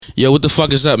Yo, what the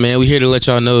fuck is up, man? We here to let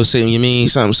y'all know something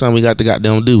we got to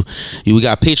goddamn do. We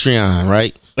got Patreon,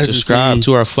 right? Subscribe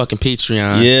to our fucking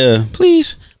Patreon. Yeah.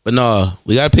 Please. But no,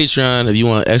 we got a Patreon. If you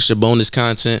want extra bonus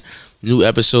content, new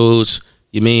episodes,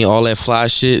 all that fly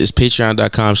shit, it's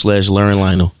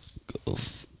patreon.com/LearnLionel.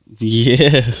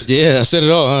 Yeah. Yeah, I said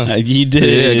it all, huh? You did.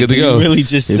 Yeah, good to go. You really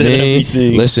just said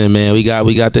everything. Listen, man, we got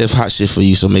that hot shit for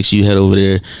you, so make sure you head over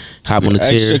there, hop on the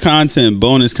tier. Extra content,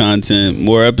 bonus content,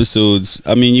 more episodes.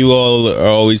 I mean, you all are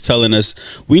always telling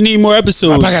us, we need more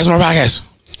episodes. More podcasts.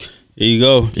 There you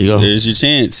go. There's your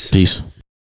chance. Peace.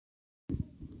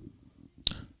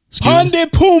 Honda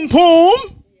poom poom.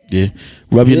 Yeah.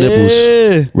 Rub your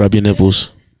nipples. Rub your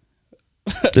nipples.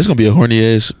 This gonna be a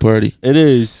horny ass party. It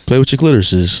is. Play with your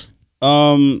clitorises.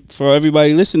 For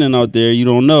everybody listening out there, you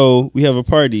don't know, we have a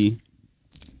party.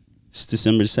 It's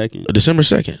December 2nd. December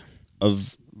 2nd.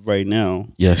 Of right now.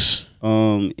 Yes.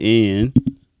 And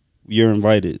you're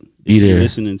invited. Be if there. You're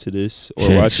listening to this or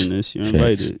watching this, you're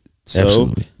invited. So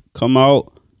absolutely. Come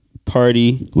out,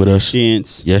 party with us,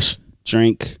 dance, yes,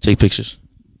 drink, take pictures,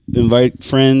 invite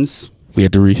friends. We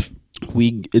at the Reef.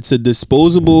 It's a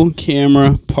disposable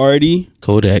camera party.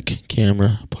 Kodak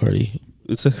camera party.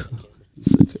 It's a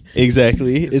Kodak.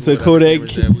 It's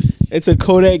a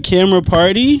Kodak camera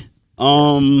party.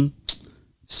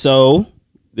 So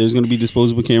there's gonna be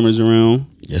disposable cameras around.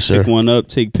 Yes, sir. Pick one up,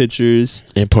 take pictures,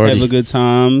 and party. Have a good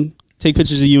time. Take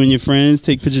pictures of you and your friends.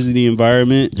 Take pictures of the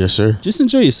environment. Yes, sir. Just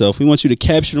enjoy yourself. We want you to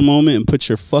capture the moment and put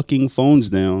your fucking phones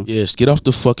down. Yes, get off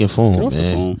the fucking phone, get off man.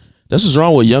 The phone. That's what's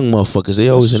wrong with young motherfuckers. They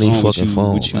always in their fucking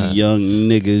phone. With you young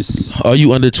niggas. All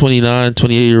you under 29,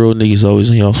 28-year-old niggas always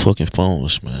on your fucking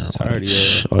phones, man. Tired of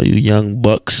that. All you young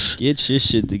bucks. Get your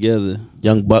shit together.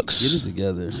 Young bucks. Get it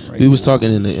together. Right we was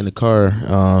talking in the car.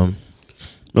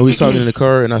 We was talking in the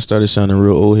car and I started sounding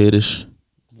real old headish.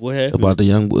 What happened? About the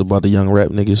young rap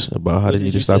niggas, about how they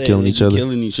need to stop killing each other.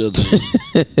 Killing each other.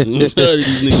 These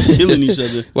niggas killing each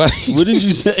other. What did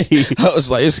you say? I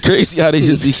was like, it's crazy how they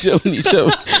just be killing each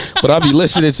other. But I be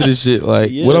listening to this shit.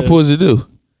 Like, what I'm supposed to do?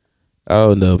 I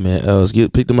don't know, man. Els,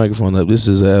 pick the microphone up. This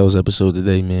is Els episode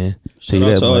today, man. Shout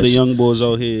out to all the young boys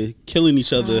out here killing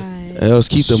each other. Els,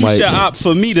 keep the mic. Shoot your op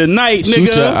for me tonight, nigga.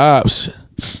 Shoot your ops.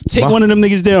 Take one of them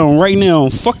niggas down right now.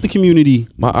 Fuck the community.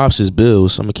 My ops is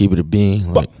bills. I'm gonna keep it a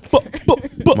bean. Like,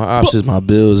 my ops is my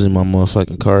bills and my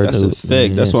motherfucking card. That's a fact.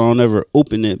 Man. That's why I don't ever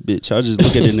open that bitch. I'll just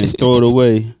look at it and throw it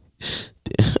away.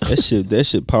 That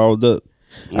shit piled up.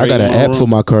 I got an app for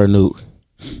my card note.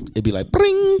 It'd be like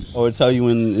bring. Or it tell you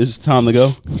when it's time to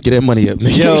go. Get that money up,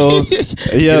 nigga. Yo, get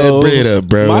that bread up,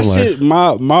 bro. My shit,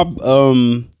 my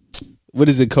what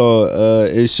is it called?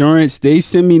 Insurance. They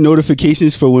send me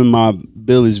notifications for when my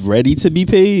bill is ready to be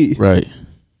paid. Right.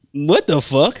 What the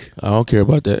fuck? I don't care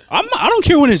about that. I don't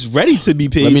care when it's ready to be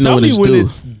paid. Let me know when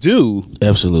it's due.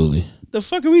 Absolutely. The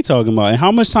fuck are we talking about? And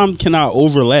how much time can I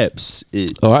overlapse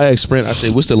it? Oh, I asked Sprint. I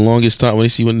say, what's the longest time when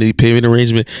the payment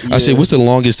arrangement? I say, what's the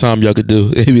longest time y'all could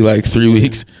do? It'd be like 3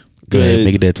 weeks. Go ahead,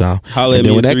 make it that time. And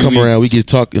then when that come around, we can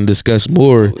talk and discuss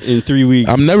more. In 3 weeks.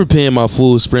 I'm never paying my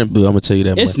full Sprint bill. I'm gonna tell you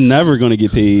that. It's never gonna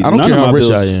get paid. I don't care how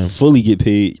rich I am. Fully get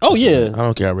paid. Oh yeah. I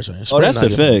don't care how rich I am. Oh, that's a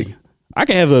fact. I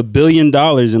can have $1 billion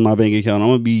in my bank account. I'm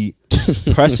gonna be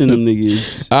pressing them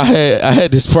niggas. I had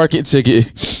this parking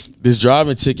ticket, this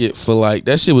driving ticket for like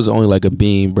that shit was only like a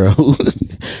bean, bro.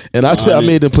 And I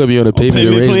made them put me on a payment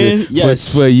arrangement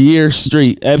for a year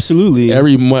straight. Absolutely.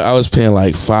 Every month I was paying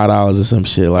like $5 or some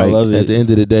shit. Like, I love it. At the end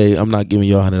of the day, I'm not giving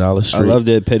y'all $100 straight. I love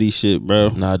that petty shit, bro.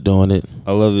 I'm not doing it.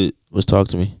 I love it. Let's talk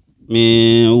to me,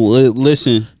 man.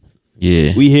 Listen.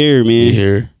 Yeah, we here, man. We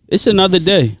here. It's another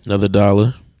day. Another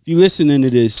dollar. If you listening to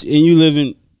this and you live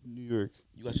in New York,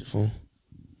 you got your phone.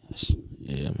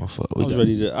 Yeah, my fault. I was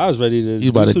ready to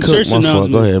you do some church announcements.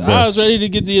 Go ahead, bro. I was ready to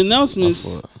get the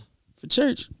announcements for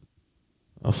church.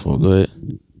 My fault. Go ahead.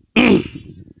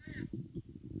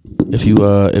 if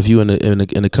you in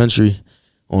the country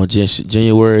on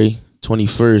January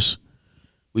 21st,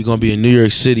 we gonna be in New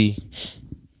York City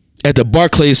at the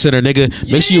Barclays Center, nigga.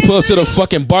 Make sure you pull up to the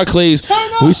fucking Barclays.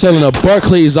 We selling a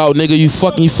Barclays out, nigga. You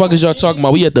fuckers y'all talking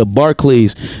about? We at the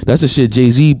Barclays. That's the shit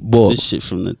Jay-Z bought. This shit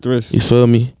from the thrift. You feel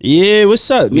me? Yeah, what's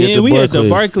up, man? We at the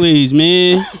Barclays,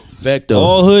 man. Fact though.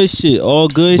 All hood shit, all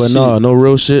good shit. But no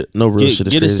real shit. No real shit.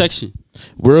 Get a section.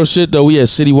 Real shit though. We at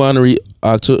City Winery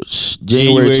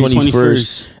January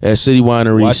 21st at City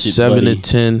Winery, 7 to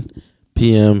 10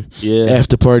 p.m. Yeah.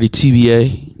 After party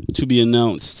TBA. To be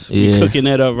announced. Yeah. We cooking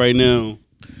that up right now.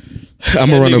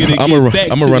 I'm gonna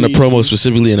run a promo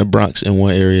specifically in the Bronx in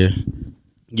one area.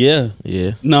 Yeah.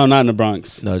 Yeah. No, not in the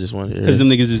Bronx. No, just one area. Because them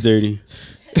niggas is dirty.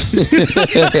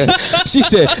 She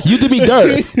said, "You did me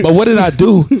dirt, but what did I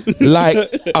do? Like,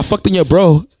 I fucked in your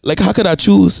bro. Like, how could I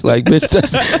choose? Like, bitch,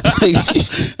 that's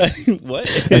like, What?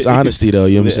 that's honesty, though.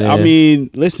 You know what I'm saying? I mean,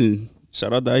 listen.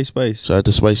 Shout out to Ice Spice. shout out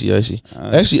to Spicy Icy.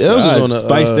 Actually, Els is on the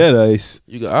Spice that ice.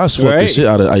 I sweat the Right? shit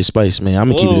out of Ice Spice, man. I'm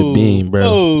gonna keep it a bean, bro.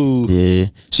 Whoa. Yeah,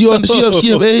 she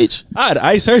of age. I'd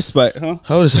ice her spice, huh?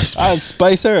 How old is Ice I'd Spice?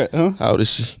 spice her, huh? How old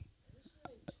is she?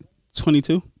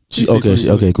 22. She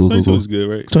okay, cool, 22 cool. is good,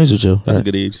 right? 20's with you. That's a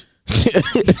good age.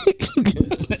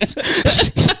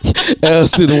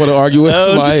 Els didn't want to argue with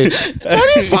somebody.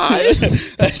 20's fine.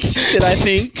 She said, I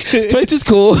think. 20's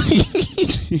cool.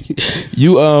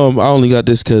 You I only got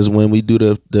this because when we do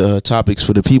the topics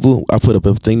for the people, I put up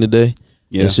a thing today.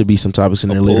 Yeah. There should be some topics in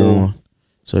there later poll. on,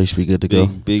 so you should be good to go.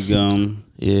 Big,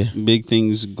 Yeah. big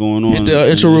things going on. Hit the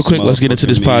intro real quick. Let's get into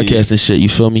this podcast and shit. You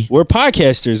feel me? We're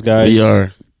podcasters, guys. We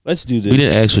are. Let's do this. We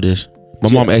didn't ask for this.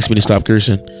 My mom asked me to stop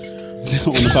cursing. on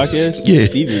the podcast. Yeah.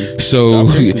 Stevie. So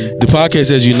Stop cursing. the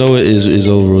podcast, as you know it, is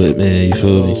over with, man. You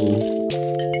feel me?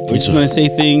 We're just gonna say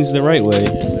things the right way.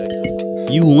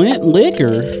 You went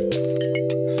liquor.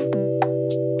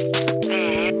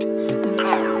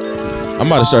 I'm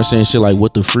about to start saying shit like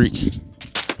 "what the freak,"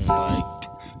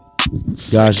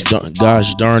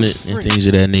 gosh darn it, and things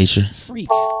of that nature. Freak.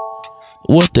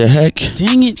 What the heck?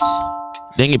 Dang it.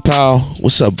 Dang it, pal.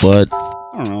 What's up, bud?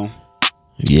 I don't know.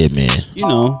 Yeah, man. You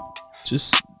know,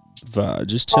 just vibe,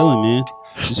 just chilling, man.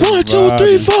 Just 1, 2,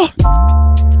 3, vibing.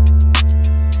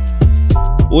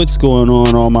 4. What's going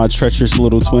on, all my treacherous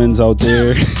little twins out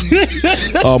there?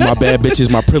 All my bad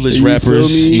bitches, my privileged You feel rappers.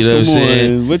 me? You know what I'm Come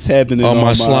saying? on. What's happening? All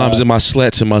my slimes and my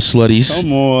sluts and my slutties.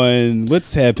 Come on.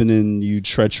 What's happening, you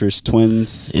treacherous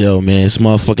twins? Yo, man, it's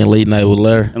motherfucking late night with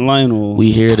Larry. And Lionel.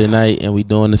 We here tonight and we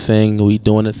doing the thing. We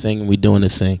doing the thing. And we doing the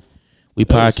thing. We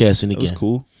podcasting That was again.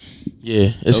 cool. Yeah,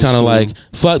 it's was kind of cool. like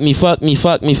fuck me, fuck me,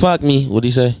 fuck me, fuck me. What do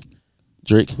you say,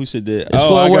 Drake? Who said that? It's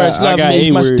 4 words. I Love got me,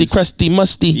 8 musty, words. crusty,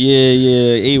 musty.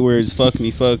 Yeah, 8 words. Fuck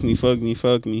me, fuck me, fuck me,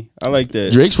 fuck me. I like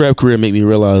that. Drake's rap career made me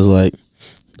realize like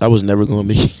I was never gonna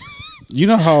make it. You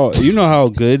know how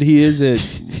good he is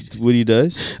at what he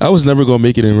does? I was never gonna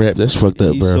make it in rap. That's fucked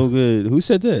up, He's bro. so good. Who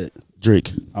said that?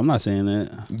 Drake, I'm not saying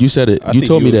that. you said it. I You think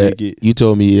told me you would that. make it. You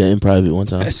told me that in private one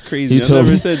time. That's crazy. You I told never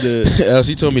me. said that. Else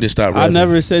he told me to stop I rapping.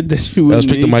 never said that you would Else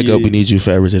pick the mic up. We need you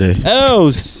forever today.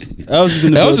 Els is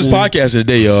in the Else is building. podcasting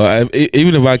today, y'all.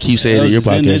 Even if I keep saying that Els you're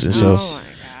is in this podcasting, bitch. so Oh my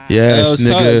god. yes, Els,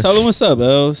 nigga. tell him what's up,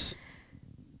 Els.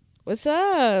 What's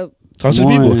up? Talk to the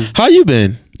Come people. on. How you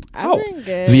been I've been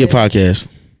good. via podcast?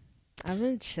 I've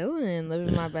been chilling,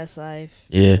 living my best life.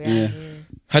 Yeah. We out Yeah. here.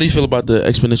 How do you feel about the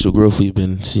exponential growth we've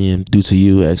been seeing due to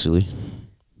you, actually?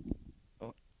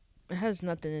 It has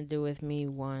nothing to do with me.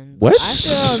 One. What? I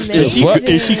feel Is amazing.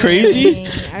 she- is she crazy?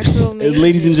 I feel amazing.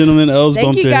 Ladies and gentlemen, Els Thank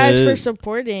bumped you her guys for head.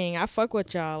 supporting. I fuck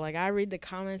with y'all. Like I read the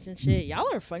comments and shit.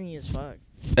 Y'all are funny as fuck.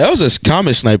 That was a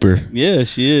comment sniper. Yeah,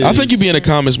 she is. I think you be in the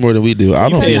comments more than we do. I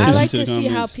don't pay pay Because I attention like to to the see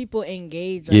how comments. people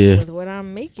engage like, Yeah. with what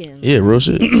I'm making. Yeah, real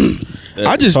shit.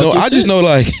 I just Talk know. your I just shit. know.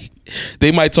 Like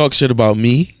they might talk shit about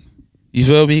me. You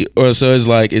feel me? Or so it's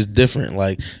like it's different.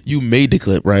 Like you made the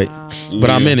clip, right? But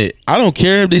I'm in it. I don't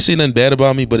care if they say nothing bad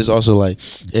about me. But it's also like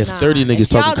if 30 niggas if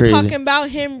talking y'all crazy, talking about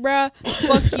him, bruh,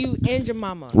 fuck you and your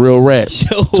mama. real rap.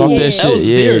 Yo, Talk that Yeah. shit. Els is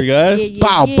Yeah. here, guys.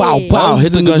 Bow, bow, bow. Els Hit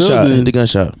is the in the gunshot. building. Hit the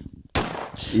gunshot.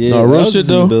 Yeah, No, real Els shit is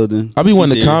in the though. building. I be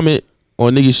wanting She's to here. comment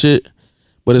on nigga shit,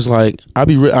 but it's like I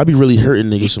be really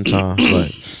hurting niggas sometimes.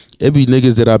 Like it be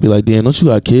niggas that I be like, damn, don't you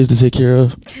got kids to take care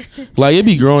of? Like it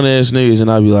be grown ass niggas, and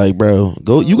I be like, bro,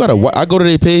 go. You got a. I go to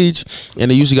their page,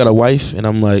 and they usually got a wife, and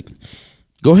I'm like,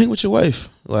 go hang with your wife.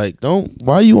 Like, don't.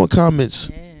 Why are you on comments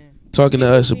Yeah. talking to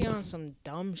us? Be on some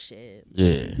dumb shit.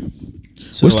 Yeah.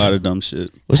 It's a lot of dumb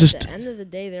shit. What's At this? the end of the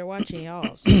day, they're watching y'all.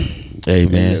 So. Hey Yeah,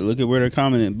 man. look at where they're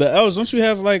commenting. But Els, don't you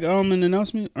have like an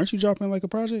announcement? Aren't you dropping like a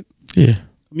project, Yeah.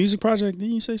 a music project?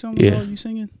 Didn't you say something Yeah. about you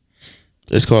singing?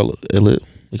 It's called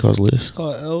It calls It's List.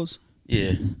 called Els.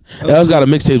 Yeah. El's got a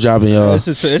mixtape dropping, y'all.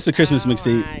 It's a Christmas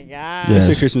mixtape. Oh my god. Yeah. It's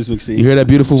Yes. a Christmas mixtape. You hear that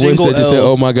beautiful voice Jingle that just said,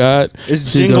 "Oh Els. my God"?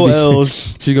 It's She's gonna Jingle be sing-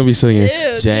 Els. She's gonna be singing Ew,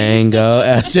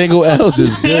 Django. Jingle Els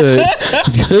is good.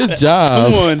 Good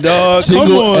job. Come on, dog. Jingle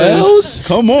Come on. Els?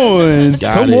 Come on.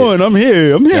 Got Come it. on. I'm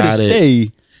here. I'm here Got to it.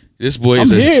 stay. This boy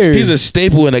is I'm here. he's a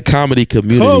staple in the comedy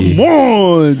community. Come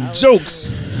on.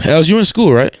 Jokes. Els, you in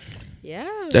school, right? Yeah.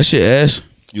 That shit ass.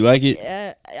 You like it?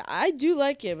 I do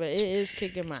like it, but it is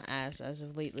kicking my ass as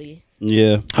of lately.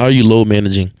 Yeah. How are you load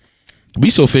managing? Be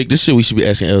so fake. This shit we should be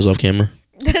asking Els off camera.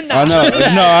 I know.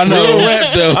 No, I know. Real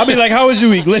rap though. I'll be like, how was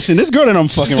your week? Listen, this girl that I'm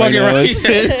fucking right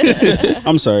Fucking now.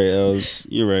 I'm sorry, Els.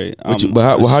 You're right.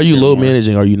 But how are you load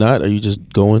managing? Are you not? Are you just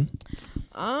going?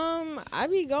 I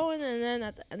be going, and then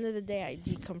at the end of the day, I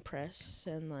decompress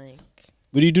and like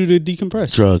What do you do to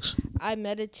decompress? Drugs. I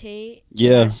meditate.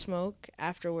 Yeah. I smoke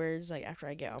afterwards, like after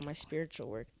I get all my spiritual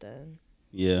work done.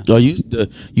 Yeah. Oh, you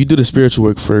do the spiritual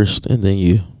work first, and then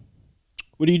you.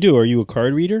 What do you do? Are you a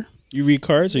card reader? You read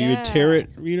cards? Are you a Yeah. tarot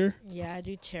reader? Yeah, I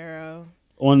do tarot.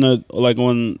 On to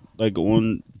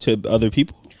other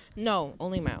people? No,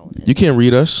 only my own. You can't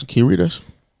read us. Can you read us?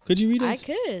 Could you read I us?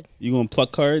 could You gonna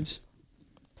pluck cards?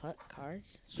 pluck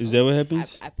cards. Is that what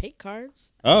happens? I pick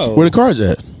cards Oh, Where the cards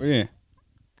at? yeah.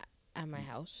 at my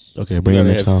house. Okay, We bring it gotta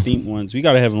next have time. themed ones. We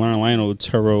gotta have Lionel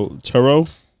Tarot. Tarot.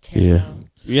 Yeah.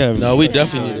 We have. No, we Yeah,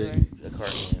 definitely however. need a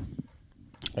card game.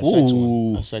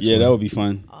 Ooh, yeah, that would be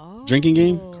fun. Oh. Drinking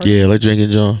game? Yeah, like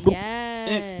drinking John.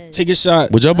 Yes. Take a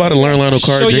shot. Would y'all about to learn Lionel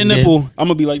card Show your drinking game? nipple. I'm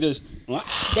gonna be like this.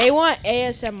 They want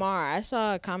ASMR. I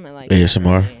saw a comment like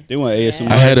ASMR? that. They want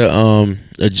ASMR. I had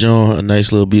a John, a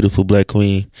nice little beautiful black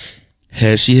queen.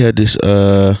 She had this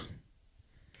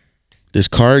this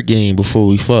card game before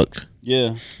we fucked,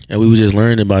 Yeah. and we were just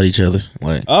learning about each other.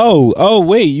 Like, Oh,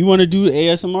 wait. You want to do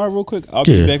ASMR real quick? I'll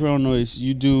be Yeah. background noise.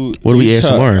 You do. What do we you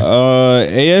ASMR?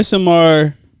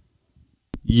 ASMR.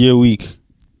 Your week.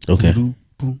 okay.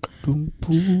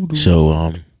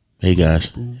 So hey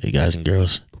guys and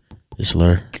girls, this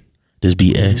Lur, this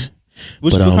BS.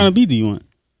 What But, kind of beat do you want?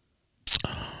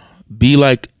 Be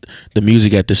like the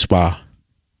music at the spa.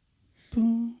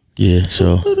 Yeah.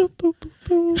 So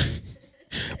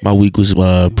my week was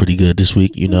pretty good this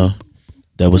week. You know,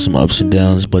 there was some ups and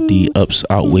downs, but the ups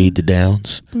outweighed the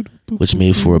downs, which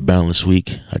made for a balanced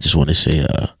week. I just want to say,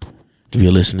 if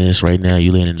you're listening to this right now,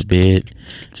 you laying in the bed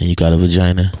and you got a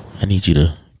vagina, I need you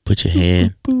to put your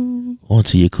hand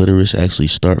onto your clitoris. Actually,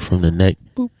 start from the neck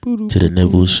to the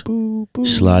nipples.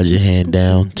 Slide your hand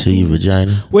down to your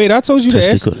vagina. Wait, I told you to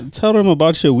Testicle. tell them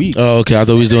about your week. Oh, okay. I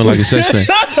thought we was doing like a sex thing.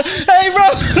 Hey, bro.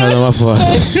 No, my fault.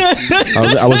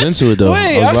 I was into it though.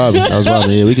 Wait, I was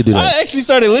vibing. Yeah, we could do that. I actually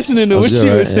started listening to That what was she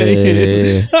good, was right?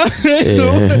 saying.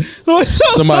 Yeah.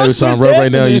 Somebody was sound rough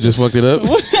right now. You just fucked it up.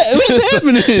 What's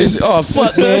happening? Oh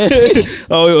fuck, man.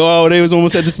 oh, they was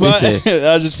almost at the spot. He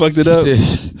I just fucked it up.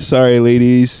 Sorry,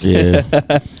 ladies. Yeah.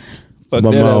 Fuck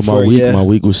that up for ya. My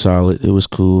week was solid. It was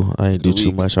cool. I ain't do Good too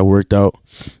week. much. I worked out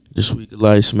this week.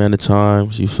 Nice amount of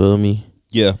times. You feel me?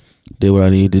 Yeah. Did what I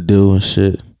needed to do and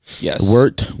shit. Yes.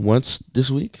 Worked once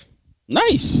this week.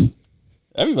 Nice.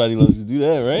 Everybody loves to do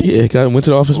that, right? Yeah, went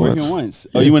to the office Working once. once.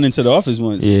 Oh, you went into the office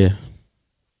once. Yeah,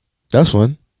 that's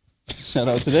fun. Shout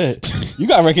out to that. You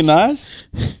got recognized.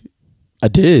 I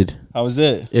did. How was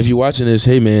that? If you're watching this,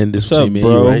 hey man, this What's up, between me and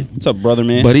bro? you, right? What's up, brother,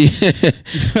 man? Buddy,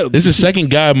 this is the second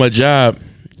guy at my job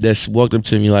that's walked up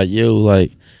to me like, yo,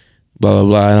 like, blah, blah,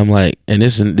 blah. And I'm like, and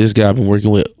this guy I've been working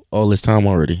with all this time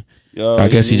already. Yo, I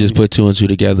guess he just put two and two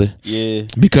together. Yeah.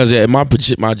 Because at my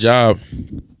job,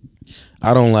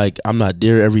 I'm not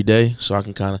there every day. So I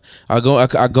can kind of,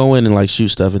 I go in and like shoot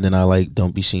stuff and then I like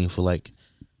don't be seen for like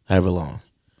however long.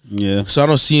 Yeah. So I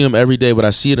don't see him every day, but I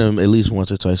see them at least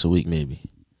once or twice a week maybe.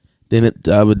 Then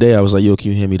the other day I was like, yo,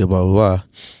 can you hand me the blah, blah, blah.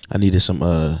 I needed some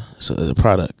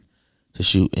product to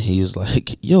shoot. And he was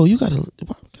like, yo, you got a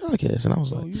podcast. And I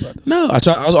was like, no. I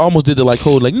almost did the like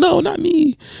code, like, no, not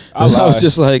me. I was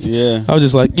just like, Yeah.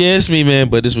 yeah, it's me, man,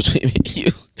 but this between me and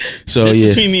you. So This yeah.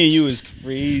 between me and you is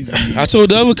crazy. I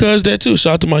told the other cuz that too.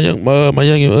 Shout out to my young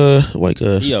white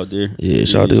cuz. He out there. Yeah,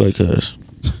 shout out to white cuz.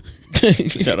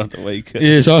 Shout out to white cuz.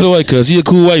 Yeah, shout out to white cuz. He a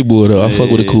cool white boy though. I fuck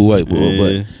with a cool white boy, Yeah.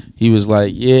 but he was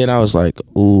like, yeah, and I was like,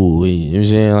 ooh, you know what I'm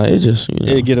saying? Like, it just, you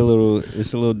know.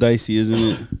 It's a little dicey, isn't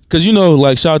it? Cause you know,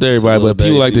 like, shout out to everybody, little but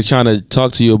people like to dicey. try to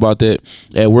talk to you about that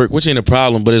at work, which ain't a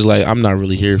problem, but it's like, I'm not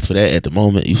really here for that at the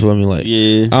moment. You feel me? Like,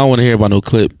 Yeah. I don't want to hear about no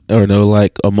clip or no,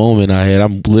 like, a moment I had.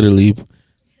 I'm literally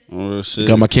Oh shit.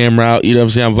 got my camera out, you know what I'm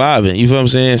saying? I'm vibing. You feel what I'm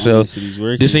saying? So, Honestly, he's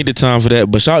working. this ain't the time for that.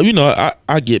 But shout, you know,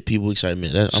 I get people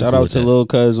excitement. I'm Shout cool out with to that. Lil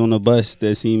Cuz on the bus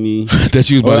that seen me. that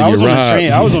you was about I to was get on the robbed.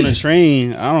 train. I was on the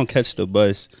train. I don't catch the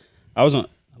bus. I was on.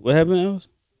 What happened, Els?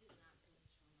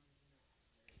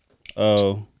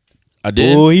 Oh. I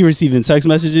did. Oh, he receiving text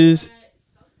messages.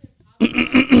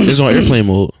 It's on airplane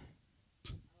mode.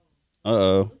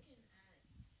 Uh-oh.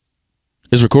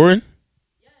 It's recording?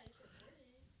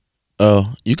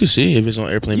 Oh, you can see if it's on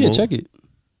airplane Yeah, mode. check it.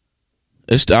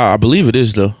 I believe it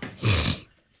is though.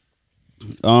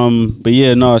 But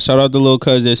yeah, no, shout out to Lil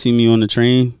Cuz that see me on the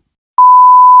train.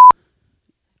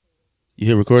 You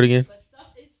hit record again?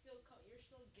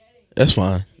 That's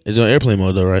fine. It's on airplane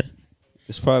mode though, right?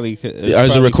 It's probably.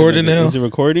 Is it recording now? Is it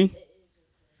recording?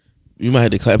 You might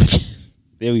have to clap again.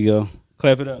 There we go.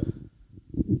 Clap it up.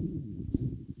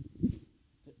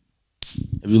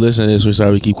 If you listen to this, we're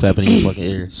sorry we keep clapping in your fucking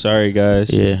ear. Sorry,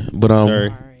 guys. Yeah, but Sorry.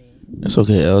 Sorry. it's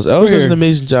okay. Els does here. an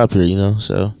amazing job here, you know.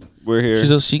 So We're here.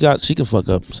 she can fuck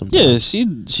up sometimes. Yeah, she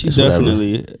It's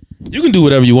definitely. You can do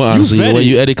whatever you want. Honestly, the way vetted.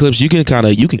 you edit clips, you can kick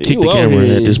You the out camera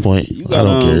here. at this point. You I got,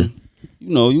 don't care. You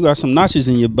know, you got some notches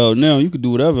in your belt now. You could do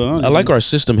whatever. I like our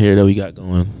system here that we got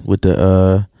going with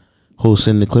the whole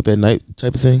sending the clip at night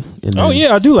type of thing. And Oh then-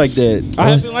 yeah, I do like that. I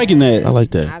have been liking that. I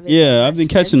like that. Yeah, I've been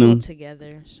catching them.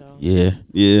 together. So Yeah,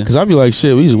 Yeah. because I'd be like,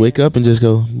 shit, we just wake up and just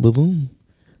go boom, boom.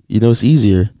 You know, it's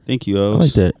easier. Thank you, I Els.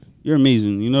 like that You're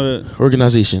amazing. You know that.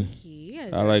 organization. you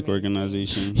guys I are like amazing.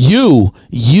 organization.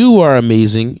 You are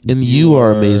amazing, and you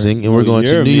are amazing, and we're going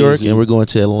to you're New York, amazing. and we're going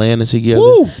to Atlanta together,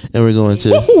 Woo! and we're going to.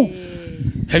 Yeah.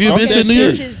 Have you Talk been that to New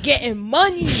York? shit. Bitches getting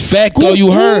money. Fact though,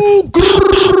 you heard.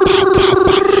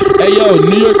 Hey yo,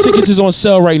 New York tickets is on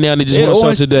sale right now. And they just It went on sale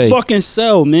on today. fucking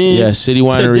sell, man. Yeah,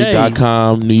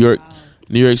 citywinery.com. New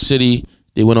York City.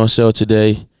 They went on sale today.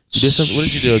 You did something. What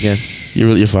did you do again?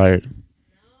 You're fired.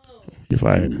 You're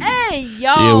fired. Hey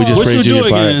yo. Yeah, we just What you praised you. do You're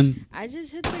fired. again? I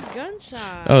just hit the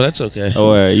gunshot. Oh, that's okay. Oh,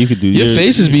 all right. You could do Your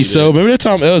faces be so. Remember that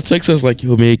time Els texted us like,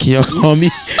 "Yo, man, can y'all call me?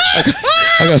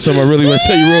 I got something I really want to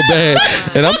tell you real bad."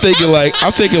 And I'm thinking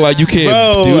like you can't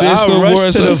Bro, do this I no more. rushed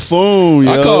to So the phone,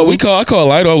 yo. I call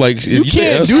Lido like You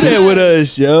can't do that with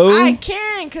us, yo. I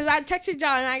can, cause I texted y'all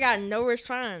and I got no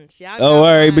response. Y'all got Oh, all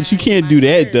right, my- but you can't my do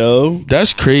that word. though.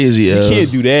 That's crazy. You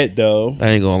can't do that though. I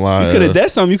ain't gonna lie. You could have.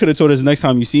 That's something you could have told us next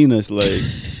time you seen us. Like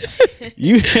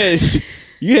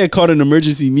you had called an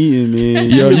emergency meeting, man.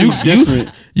 Yo, You different.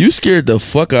 You scared the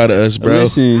fuck out of us, bro.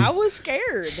 Listen, I was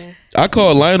scared. I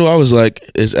called Lionel. I was like,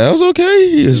 "Is Els okay?"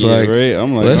 He was yeah, like, right.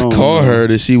 I'm like, "Let's oh, call man. her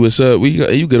to see what's up."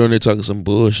 You get on there talking some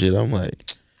bullshit. I'm like,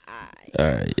 all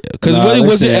right, because Nah, really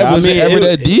was it listen, was it ever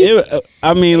that deep?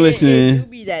 I mean, It listen. do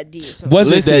be that deep. So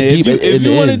Was it Listen, that deep? if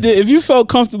you wanted to, if you felt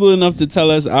comfortable enough to tell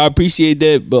us, I appreciate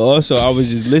that. But also, I was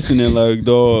just listening, like,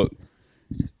 dog.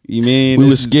 You mean We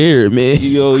this was is- scared, man.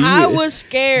 Yo, I yeah. was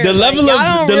scared. The level y'all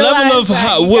of- don't the level realize of that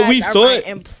how- you what guys we are my thought-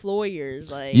 employers,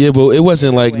 like Yeah, but it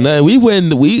wasn't like nothing. We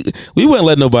wouldn't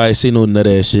let nobody say no nut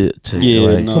ass shit. To you. Yeah,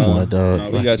 Like, nah, come on, dog. nah,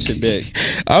 we got shit back.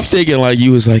 I'm thinking like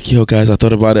you was like, yo, guys, I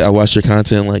thought about it. I watched your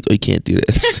content. Like, oh, you can't do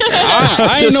that.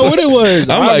 I didn't know what it was.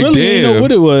 I'm I like, really didn't know damn.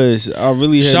 what it was. I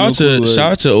really had Shout no out clue. to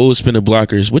shout out to old spinner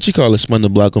blockers. What you call it? Spun the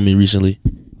block on me recently.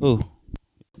 Who?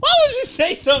 Why would you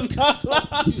say something?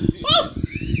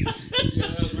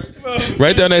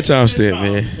 Write down that timestamp,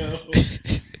 man.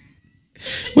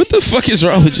 What the fuck is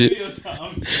wrong with you?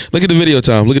 Look at the video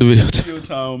time. Look at the video time. Video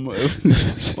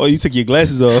time. Oh, you took your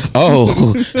glasses off.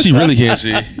 Oh, she really can't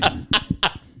see.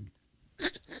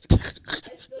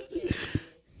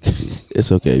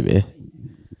 It's okay, man.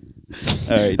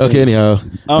 All right. Okay, thanks.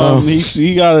 anyhow.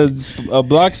 He got a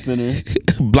block spinner.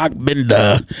 Block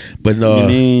bender. But no. I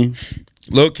mean,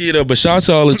 Low key though, but shout out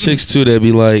to all the chicks too that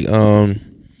be like,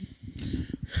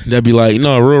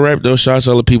 no, real rap though. Shout out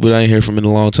to all the people that I ain't heard from in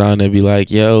a long time. That be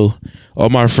like, yo, all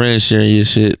my friends sharing your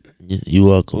shit. You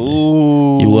welcome. Man.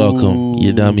 ooh, You welcome.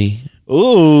 You dummy.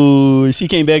 Ooh, she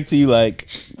came back to you like,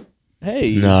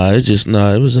 hey, Nah, it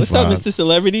was a what's up, vibe. Mr.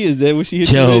 Celebrity? Is that what she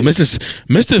hit Yo, you with?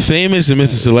 Mr. Famous and Mr.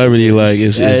 Celebrity, like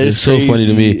it's so crazy. funny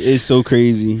to me. It's so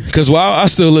crazy. Cause while I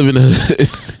still live in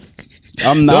the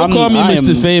I'm not. don't call me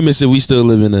Mr. Famous if we still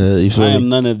live in the. You feel I me? am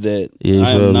none of that. Yeah, you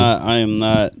I feel am me? not. I am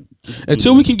not.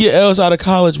 Until we can get Els out of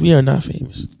college, we are not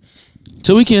famous.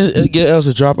 Until we can get Els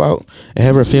to drop out and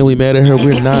have her family mad at her,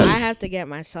 we're I not. have to get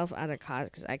myself out of college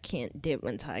because I can't dip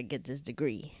until I get this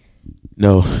degree.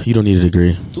 No, you don't need a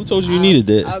degree. Who told you you needed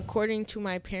that? According to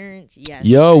my parents, yes.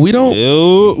 Yo, we don't.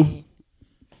 Yo,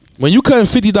 When you cutting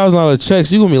 $50,000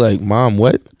 checks, you gonna be like, Mom,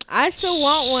 what? I still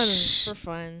want one for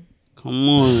fun. come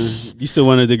on. You still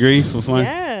want a degree for fun?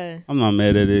 Yeah. I'm not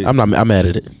mad at it. I'm mad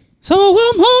at it. So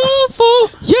I'm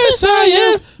hopeful. Yes, I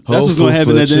am. That's what's gonna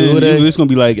happen at the end. It's gonna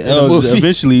be like Els movie.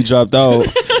 eventually dropped out.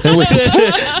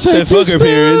 Said fuck her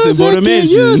parents and bought a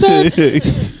mansion.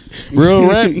 Real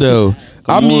rap though.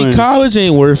 I Come mean, on. college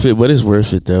ain't worth it, but it's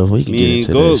worth it though. We can get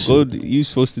into Go. that shit. You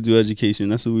supposed to do education.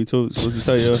 That's what we supposed to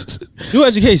tell y'all. Do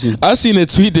education. I seen a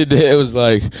tweet today. It was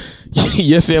like,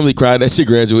 your family cried at your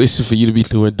graduation for you to be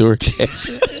doing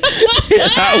DoorDash.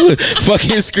 I was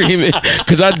fucking screaming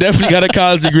because I definitely got a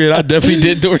college degree and I definitely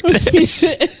did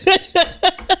DoorDash.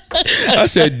 I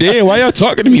said, damn, why y'all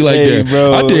talking to me like Hey, that?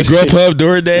 bro. I did Grubhub,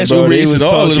 DoorDash, Bro, Uber they Eats, was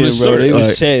and all of talking, them. bro. They was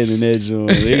Like, chatting in that joint.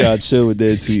 They got chill with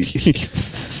that tweet.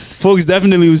 Folks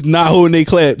definitely was not holding their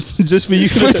claps just for you.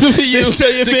 For you They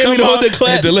tell your to family to come hold out the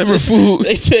claps. and deliver food.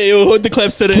 They say, yo, hold the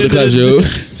claps to the Hold end the of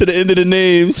claps, to the end of the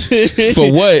names.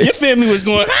 For what? Your family was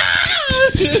going. "Ah!"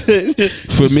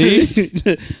 For me,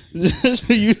 just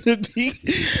for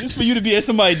you to be at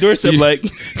somebody's doorstep, like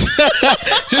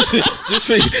just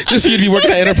for you to be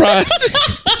working at Enterprise.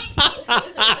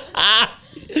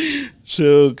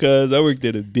 Chill, cuz I worked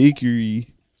at a bakery.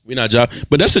 We not job,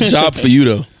 but that's a job for you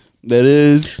though. That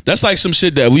is. That's like some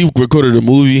shit that we recorded a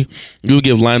movie. You would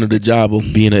give Lionel the job of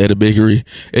being at a bakery,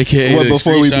 aka What,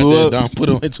 before we blew up? Down, put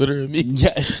it on Twitter and me,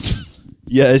 Yes.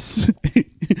 Yes.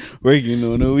 Working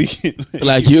on a weekend.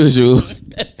 like usual.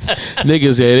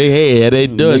 Niggas said they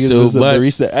do it Niggas so is a much.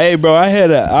 barista. Hey, bro,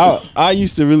 I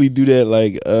used to really do that.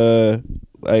 Like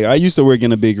I used to work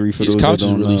in a bakery for These those that couches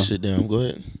don't really know. sit down. Go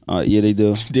ahead. Yeah, they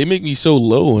do. They make me so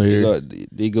low in here.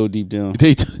 They go deep down.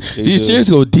 These do. chairs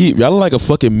go deep. Y'all look like a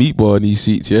fucking meatball in these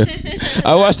seats. Yeah.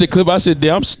 I watched the clip. I said,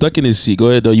 "Damn, I'm stuck in this seat." Go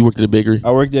ahead though. You worked at a bakery.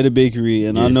 I worked at a bakery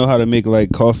and I know how to make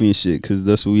like coffee and shit because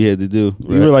that's what we had to do.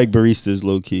 We Right. were like baristas,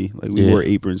 low key. Like we Yeah. wore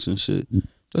aprons and shit.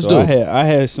 That's So dope. I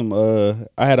had some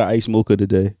I had an iced mocha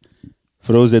today.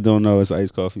 For those that don't know, it's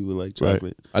iced coffee with like Right.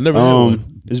 chocolate. I never had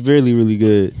one. It's really really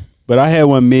good. But I had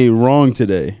one made wrong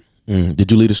today.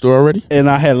 Did you leave the store already? And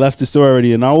I had left the store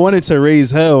already, and I wanted to raise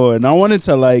hell, and I wanted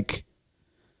to like,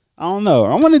 I don't know,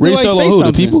 I wanted to Raise like hell say on who? The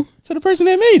something people? to the person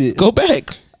that made it. Go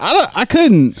back. I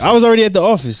couldn't. I was already at the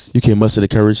office. You can't muster the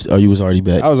courage. Oh, you was already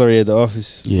back. I was already at the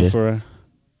office. Yeah. Before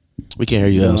We can't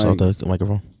hear you Yeah, else like- off the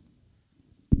microphone.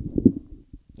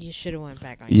 You should have went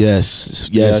back on. Yes,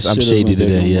 I I'm should've shady went back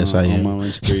today. on Yes, my, I on my am.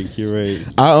 lunch break. You're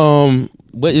right.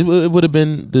 But it would have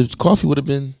been the coffee would have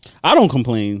been I don't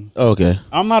complain. okay.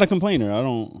 I'm not a complainer. I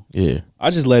don't. Yeah, I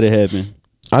just let it happen.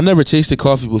 I never tasted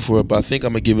coffee before, but I think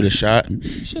I'm gonna give it a shot.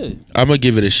 Shit. I'm gonna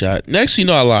give it a shot. Next, you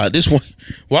know, I lied. This one,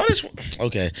 why this one?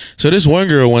 Okay, so this one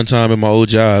girl one time in my old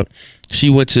job, I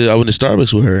went to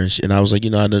Starbucks with her, and I was like,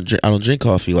 you know, I don't drink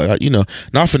coffee, like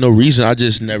not for no reason. I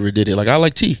just never did it. Like I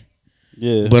like tea,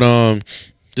 Yeah. but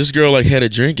this girl like had a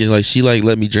drink and like she like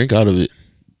let me drink out of it,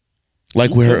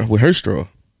 like with her straw.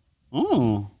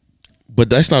 Oh But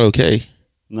that's not okay.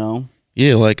 no.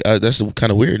 Yeah, like that's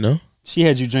kind of weird, no? She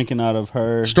had you drinking out of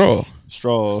her Straw.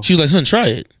 straw, She was like, "Hun, try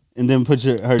it." and then put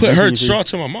her Put drink in her your straw face.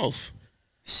 to my mouth.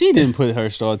 She didn't put her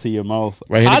straw to your mouth.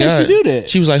 Right here How to did God. she do that?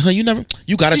 She was like, "Hun, you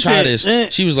gotta She try said,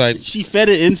 this." She was like, she fed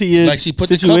it into your like she put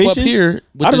situation? the cup up here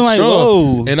with I'd the be like, straw,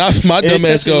 whoa. and my And dumb it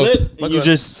ass touched your go. lip, my and you go-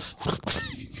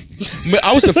 just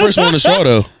I was the first one on the straw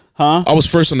though. huh? I was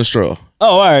first on the straw.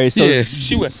 Oh, all right. So Yeah,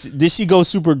 she did she go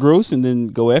super gross and then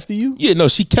go after you? Yeah, no,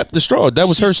 she kept the straw. That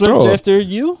was She her slipped straw. after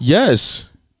you? Yes,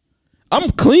 I'm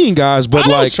clean, guys, but I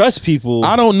don't like trust people.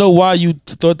 I don't know why you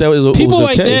thought that was People was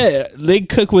like okay. that, they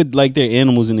cook with like their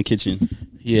animals in the kitchen.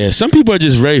 Yeah, some people are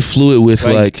just very fluid with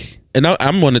Like- and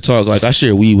I'm going to talk like I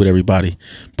share weed with everybody,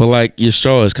 but like your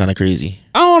straw is kind of crazy.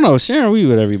 I don't know. Sharing weed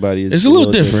with everybody is It's a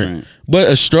little different, but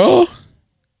a straw,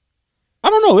 I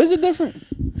don't know. Is it different?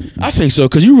 I think so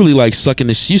because you really like sucking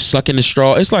the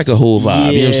straw. It's like a whole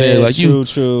vibe. You know what I'm saying? Like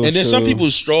true. and then some people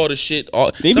straw the shit.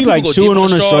 They be like chewing on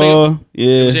the straw. You know what I'm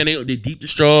Yeah. saying? They deep the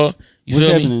straw. You What's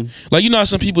feel me? happening? Like you know how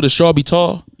some people the straw be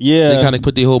tall. Yeah. They kind of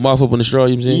put their whole mouth up on the straw.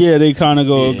 You know what I'm saying? Yeah, they kind of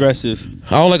go Yeah. aggressive.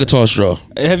 I don't like a tall straw.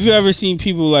 Have you ever seen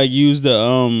people like use the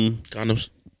Condoms.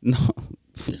 No,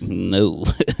 no.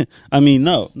 I mean,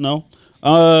 no.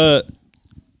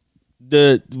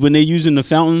 The when they using the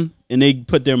fountain and they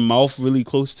put their mouth really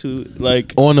close to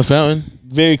like On the fountain.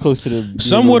 very close to the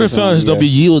Some water fountains don't be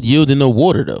yielding no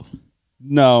water though.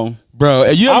 No,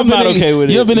 Bro, you ever I'm been not in, okay with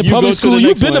it. You ever been to You go public to school? the You've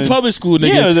next been to one. public school, nigga.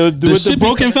 yeah, with the shit be-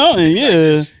 broken fountain.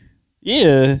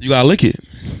 Yeah. You gotta lick it,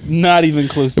 Not even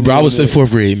close. to bro. I doing was in that. fourth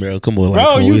grade, bro. Come on, like,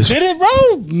 Bro, come you on. did it,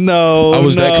 bro? No, I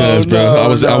was that cuz, bro. I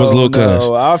was little cuz.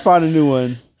 I'll find a new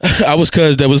one. I was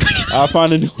cuz that was. I'll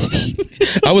find a new one.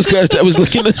 I was cuz that was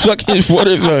looking at fucking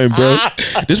water fountain, bro.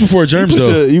 This before germs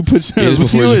though. You put Yeah, your, it's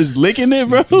before you you- was licking it,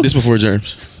 bro. This before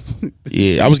germs.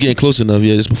 Yeah, I was getting close enough.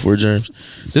 Yeah, this before germs.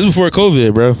 This before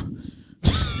COVID, bro.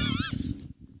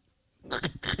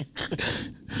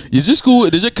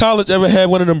 Did your college ever have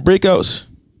one of them breakouts?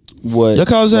 What? Your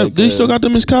college have? Like, Do you still got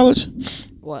them in college?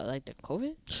 What, like the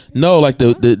COVID? No, like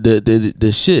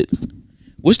the shit.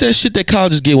 What's that shit that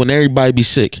colleges get when everybody be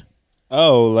sick?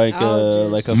 Oh, like Oh,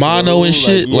 like a Mono flu, and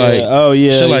shit, yeah. like, oh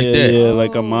yeah, shit like yeah, that. yeah,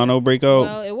 like a mono breakout.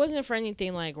 Well, it wasn't for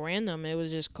anything like random. It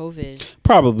was just COVID.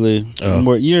 Probably. Oh.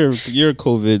 More, you're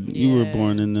COVID. You were Yeah.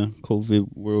 born in the COVID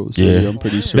world, so Yeah. I'm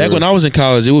pretty sure. Back when I was in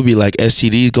college, it would be like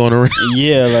STDs going around.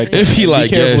 yeah, like If he like,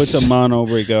 be careful yes. with the mono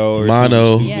breakout or Mono.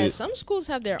 something Yeah, stupid. some schools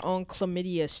have their own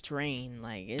chlamydia strain.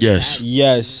 Like, it's Yes. that-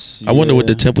 Yes, I wonder what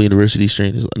yeah. the Temple University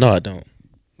strain is. No, I don't.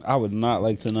 I would not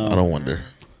like to know. I don't wonder.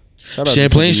 Shout out to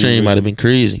Champlain Temple strain might have University. been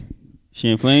crazy.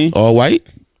 Champlain. All white.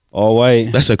 All white.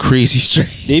 That's a crazy strain.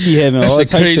 They be having That's all a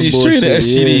types crazy of bullshit. strain of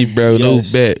STD, bro.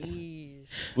 Yes. No bet.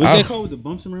 Jeez. What's I- that called with the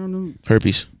bumps around them?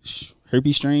 Herpes.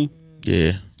 Herpes strain.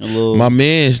 Yeah. A little. My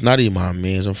man's not even my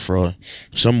man's. I'm fraud.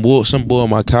 Some boy in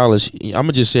my college. I'm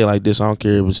gonna just say it like this. I don't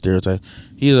care if it's stereotype.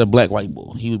 He is a black white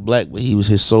boy. He was black, but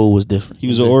his soul was different. he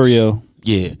was an Oreo.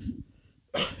 Yeah.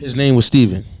 His name was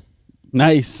Steven.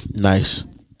 Nice. Nice.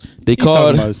 They He's talking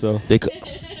called. about himself. They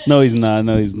No, he's not.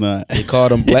 No, he's not. they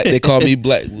called him black. They called me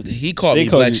black. He called me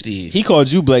called Black you- Steve. He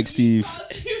called you Black Steve.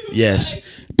 Yes.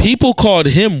 People called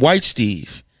him White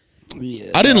Steve.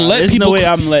 Yeah, I didn't let there's people. no way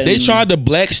I'm letting. They tried the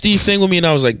Black Steve thing with me, and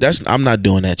I was like, I'm not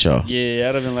doing that, y'all. Yeah,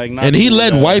 I'd have been like. Nah, And he people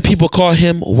let guys. white people call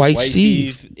him White, White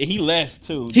Steve. Steve. And he left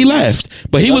too. He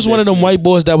left, but he Love was one that of them shit. white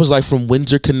boys that was like from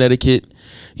Windsor, Connecticut.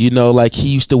 You know, like he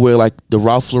used to wear like the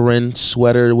Ralph Lauren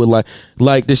sweater with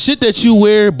like the shit that you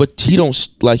wear, but he don't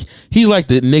like. He's like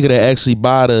the nigga that actually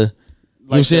buy the. You know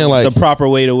what I'm saying? Like the proper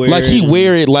way to wear like it. he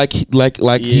wear it like he going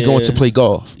to Yeah. play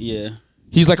golf. Yeah.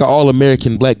 He's like an all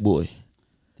American black boy.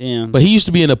 Damn. But he used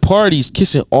to be in the parties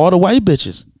kissing all the white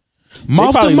bitches, mouth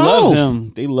they to probably loved mouth.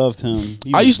 him. They loved him.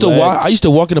 He I was used to black. I used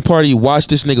to walk in the party, watch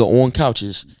this nigga on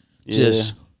couches,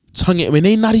 just tongue. I mean,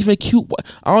 they not even cute.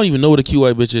 I don't even know what a cute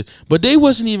white bitch is, but they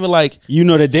wasn't even like You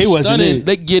know that they wasn't stunning.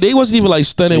 it. They wasn't even like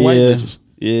stunning white Yeah. bitches.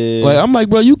 Yeah. Like I'm like,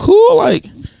 bro, you cool? Like,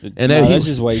 and Nah, then that's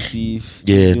just White Steve. Just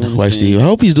yeah, doing his White thing. Steve. I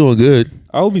hope he's doing good.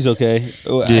 I hope he's okay.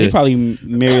 Yeah. He probably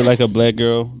married like a black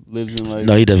girl. Lives in like.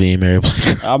 No, he definitely ain't married.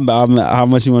 I'm, how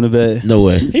much you want to bet? No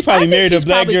way. He probably married a He's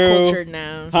black probably girl. cultured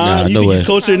now. Huh? Nah, you no think way. he's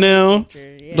cultured now?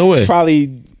 Yeah. No way.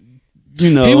 Probably,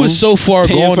 you know. He was so far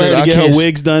paying gone for her that to I get can't. her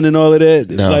wigs done and all of that.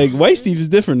 No. Like White Steve is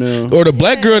different now. Or the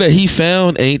black girl that he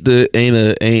found ain't.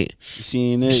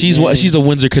 She ain't it. She's man. she's a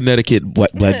Windsor, Connecticut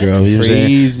black girl. You know what I'm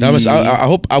Crazy.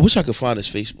 saying? I wish I could find his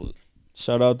Facebook.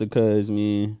 Shout out to Cuz,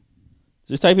 man.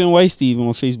 Just type in White Steve on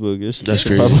Facebook. That's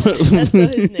crazy. That's still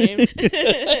his name.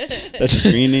 That's a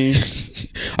screen name.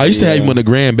 I used to have Yeah. him on the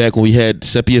gram back when we had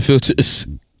sepia filters.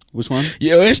 Which one?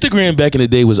 Yeah, Instagram back in the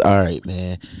day was all right,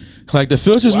 man. Like the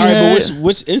filters All we right, had. but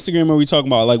which Instagram are we talking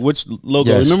about? Like which logo?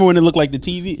 Yes. Remember when it looked like the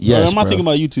TV? Yes, Or am I bro. thinking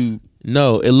about YouTube?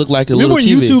 No, it looked like a Remember little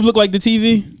when TV. YouTube looked like the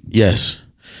TV? Yes.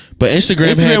 But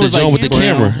Instagram had the was like joint with the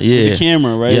camera. brown. Yeah. With the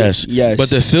camera, right? Yes. Yes.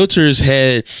 But the filters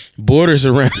had borders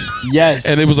around. Yes.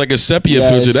 And it was like a sepia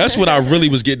Yes. filter. That's what I really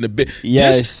was getting a bit.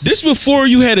 Yes. This before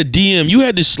you had a DM. You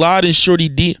had to slide in shorty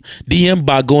DM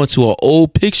by going to an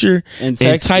old picture And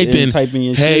text- and typing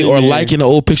your hey, shit in or there. liking the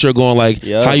old picture, or going like,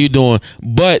 Yup. how you doing?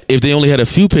 But if they only had a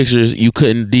few pictures, you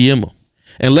couldn't DM them.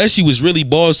 Unless you was really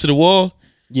balls to the wall.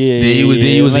 Yeah, Then you was- yeah,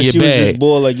 then you was in Unless your you was bag. just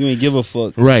bored, like you ain't give a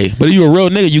fuck. Right. But if you a real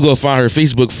nigga, you go find her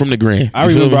Facebook from the gram. I You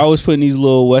feel remember me? I was putting these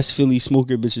little West Philly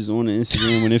smoker bitches on the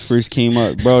Instagram when it first came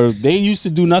up, bro. They used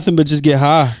to do nothing but just get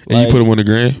high. And you put them on the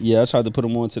gram? Yeah, I tried to put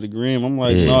them onto the gram. I'm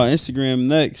like, Yeah. no, Instagram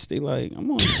next. They like,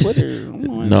 I'm on Twitter. I'm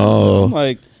on. No. I'm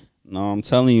like, no, I'm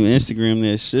telling you, Instagram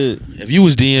that shit. If you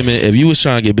was DMing, if you was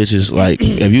trying to get bitches, like,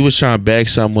 if you was trying to bag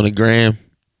something on the gram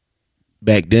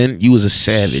back then, you was a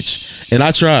savage. And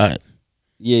I tried.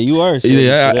 Yeah, you are.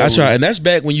 Yeah, I tried. And that's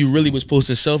back when you really was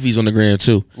posting selfies on the gram,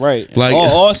 too. Right. Like-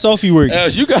 all selfie work.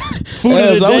 As you got Food of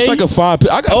as the I wish day? I could find.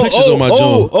 I got pictures on my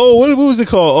joint. what was it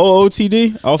called?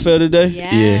 OOTD? Outfit of the day?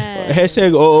 Yeah.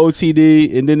 Hashtag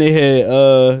OOTD. And then they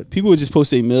had, people would just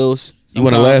post their meals. You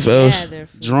want to laugh, Yeah, Els? they're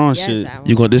food. Drawn Yes, shit. I You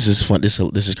want going? This is fun. This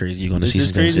is crazy. You're going to This see is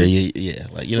some things. crazy? Yeah.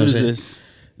 Like, you know What what I'm is saying? this?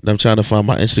 I'm trying to find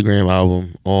my Instagram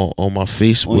album on my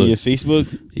Facebook. On your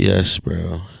Facebook? Yes,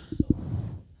 bro.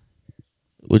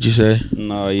 What'd you say?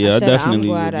 No, yeah, I, said, definitely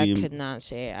I'm glad would I be. could not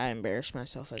say I embarrassed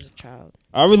myself as a child.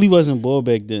 I really wasn't bored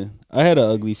back then. I had an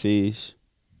ugly phase.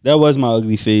 That was my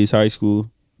ugly phase, high school.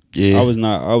 Yeah. I was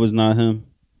not him.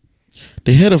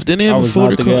 They had a. Then they I have a was photo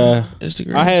not the called guy.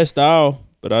 Instagram. I had style,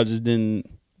 but I just didn't.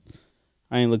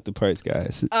 I ain't look the parts,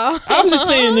 guys. Oh. I'm just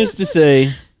saying this to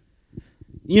say,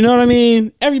 you know what I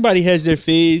mean? Everybody has their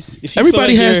phase. If you feel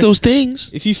Everybody like has you're- those things.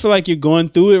 If you feel like you're going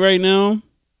through it right now,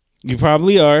 you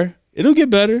probably are. It'll get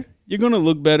better. You're gonna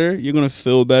look better. You're gonna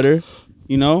feel better.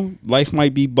 You know, life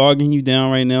might be bogging you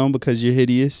down right now because you're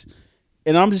hideous.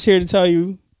 And I'm just here to tell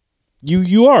you,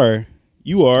 you are,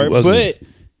 You ugly. but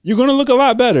you're gonna look a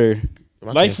lot better.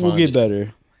 I Life can't will find get it.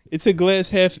 better. It's a glass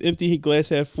half empty, glass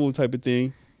half full type of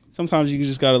thing. Sometimes you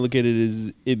just gotta look at it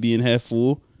as it being half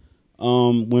full,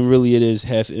 when really it is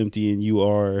half empty, and you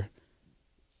are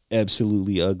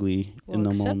absolutely ugly in the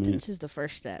acceptance moment. is the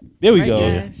first step. There we Right, go.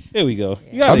 guys? There we go. You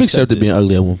Yeah. gotta I've accept accepted it. being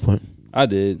ugly at one point. I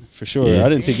did for sure. Yeah. I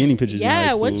didn't take any pictures in high Yeah,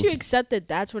 school. once you accept it,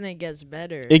 that's when it gets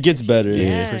better. It gets better,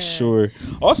 Yeah. for sure.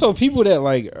 Also, people that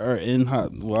like are in high,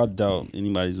 well, I doubt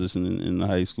anybody's listening in the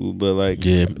high school, but like,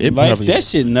 Yeah, it life probably- that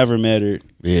shit never mattered.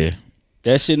 Yeah.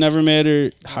 That shit never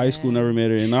mattered. High school never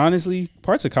mattered, and honestly,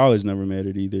 parts of college never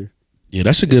mattered either. Yeah,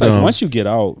 that's a It's good. like once you get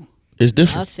out, it's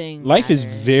different. Nothing. life is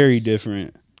matters very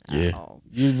different. Yeah. at all.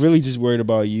 You're really just worried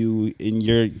about you and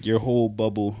your whole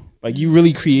bubble. Like you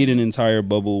really create an entire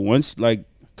bubble. Once like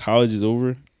college is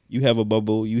over, you have a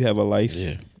bubble, you have a life,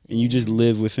 Yeah. and you just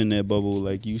live within that bubble.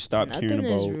 Like you stop caring Nothing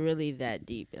is about. really that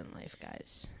deep in life,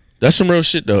 guys. That's some real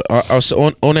shit though. I was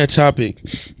on that topic.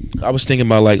 I was thinking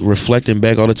about like reflecting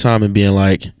back all the time and being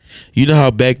like, you know how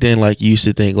back then like you used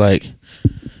to think like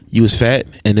you was fat,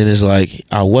 and then it's like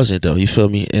I wasn't though. You feel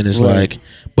me? And it's Right. like,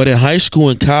 but in high school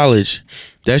and college,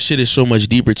 that shit is so much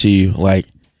deeper to you. Like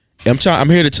I'm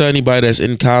here to tell anybody that's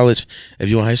in college, if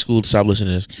you're in high school, stop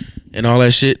listening to this and all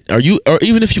that shit. Or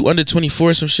even if you under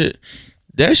 24 or some shit,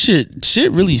 that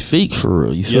shit really fake for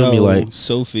real. You feel me? Like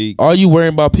so fake. all you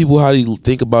worrying about people how they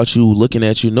think about you, looking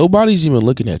at you. Nobody's even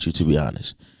looking at you, to be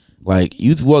honest. Like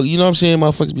you know what I'm saying?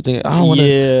 Motherfuckers be thinking, I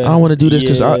don't want to do this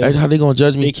because Yeah. how they gonna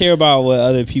judge me? They care about what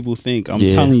other people think. I'm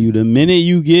Yeah. telling you, the minute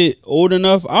you get old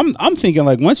enough, I'm thinking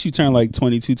like once you turn like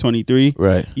 22, 23,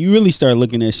 Right. you really start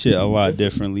looking at shit a lot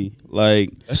differently. Like,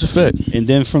 That's a fact. and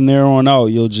then from there on out,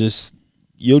 you'll just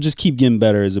keep getting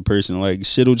better as a person. Like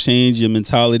shit will change, your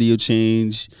mentality will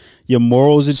change, your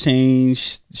morals will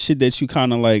change. Shit that you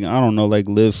kind of like, I don't know, like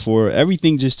live for.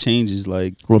 Everything just changes.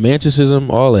 Like Romanticism,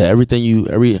 all that, everything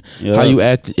Yeah. how you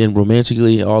act in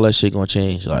romantically, all that shit gonna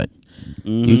change. Like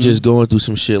you just going through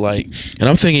some shit. Like, and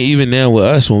I'm thinking even now with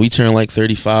us, when we turn like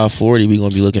 35, 40, we gonna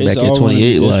be looking it's back at all gonna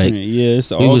be 28. Like different. Yeah,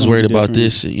 it's all we was gonna be worried about different.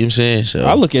 this. You know what I'm saying? So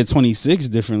I look at 26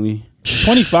 differently.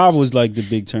 25 was like the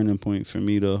big turning point for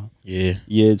me though. yeah.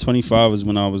 Yeah, 25 is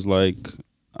when I was like,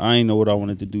 I ain't know what I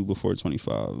wanted to do before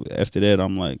 25. After that,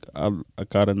 I'm like, I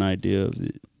got an idea of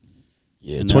it.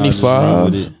 Yeah, And now I just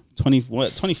run 25. with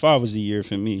it. 25 was the year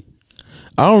for me.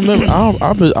 I don't remember.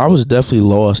 I was definitely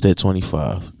lost at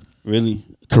 25. Really?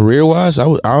 Career wise, I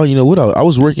you know what I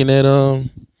was working at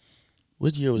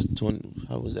what year was 20?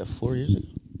 How was that? 4 years ago?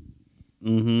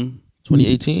 Mm-hmm.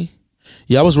 2018.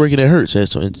 Yeah, I was working at Hertz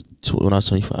when I was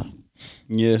 25.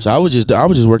 Yeah. So I was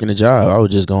just working a job. I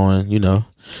was just going, you know,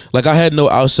 like I had no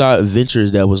outside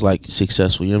ventures that was like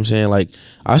successful. You know what I'm saying? Like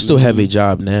I still have a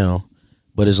job now,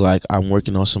 but it's like I'm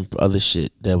working on some other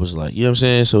shit that was like, you know what I'm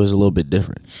saying? So it's a little bit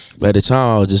different. But at the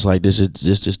time, I was just like, this is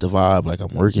just the vibe. Like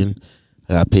I'm working,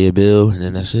 I gotta pay a bill, and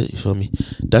then that's it. You feel me?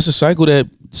 That's a cycle that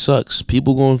sucks.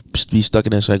 People gonna be stuck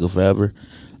in that cycle forever.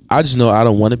 I just know I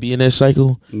don't want to be in that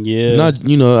cycle. Yeah. Not,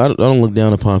 you know, I don't look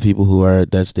down upon people who are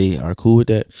they are cool with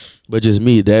that, but just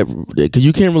me because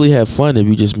you can't really have fun if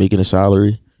you just making a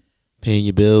salary, paying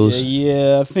your bills.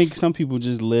 Yeah, I think some people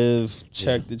just live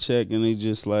check to check and they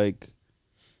just like,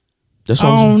 That's I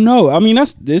what I'm saying. don't know. I mean,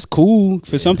 that's cool.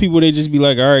 For some people, they just be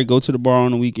like, all right, go to the bar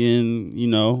on the weekend, you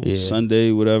know, Yeah.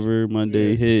 Sunday, whatever,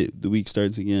 Monday hit, the week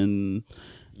starts again,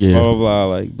 Yeah, blah, blah, blah.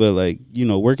 Like, but like, you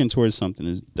know, working towards something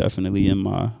is definitely in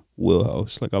my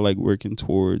wheelhouse. Like, I like working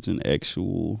towards an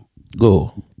actual,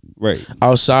 go right.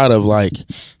 outside of like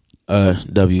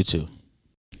W2.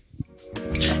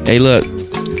 Hey, look,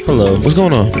 Hello. what's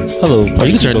going on? Hello. Oh,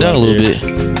 you can turn it down a little bit.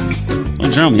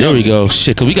 Don't drown me. There we go.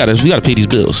 Shit, cause we gotta pay these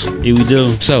bills. Yeah, we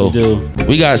do. So we do.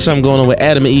 we got something going on with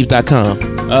AdamandEve.com.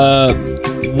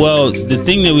 Well, the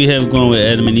thing that we have going with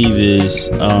Adam and Eve is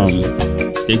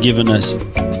they're giving us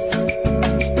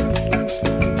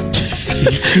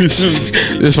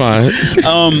It's fine.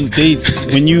 they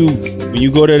when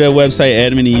you go to their website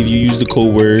Adam and Eve, you use the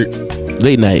code word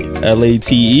Late night.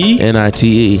 LATE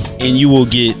NITE. and you will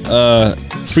get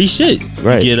free shit.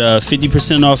 Right. You get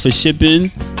 50% off of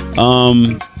shipping.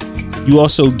 You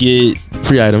also get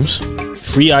Free items.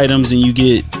 free items and you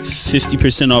get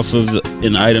 50% off of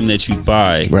an item that you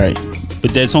buy. Right.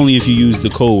 But that's only if you use the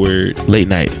code word Late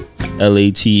night.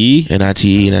 LATE.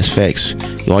 NITE, and that's facts.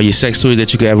 All your sex toys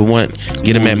that you could ever want,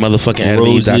 get them at motherfucking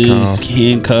Roses, AdamandEve.com.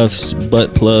 handcuffs,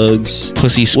 butt plugs.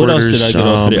 Pussy squirters. What else did I get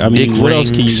off of there? I mean, dick what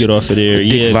else can you rings, get off of there?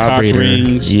 dick Cock vibrator.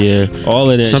 rings. Yeah. All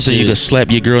of that Something shit. you could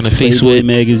slap your girl in the face Playboy with.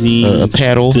 magazines, a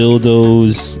paddle.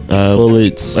 dildos,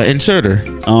 bullets. Inserter.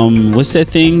 What's that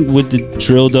thing with the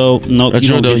drill dough? No, A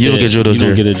drill dough. You don't that. get drill doughs You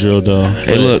don't there. get a drill dough.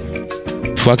 Hey, look.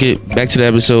 Fuck it. Back to the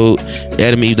episode.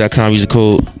 AdamandEve.com. Use the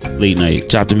code. Late night.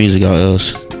 Chop the music out,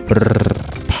 else.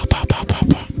 Pow, pow, pow, pow,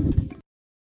 pow.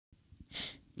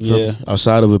 Yeah.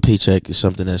 Outside of a paycheck is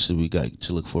something that we got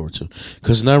to look forward to.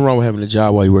 Because nothing wrong with having a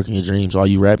job while you're working your dreams. All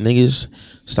you rap niggas,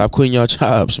 stop quitting your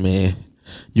jobs, man.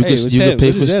 You can pay what for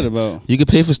is that about? you can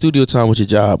pay for studio time with your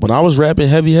job. When I was rapping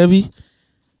heavy,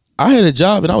 I had a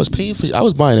job and I was paying for. I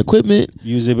was buying equipment.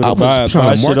 You was able I to buy was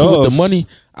trying to shit market with off. the money.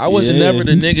 I was Yeah. never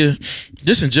the nigga.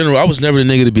 Just in general, I was never the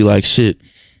nigga to be like, shit.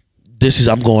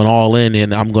 I'm going all in,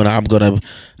 and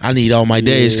I need all my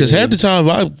days, because half the time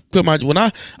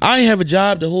I ain't have a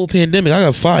job the whole pandemic, I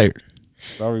got fired.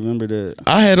 I remember that.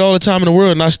 I had all the time in the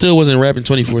world, and I still wasn't rapping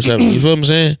 24/7. You feel what I'm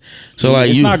saying? So like,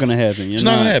 it's not gonna happen. It's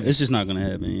not gonna happen. It's just not gonna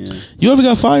happen. Yeah. You ever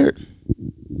got fired?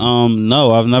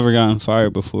 No, I've never gotten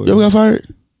fired before. You ever got fired?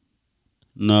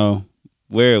 No.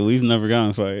 Where? We've never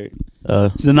gotten fired.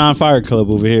 It's the non-fire club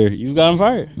over here. You've gotten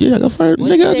fired? Yeah, I got fired. What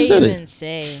Nigga, I did just they said even it.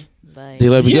 say? Like, They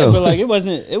let me go. But like it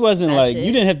wasn't like it.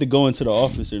 you didn't have to go into the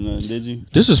office or nothing, did you?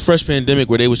 This is fresh pandemic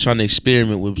where they was trying to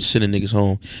experiment with sending niggas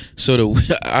home. So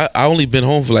I only been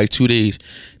home for like 2 days.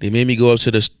 They made me go up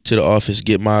to the office,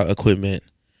 get my equipment.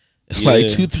 Like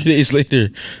 2-3 days later,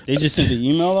 They just sent the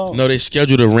email out? no, they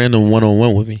scheduled a random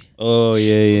 1-on-1 with me. Oh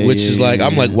yeah. Which is like,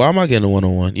 I'm like, why am I getting a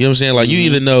 1-on-1? You know what I'm saying? Like, you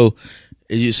either know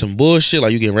it's some bullshit,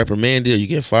 like you getting reprimanded or you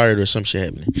get fired or some shit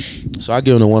happening. So I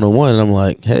give him a 1-on-1 and I'm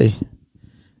like, hey.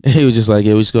 And he was just like,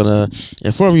 yeah, we're just gonna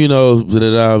inform you,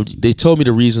 that they told me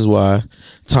the reasons why.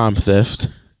 Time theft.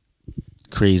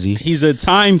 Crazy. He's a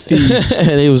time thief.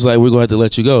 And he was like, we're gonna have to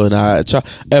let you go. And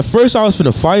at first I was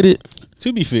finna fight it.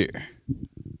 To be fair.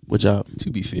 What job?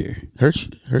 To be fair. Hurts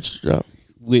job.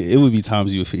 It would be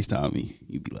times you would FaceTime me.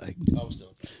 You'd be like,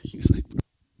 he was like,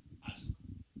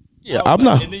 yeah, I'm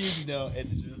not. And then you'd be down at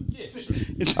the gym.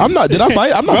 Yeah. I'm not. Did I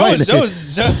fight? I'm not fighting.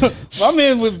 Joe, my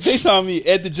man would FaceTime me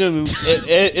at the gym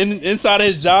inside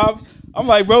his job. I'm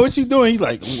like, bro, what you doing? He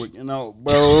like, I'm working out,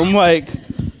 bro. I'm like,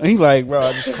 and he like, bro,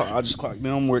 I just clocked in.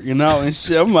 I'm working out and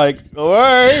shit. I'm like, all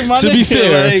right, my To nigga. be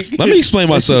fair, Like, let me explain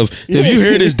myself. If you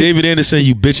hear this, David Anderson,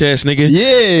 you bitch ass nigga.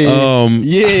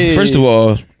 Yeah. First of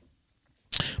all,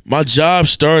 my job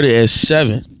started at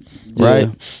 7, right?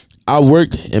 Yeah. I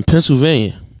worked in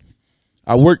Pennsylvania.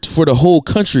 I worked for the whole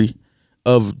country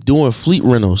of doing fleet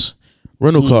rental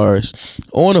cars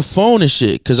on the phone and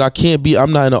shit. Cause I'm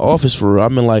not in the office for real.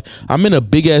 I'm in a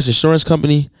big ass insurance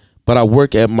company, but I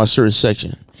work at my certain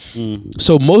section.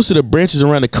 So most of the branches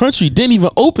around the country didn't even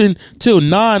open till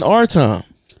 9 our time.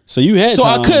 So you had So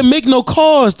time. I couldn't make no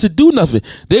calls to do nothing.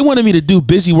 They wanted me to do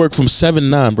busy work from 7 to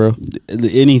 9, bro.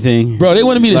 Anything, Bro, they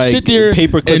wanted me to Like sit there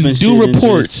paperclip and shit do and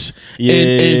reports just-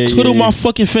 and twiddle my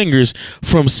fucking fingers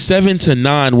from 7 to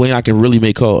 9 when I can really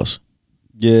make calls.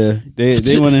 Yeah,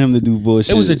 they wanted him to do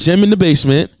bullshit. It was a gym in the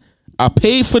basement. I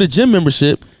paid for the gym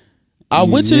membership. I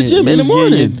went to the gym in the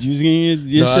morning. You was getting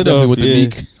your No, I shit definitely off. went to Yeah.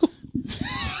 Meek.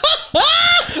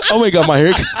 I ain't got my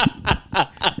haircut.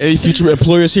 Any future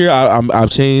employers here, I've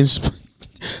changed.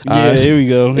 Yeah, here we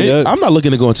go. Yep. I'm not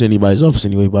looking to go into anybody's office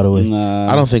anyway. By the way,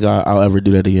 Nah. I don't think I'll ever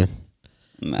do that again.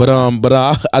 Nah. But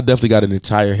I definitely got an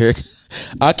entire haircut.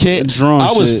 I can't. Drunk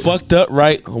I was shit. fucked up.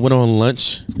 Right, I went on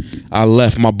lunch. I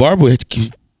left. My barber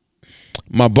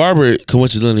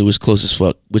coincidentally was close as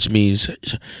fuck, which means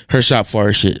her shop far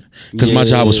as shit. Because my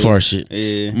job was far as shit.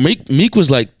 Yeah. Meek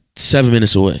was like 7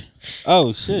 minutes away.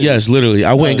 Oh shit. Yes, literally.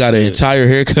 I went and got an shit. entire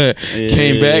haircut.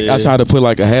 Came back. I tried to put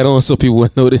like a hat on so people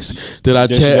wouldn't notice that I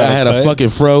Just got a had a cut? fucking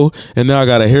fro, and now I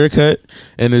got a haircut.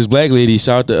 And this black lady,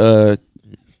 shout out to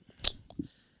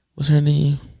what's her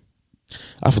name?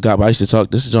 I forgot, but I used to talk.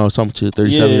 This is John talking to a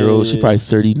 37-year-old. She's probably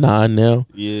 39 now.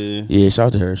 Yeah. Yeah, shout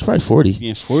out to her. She's probably 40.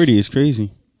 Being 40 is crazy.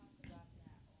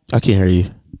 I can't hear you.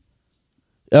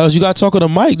 Els, you got to talk on the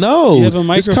mic. No, You have a It's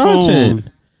microphone. content.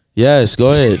 Yes,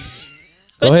 go ahead.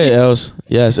 Go ahead, Els.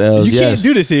 Yes, Els. You yes. can't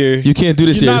do this here. You can't do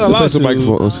this You're here. not So allowed touch the to.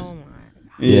 microphones. Oh my.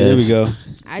 Yeah, there we Yes. go.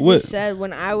 I What? just said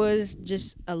when I was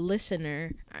just a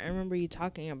listener, I remember you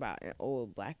talking about an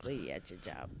old black lady at your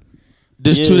job.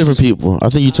 There's Yeah, two it's different people. I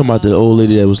think you're talking about the old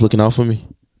lady that was looking out for me.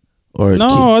 Or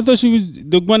No, I thought she was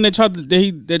the one that tried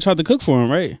to cook for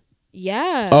him, right?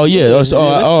 Yeah. Oh yeah. Yeah,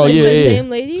 Oh, that's It's yeah. the Yeah. same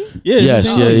lady. Yeah. it's the Yes.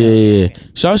 same Yeah. lady. Yeah.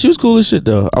 Yeah. She was cool as shit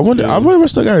though. I wonder if I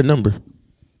still got her number.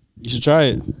 You should try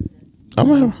it. I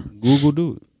might have. Google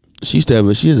do it. She used to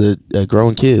have. She is a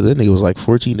grown kid. That nigga was like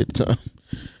 14 at the time.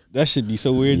 That should be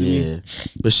so weird to me. Yeah.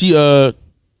 But she shout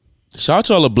out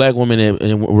to all the black women in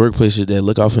workplaces that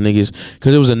look out for niggas.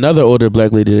 Because there was another older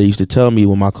black lady that used to tell me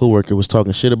when my coworker was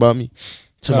talking shit about me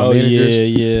to my managers.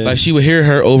 yeah. Like she would hear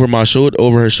her over her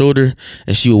shoulder,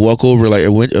 and she would walk over like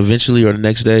eventually or the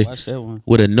next day Watch that one.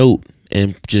 with a note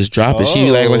and just drop it. She'd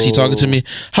be like she talking to me.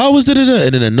 How was da-da-da?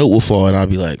 And then a note will fall, and I'll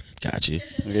be like, got you.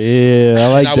 Yeah, I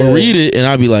like And I that. would read it, and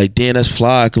I'd be like, damn, that's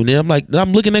fly. And then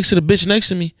I'm looking next to the bitch next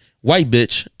to me, white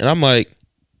bitch, and I'm like,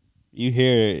 You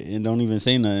hear it and don't even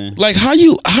say nothing. like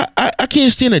I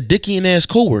can't stand a dicky ass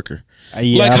coworker.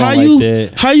 Yeah, Like I don't how like you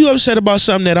that. how you upset about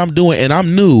something that I'm doing and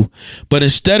I'm new, but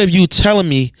instead of you telling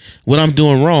me what I'm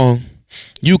doing wrong,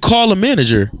 you call a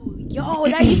manager. Yo,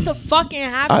 that used to fucking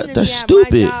happen to that's me at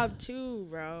stupid. my job too.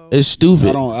 bro. It's stupid.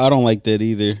 I don't like that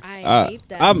either. I hate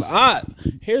that.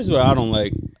 Here's what I don't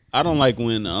like. I don't like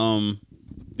when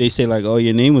they say like, oh,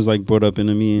 your name was like brought up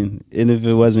into me, and if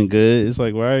it wasn't good, it's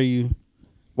like,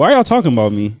 why are y'all talking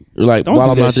about me? Like Don't while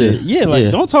do I'm that not there. shit. Yeah,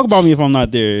 like don't talk about me if I'm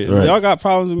not there. Right. If y'all got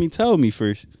problems with me, tell me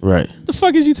first. Right. The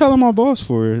fuck is you telling my boss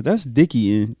for? That's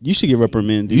dicky, and you should get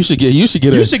reprimanded. You should get. You should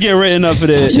get written up for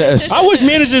that. Yes. I wish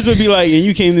managers would be like, and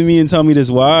you came to me and tell me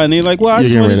this why, and they're like, well, I You're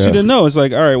just getting wanted written you up. to know. It's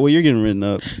like, all right, well, you're getting written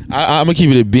up. I'm gonna keep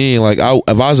it a being. Like if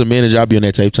I was a manager, I'd be on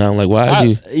that type of time. Like why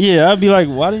you? Yeah, I'd be like,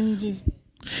 why didn't you just?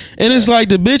 And it's like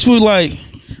the bitch was like,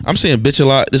 I'm saying bitch a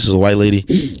lot. This is a white lady,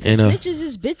 and Snitches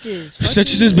is bitches. Fuck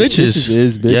snitches you. is bitches. Snitches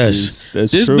is bitches. Yes.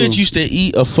 That's this true. bitch used to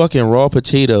eat a fucking raw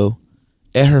potato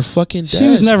at her fucking desk. She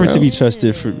was never bro. to be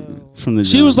trusted from the.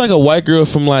 She jump. was like a white girl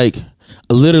from like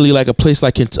literally like a place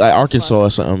like in Arkansas or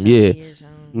something. Yeah.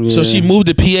 Yeah. So she moved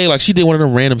to PA like she did one of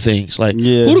them random things. Like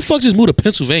Yeah. who the fuck just moved to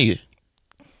Pennsylvania?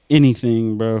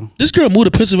 anything, bro. This girl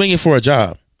moved to Pennsylvania for a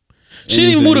job. She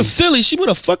didn't even move to Anything. Philly. She moved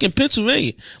to fucking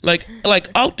Pennsylvania, like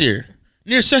out there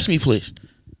near Sesame Place.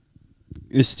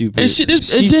 It's stupid. And she, and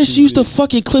She's then she used to stupid.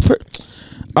 fucking clip her.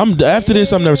 After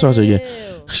this, I'm never talking to her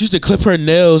again. She used to clip her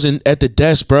nails at the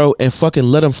desk, bro, and fucking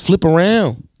let them flip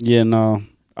around, Yeah, no.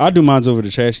 I'll do mine's over the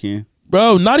trash can.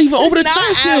 bro. Not even over the Not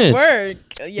trash at can. work.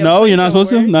 Your No, place you're not at supposed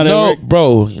to? work. Not at No, work?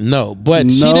 bro, no. But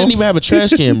she No? didn't even have a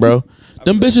trash can, bro.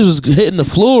 Them bitches was hitting the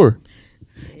floor.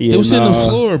 Yeah, It was hitting the nah.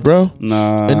 floor, bro.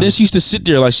 Nah. And then she used to sit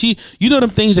there like you know them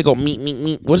things that go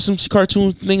meet. What are some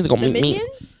cartoon things that go The meet?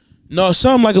 Minions? No,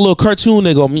 something like a little cartoon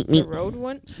that go meet. The road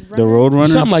one? the Road Runner?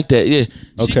 Something like that, yeah.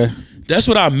 Okay. That's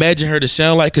what I imagine her to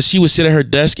sound like, because she would sit at her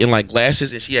desk in like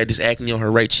glasses and she had this acne on her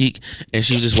right cheek and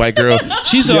she was this white girl.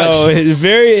 She's Yo, like it's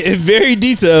very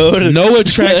detailed. no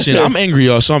attraction. I'm angry,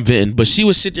 y'all, so I'm venting. But she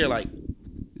would sit there like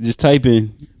Just type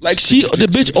in. the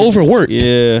bitch overworked.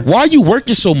 Yeah. Why are you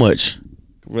working so much?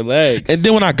 Relax. And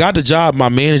then when I got the job, my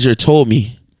manager told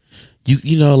me,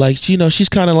 she's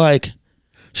kind of like,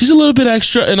 she's a little bit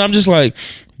extra, and I'm just like,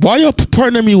 why y'all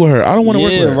partner me with her? I don't want to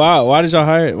work with her. Why did y'all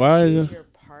hire it? Why did y'all? Your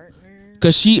partner?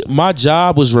 Cause my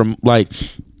job was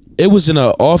it was in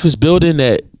an office building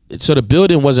so the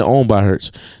building wasn't owned by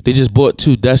Hertz. They just bought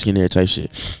 2 desks in there type shit.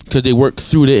 Cause they worked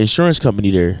through the insurance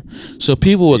company there. So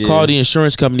people would call the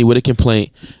insurance company with a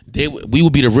complaint. We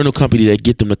would be the rental company that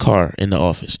get them the car in the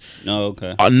office. Oh,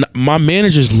 okay. My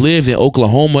managers lived in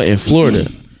Oklahoma and Florida.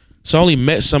 So I only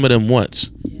met some of them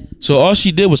once. So all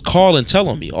she did was call and tell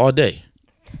on me all day.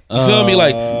 You feel me?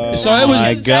 Like, so it was.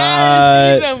 My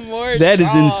God. That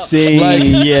is insane. Like,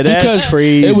 yeah, that's because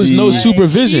crazy. it was no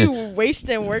supervision. She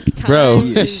wasting work time. Bro.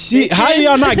 How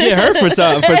y'all not get her for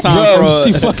time Bro, fraud?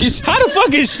 she fucking. How the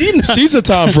fuck is she not? She's a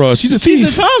time fraud. She's a thief.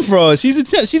 She's a time fraud. She's a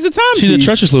time She's thief. a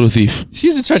treacherous little thief.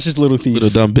 She's a treacherous little thief. Little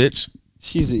dumb bitch.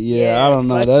 She's Yeah, I don't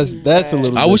know. fuck That's a you,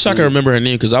 little. I wish I could different. remember her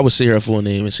name because I would say her full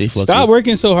name and say fuck Stop you.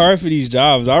 working so hard for these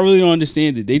jobs. I really don't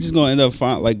understand it. They just gonna end up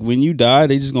when you die,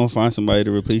 they just gonna find somebody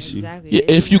to replace you. Exactly. Yeah,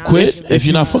 They if do you not quit, give if a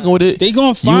you're not fuck. fucking with it, They gonna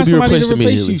will find be somebody replaced to replace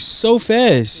immediately. you so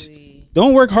fast.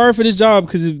 Don't work hard for this job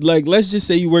because let's just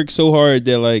say you work so hard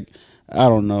that I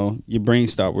don't know, your brain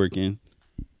stopped working.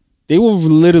 They will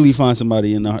literally find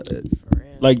somebody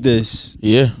like this.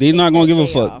 Yeah, They're not gonna give a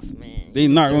fuck. Off, man. They're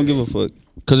not gonna give a fuck.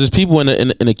 because there's people in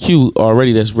the queue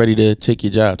already that's ready to take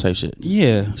your job type shit.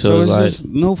 Yeah. So So it's it's like- just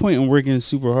no point in working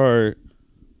super hard.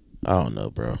 I don't know,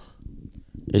 bro.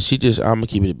 And I'm gonna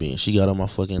keep it a being. She got on my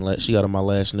she got on my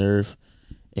last nerve,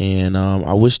 and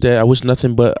I wish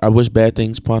bad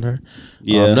things upon her.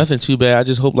 Yeah. Nothing too bad. I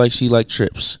just hope she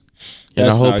trips, and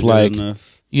That's I not hope good enough.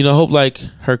 hope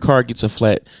her car gets a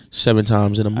flat 7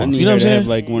 times in a I month. need You know her what I'm to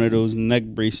saying? have one of those neck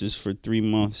braces for 3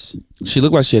 months. She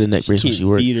looked like she had a neck brace when Can't she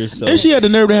worked. feed herself. And she had the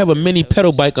nerve to have a mini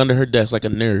pedal bike under her desk like a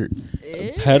nerd.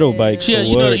 Pedal bike. She had,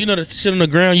 for what? you know the shit on the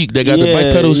ground that got the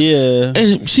bike pedals. Yeah.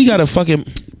 And she got a fucking.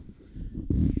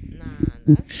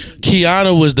 Nah,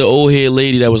 Kiana was the old head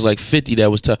lady that was 50. That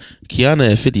was tough.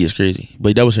 Kiana at 50 is crazy,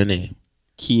 but that was her name.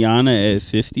 Kiana at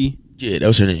 50. Yeah, that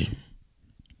was her name.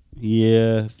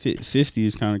 Yeah, 50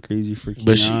 is kind of crazy for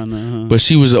But she- Kiana. But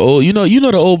she was the old. You know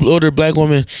the older black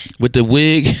woman with the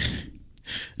wig.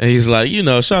 And he's like,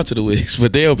 shout out to the wigs,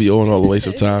 but they'll be on all the way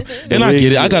sometime. And I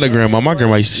get it. I got a grandma. My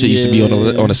grandma used to be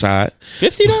on the side.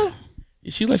 50 though?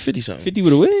 She's like 50 something. 50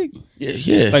 with a wig?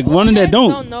 Yeah. Like one that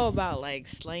don't know about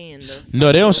slaying the.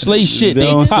 No, they don't slay shit. They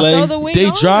don't pop- slay. Throw the wig They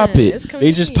on. drop it. It's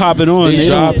They just convenient. pop it on. They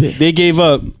drop don't- it. They gave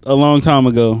up a long time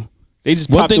ago. They just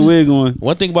One popped the thing- wig on.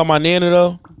 One thing about my nana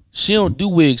though, she don't do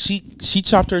wigs. She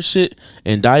chopped her shit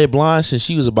and dyed it blonde since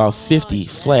she was about 50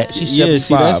 flat. She's Yeah,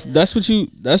 75. see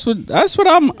that's what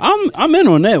I'm in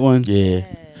on that one. Yeah.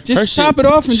 Just Her chop shit-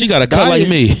 it off and she just got a cut dye like it.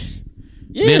 me.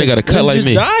 Yeah, Then they got to cut and like just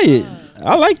me. dye it.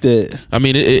 I like that. I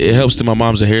mean, it helps that my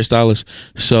mom's a hairstylist,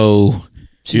 so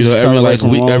She you know, just every tell right like from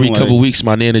week, wrong, every like- couple weeks,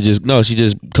 my nana just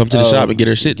come to the shop and get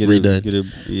her shit redone. Yeah,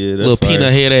 that's Little fire.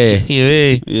 peanut head ass.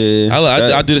 Yeah,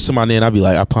 Yeah, I do this to my nana. I be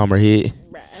like, I palm her head.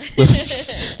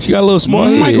 She got a little small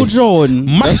head. Michael Jordan.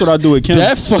 That's what I do with Kim.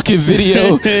 That fucking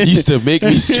video used to make me.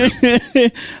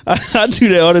 I do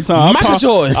that all the time. Michael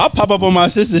Jordan. I'll pop up on my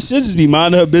sister. She'll just be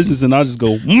minding her business, and I'll just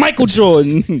go, Michael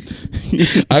Jordan.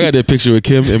 I got that picture with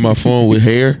Kim in my phone with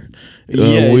hair.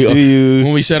 Yeah, do you?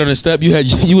 When we sat on the step,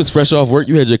 you was fresh off work.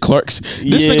 You had your Clarks. This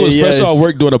Yeah, nigga was fresh yes. off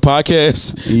work doing a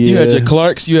podcast. You had Yeah. your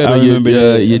Clarks. You had I your remember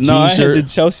that. your No, I had T-shirt. the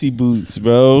Chelsea boots,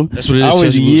 bro. That's what it is, I was,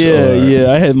 Chelsea boots. yeah, Oh, alright.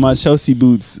 yeah. I had my Chelsea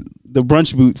boots, the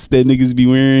brunch boots that niggas be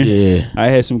wearing. Yeah. I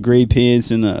had some gray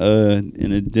pants and a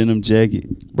denim jacket.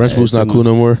 Brunch I boots had not some- cool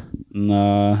no more.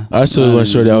 Nah. I told one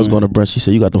shorty I was going going to brunch. She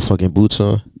said, "You got no fucking boots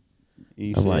on."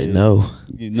 I'm like, "No."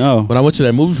 No. When I went to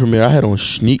that movie premiere, I had on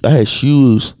I had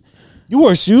shoes. You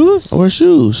wore shoes? I wear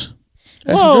shoes.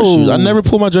 I had some dress Whoa. shoes. I never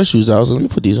pulled my dress shoes out. I was like, let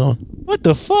me put these on. What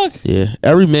the fuck? Yeah.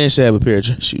 Every man should have a pair of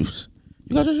dress shoes.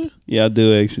 You got dress shoes? Yeah, I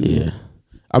do actually. Yeah.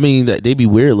 I mean, they be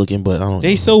weird looking, but I don't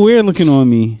They know. so weird looking on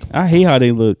me. I hate how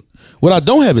they look. What I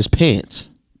don't have is pants.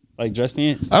 Like dress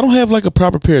pants? I don't have like a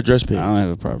proper pair of dress I pants. don't have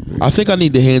a proper pair. I think I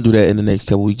need to handle that in the next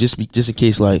couple weeks, just in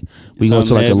case like we go to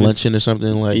Something like a happen. luncheon or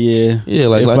something like. Yeah. Yeah,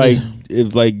 like- if like-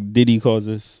 if like Diddy calls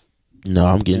us. No,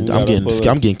 I'm getting We gotta pull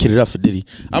up. kitted up for Diddy.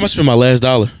 I'm gonna spend my last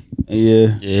dollar. Yeah.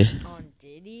 Yeah, On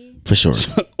Diddy? for sure.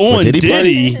 On Diddy Diddy.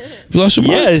 party? You lost your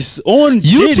mind? Yes, on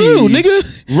You Diddy. too,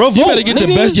 nigga. Revolt, You better get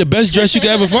nigga. your best dress you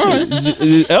can ever find.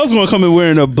 Elle's gonna come in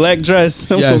wearing a black dress.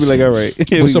 I'm gonna Yes. be like, all right.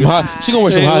 here With we some go. high, she gonna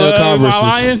wear some Hey, high heel am I Converse.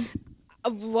 lying?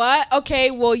 What?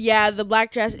 Okay, well, yeah, the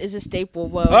black dress is a staple.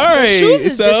 Well, All right, the shoes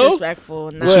is so?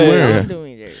 disrespectful. Nah, What you wearing? I'm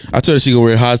doing it. I told her she gonna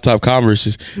wear high top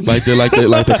Converses like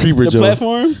the creeper The Joe.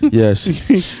 platform.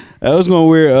 Yes, Elle's gonna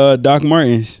wear Doc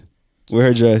Martens with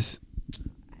her dress.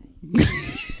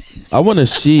 I want to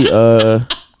see.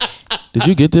 Did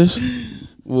you get this?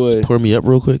 What? Pour me up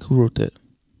real quick. Who wrote that?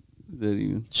 Is that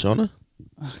even Shauna.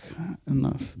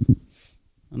 enough?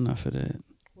 Enough of that.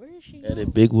 Where is she?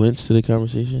 Added big wins to the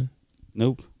conversation.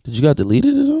 Nope. Did you got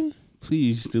deleted or something?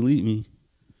 Please delete me.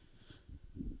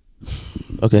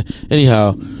 Okay.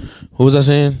 Anyhow, what was I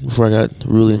saying before I got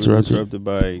rudely interrupted? Interrupted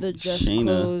by The dress Shayna.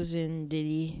 clothes and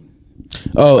Diddy.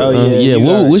 Oh, yeah, yeah. you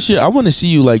got it. What's your? I want to see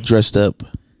you like dressed up.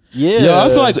 Yeah. Yo, I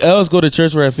feel like Els go to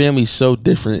church where her family's so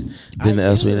different than the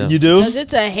else we know. you do. Because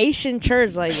it's a Haitian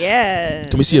church. Like, yeah.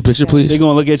 Can we see a picture, They please?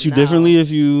 gonna look at you No. differently if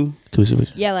you. Can we see a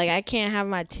picture? Yeah, like, I can't have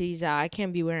my titties out. I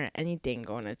can't be wearing anything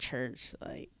going to church.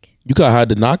 Like, You gotta hide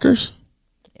the knockers.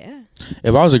 yeah.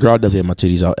 If I was a girl, I'd definitely have my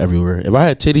titties out everywhere. If I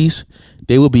had titties,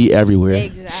 they would be everywhere.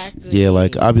 Exactly. Yeah,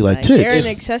 like, I'd be like, They're tits.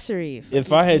 an accessory.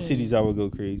 If I had titties, I would go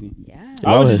crazy. Yeah.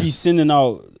 I would I just would- be sending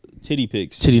out titty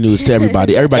pics. Titty nudes to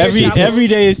everybody. Everybody. Every see it. every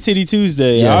day is Titty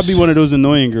Tuesday. Yes. I'll be one of those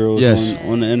annoying girls Yes.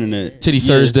 on the internet. Titty Yeah.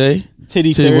 Thursday,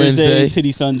 Titty Titty Thursday, Wednesday,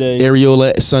 Titty Sunday.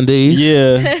 areola Sundays.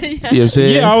 Yeah. You know what I'm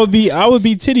saying? Yeah, I would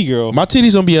be titty girl. My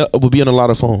titties would be on a lot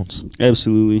of phones.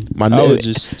 Absolutely. My I would nip-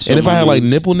 just and if I had like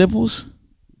nipple. nipples,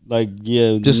 Like,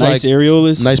 yeah, Just nice like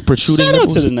areolas. nice protruding Shout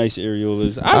nipples. out to the nice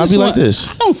areolas. I'd be like this.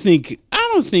 I don't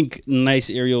think nice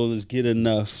areolas get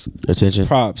enough attention.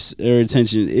 props or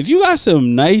attention. If you got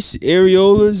some nice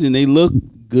areolas and they look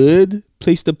good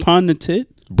placed upon the tit,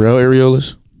 Braille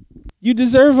areolas you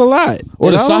deserve a lot. or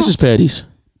And the I don't- sausage patties.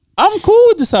 I'm cool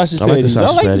with the sausage I like the patties. sausage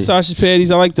I like the patty. sausage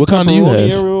patties. I like the What kind do you pepperoni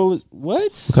have? areolas. What?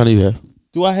 What kind do you have?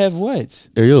 Do I have what?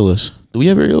 Areolas. Do we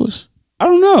have areolas? I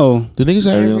don't know. Do niggas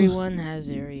have areolas? Everyone has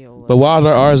areola. But why are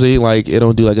ours ain't like it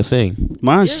don't do like a thing?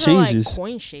 Mine's Yours are, changes. like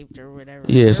coin shaped or whatever.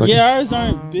 Yeah, it's like- Yeah, ours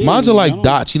aren't big. Mine's are I like don't-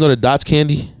 dots. You know the dots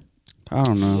candy? I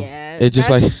don't know. Yeah. It's just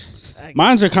like like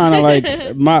Mine's are kind of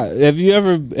like my. Have you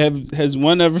ever has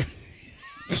one ever?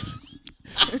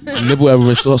 nipple ever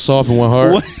been so soft and one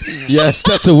hard? What? Yes,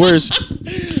 that's the worst.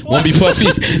 One be puffy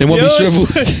and one be shriveled.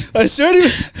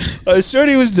 A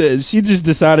shorty was she just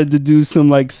decided to do some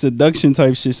like seduction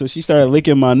type shit, so she started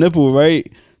licking my nipple, right?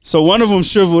 So one of them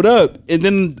shriveled up, and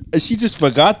then she just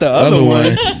forgot the other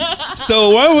one.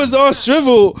 So one was all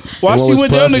shriveled while And one she was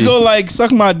went down to puffy. go like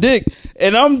suck my dick.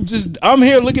 And I'm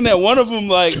here looking at one of them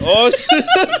like all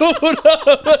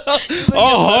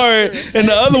all hard, and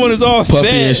the other one is all Puffy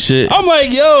fat. and shit. I'm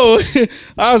like, yo,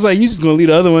 I was like, you just gonna leave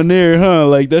the other one there, huh?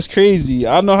 Like that's crazy.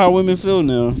 I know how women feel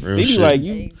now. They be shit. like,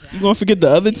 you gonna forget the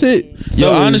other tit? Yo,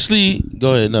 Fellas. honestly,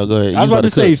 go ahead. No, go ahead. I was You about to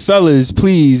say, cook. fellas,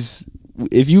 please,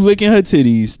 if you licking her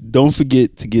titties, don't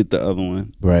forget to get the other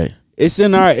one. Right. It's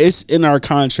in our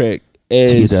contract To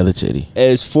get as the other titty.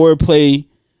 as foreplay.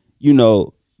 You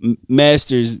know,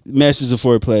 masters of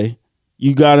foreplay.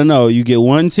 You gotta know. You get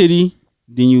one titty,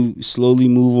 then you slowly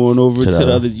move on over to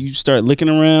the other. You start looking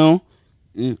around.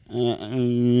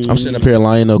 I'm sitting up here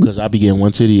lying though, because I be getting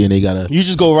one titty and they gotta. You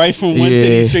just go right from one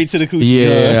titty straight to the coochie.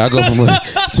 Yeah, I go from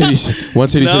one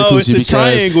titty to the coochie. It's a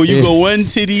triangle. You go one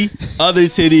titty, other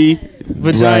titty,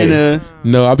 vagina. Right.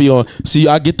 No, I be on. See,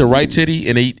 I get the right titty,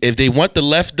 and if they want the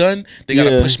left done, they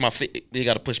gotta push my. They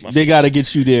gotta push my. They gotta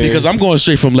get you there because I'm going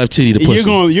straight from left titty to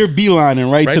pussy. You're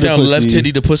beelining right to the down pussy. Left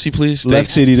titty to pussy, please.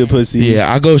 Left titty to pussy.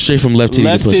 Yeah, I go straight from left titty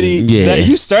to pussy. Yeah,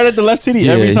 you start at the left titty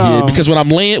every time. Yeah, because when I'm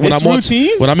laying, when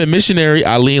I'm in missionary,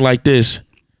 I lean like this.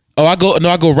 Oh, I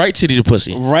go right titty to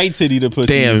pussy. Right titty to pussy.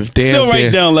 Damn. Still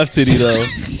right down left titty though.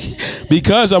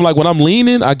 Because I'm like, when I'm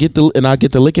leaning, I get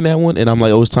the licking that one, and I'm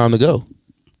like, oh, it's time to go.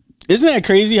 Isn't that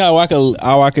crazy how I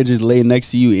could just lay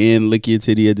next to you and lick your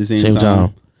titty at the same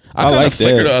time? I like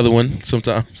flicker the other one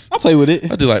sometimes. I play with it.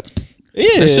 I do like.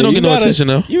 Yeah, that shit don't get no attention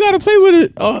though. You gotta play with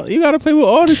it. You gotta play with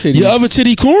all the titties. Your other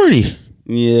titty corny.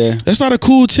 Yeah, that's not a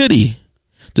cool titty.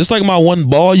 Just like my one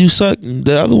ball you suck,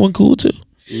 the other one cool too.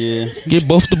 Yeah, get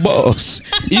both the balls,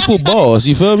 equal balls.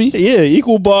 You feel me? Yeah,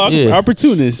 equal ball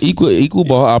opportunist. Equal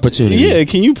ball opportunity. Yeah,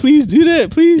 can you please do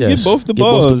that? Please get both the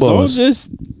balls.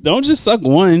 Don't just suck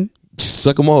one.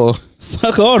 Suck them all.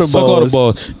 Suck all the balls. Suck all the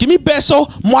balls. Give me beso,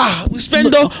 mwah. We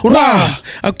spendo, rah.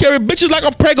 I carry bitches like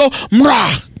I'm prego,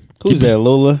 mwah. Who's that,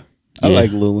 Lola? I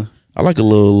like Lola. I like a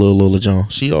little Lola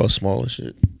Jones. She all small and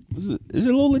shit. Is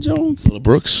it Lola Jones? Lola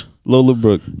Brooks. Lola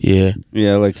Brooke. Yeah.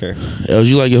 Yeah, I like her. Els,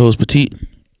 you like your host petite?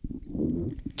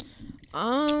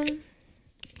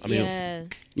 Yeah.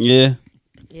 Yeah.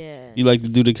 Yeah. You like to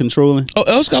do the controlling? Oh,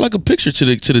 Els got like a picture to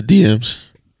the DMs.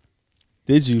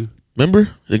 Did you? Remember?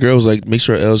 The girl was like, make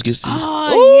sure Els gets these.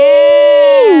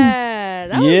 Oh, yeah.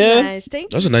 That was nice. Thank you.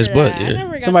 That was a nice butt. That.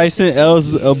 Yeah. Somebody sent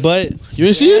Els a butt. You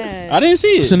didn't see it? I didn't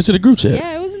see it. Send it to the group chat.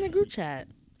 Yeah, it was in the group chat.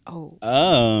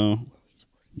 Oh.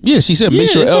 Yeah, she said make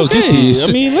sure Els gets these.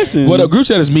 I mean, listen. Well, the group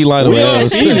chat is me lying we with all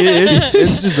Els. seen it.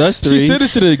 It's just us three. She sent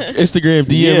it to the Instagram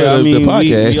DM of the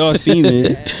podcast. We all seen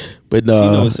it. But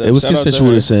no, it was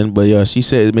consensual to send. But yeah, she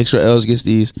said make sure Els gets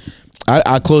these.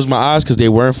 I closed my eyes because they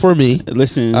weren't for me.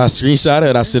 Listen, I screenshot it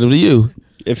and I sent them to you.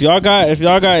 If y'all got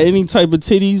any type of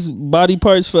titties, body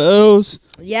parts for Els.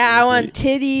 Yeah, I want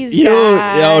titties. Yo,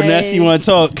 now she want to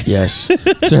talk. Yes,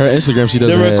 to her Instagram she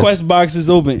doesn't. The request box is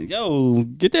open. Yo,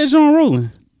 get that John rolling.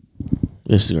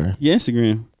 Instagram. Yeah,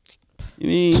 Instagram. You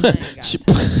mean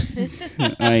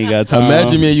I ain't got time.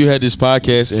 Imagine me and you had this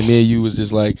podcast and me and you was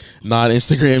just like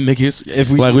non-Instagram niggas.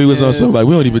 If we was on something like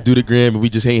we don't even do the gram and we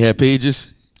just ain't have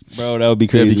pages. Bro, that would be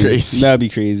crazy. That'd be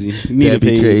crazy. That'd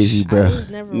be crazy, bro. I was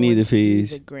never need a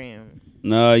page. The gram.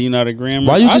 No, you're not a grammer.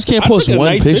 Why you just can't post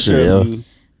one picture, yo?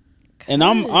 And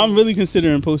I'm really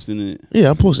considering posting it. Yeah,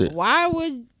 I'm posting. Why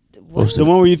would the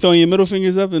one where you throwing your middle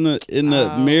fingers up in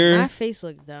the mirror? My face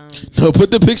look dumb. No,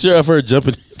 put the picture of her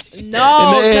jumping.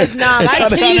 No, because my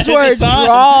titties were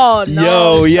drawn.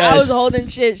 No, yo, yes. I was holding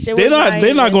shit.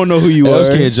 They're not gonna know who you are. Els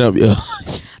can't jump, yo.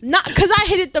 Not because I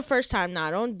hit it the first time. Nah,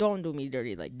 don't do me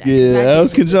dirty like that. Yeah,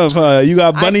 Els can jump, huh? You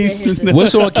got bunnies.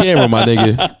 What's on camera, my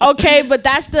nigga? Okay, but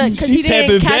that's because he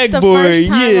didn't catch the backboard, first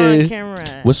time on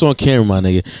camera. What's on camera, my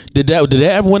nigga? Did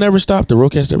that one ever stop? The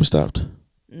roadcast ever stopped?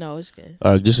 No, it's good.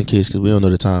 Just in case, because we don't know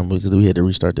the time, because we had to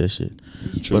restart that shit.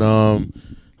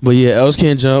 But yeah, Els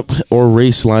can't jump or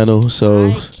race Lionel.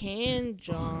 So I can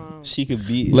jump. She could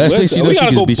beat. Last thing she knows,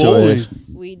 she could beat your ass.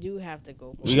 We do have to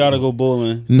go bowling. We gotta go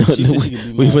bowling. No,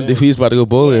 we was about to go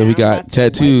bowling. Yeah, we got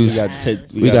tattoos.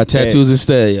 We got tattoos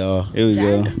instead, y'all. Here we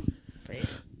go.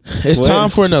 It's time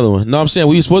for another one. No, I'm saying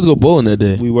we were supposed to go bowling that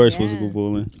day. We were supposed to go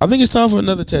bowling. I think it's time for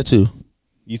another tattoo.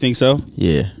 You think so?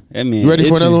 Yeah. That man you ready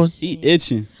for another one? He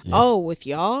itching. Yeah. Oh, with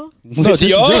y'all? No, just in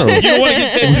general. You don't want to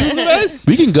get tattoos with us?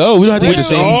 We can go. We don't have to get the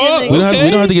same. We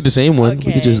don't have to get the same one. Okay.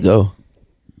 We can just go.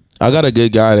 I got a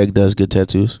good guy that does good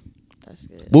tattoos. That's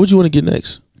good. What would you want to get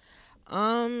next?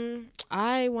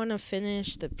 I want to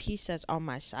finish the piece that's on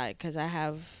my side because I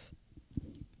have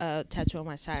a tattoo on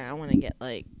my side. I want to get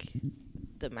like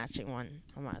the matching one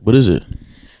on my. What is it?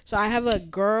 So I have a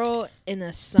girl in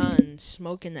the sun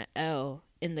smoking the L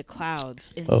in the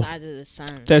clouds inside of the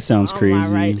sun. That sounds crazy.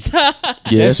 On my right side.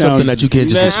 Yeah, that's something that you can't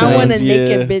just explain. I want a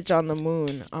naked bitch on the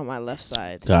moon on my left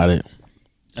side. Got it.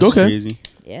 That's crazy.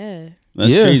 Yeah.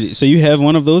 That's crazy. So you have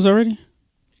one of those already?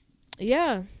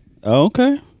 Yeah. Oh,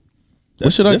 okay.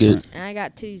 What should I get? And I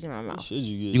got titties in my mouth. What should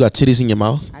you get? You got titties in your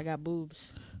mouth? I got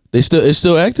boobs. It's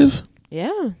still active?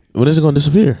 Yeah. When is it gonna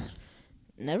disappear?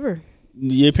 Never.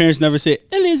 Your parents never said,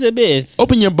 Elizabeth,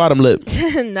 open your bottom lip.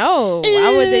 No.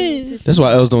 Why would they? That's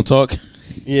why Els don't talk.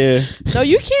 Yeah. No,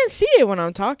 you can't see it when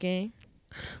I'm talking.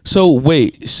 So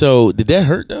wait, so did that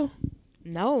hurt though?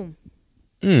 No.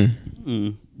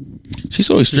 She's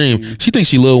so extreme. She thinks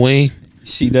she Lil Wayne.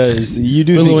 She does. You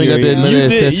do Lil think Wayne got that nut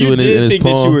ass tattoo in his think that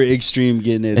you palm. were extreme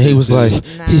getting it. And he was like,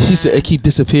 Nah. he said, it keep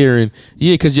disappearing.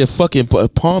 Yeah, because your fucking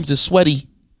palms is sweaty.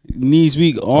 knees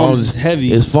weak, arms is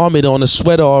heavy. It's vomit on the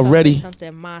sweater already.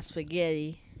 Something my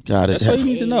spaghetti. Got it. That's all you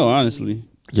need to know, honestly.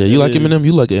 Yeah, you It like is. Eminem?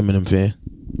 You like an Eminem fan?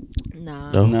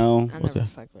 Nah. No? No, I never Okay.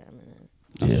 fucked with Eminem.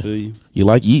 I Yeah. feel you. You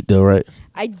like Yeet though, right?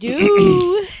 I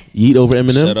do. Yeet over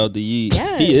Eminem? Shout out to Yeet.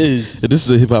 Yes. He is. If this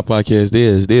is a hip hop podcast.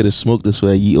 They're to smoke this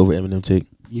way. Yeet over Eminem take.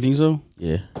 You think so?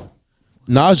 Yeah.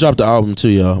 Nas dropped the album too,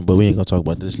 y'all, but we ain't gonna talk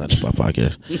about this. It's not a hip hop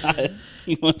podcast.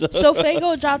 You want to- So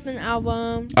Fago dropped an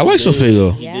album. I like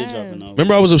Sofego. He did drop an album.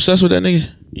 Remember I was obsessed with that nigga?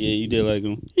 Yeah, you did like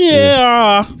him.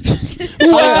 Yeah.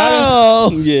 Wow.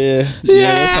 Yeah. Yeah,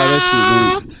 that's how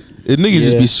that shit went. The niggas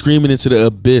just Yeah. be screaming into the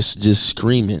abyss, just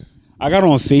screaming. I got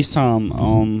on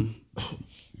FaceTime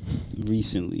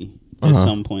recently at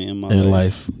some point in my In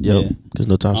life. Yep. Yeah. Because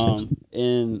no time stamps.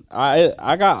 And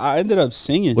I ended up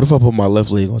singing. What if I put my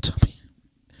left leg on top of you?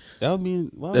 That would be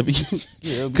well, That'd be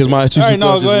yeah, that'd be because my two All right,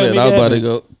 no, just go ahead, went. make I was it about to happen.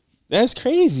 go. That's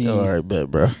crazy. All right,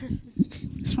 bet, bro.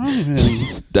 What's wrong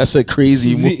with him? That's a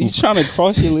crazy move. He's trying to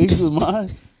cross your legs with mine.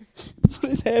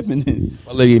 What is happening?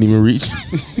 My leg ain't even reach.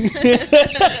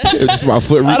 It was just my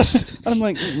foot reached. I'm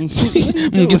like, what are you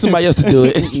doing? Get somebody else to do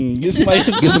it. Get somebody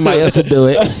else. Get somebody else to do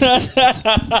it.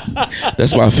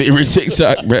 That's my favorite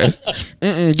TikTok, bro.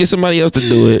 Get somebody else to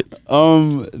do it.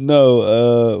 No.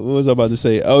 What was I about to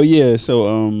say? Oh yeah. So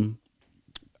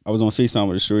I was on FaceTime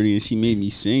with a shorty and she made me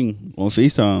sing on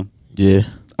FaceTime. Yeah.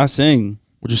 I sang.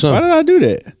 What you sing? Why did I do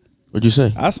that? What'd you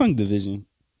say? I sung Division.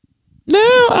 Now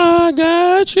I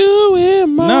got you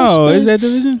in my No, space. is that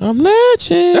Division? I'm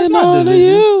latching That's not on to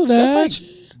Division. you. That's like Latch.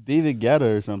 David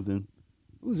Guetta or something.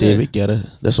 Who's David Guetta.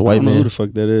 That's a that? I white don't know who man. the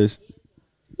fuck that is.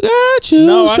 Got you.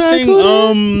 No, I sing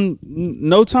shackled.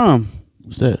 No Time.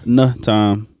 What's that? No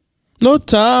Time. No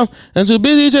time. I'm too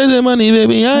busy chasing money,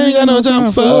 baby. I ain't got no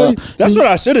time for you. That's what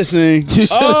I should have sang. You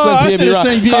should have I should have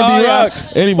sang B&B Rock.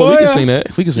 Anybody, Oh, we can yeah. sing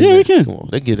that. We can sing Yeah, that. we can. Come on,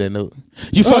 they get that note.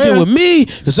 You Oh, fucking yeah. with me,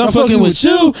 cause I'm fucking with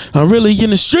you. I'm really in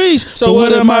the streets. So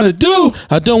what am I to do?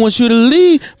 I don't want you to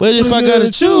leave, but if I gotta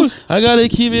choose, I gotta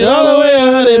keep it all the way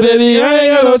 100, baby. I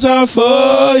ain't got no time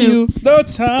for you. No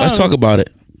time. Let's talk about it.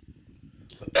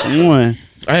 One.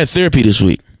 I had therapy this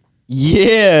week.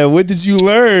 Yeah. What did you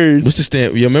learn? What's the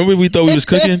stamp? You remember we thought we was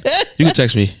cooking? You can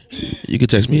text me. You can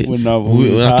text me. When we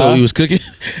was when I thought high? we was cooking,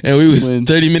 and we was When-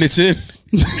 30 minutes in.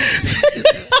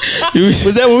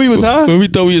 Was that when we was high? When we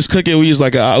thought we was cooking, we was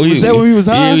like, Was that when we was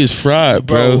high? Yeah, we was fried,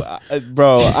 bro.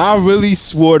 Bro, I really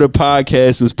swore the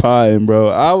podcast was potting, bro.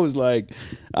 I was like,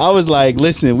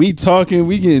 listen, we talking,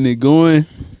 we getting it going.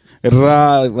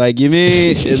 Like, you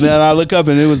mean? And then I look up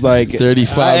and it was like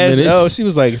 35 I asked, minutes. Oh, she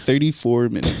was like 34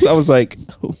 minutes. I was like,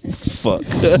 oh, fuck.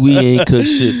 We ain't cooked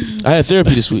shit. I had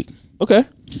therapy this week. Okay.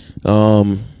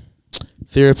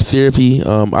 Therapy.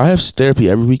 I have therapy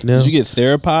every week now. Did you get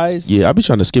therapized? Yeah, I be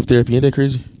trying to skip therapy. Ain't that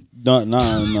crazy?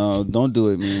 No, don't do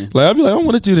it, man. Like I be like, I don't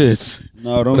want to do this.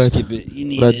 No, don't But I- skip it. You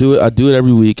need But it. I do it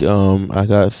every week. I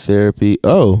got therapy.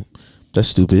 Oh, that's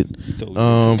stupid.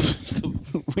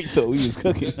 We thought we was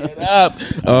cooking.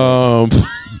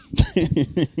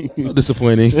 So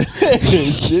disappointing.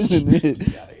 Isn't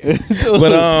it?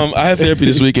 But I had therapy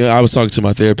this week, and I was talking to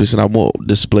my therapist, and I won't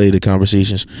display the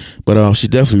conversations. But she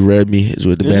definitely read me. Is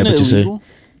what the Isn't bad it bitches say. illegal?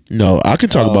 No, I can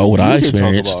talk about what You I can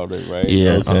experienced. Talk about it, right?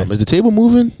 Yeah. Okay. Is the table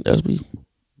moving? That's me.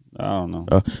 I don't know.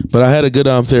 But I had a good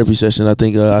therapy session. I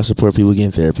think I support people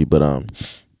getting therapy. But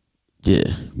yeah,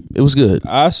 it was good.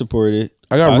 I support it.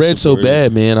 I got read so support it.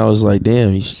 bad, man. I was like,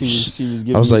 damn. She was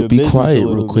giving I was you like, the be business quiet a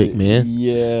little real quick, bit. man.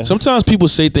 Yeah. Sometimes people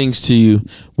say things to you,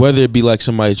 whether it be like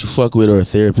somebody that you fuck with or a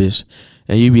therapist,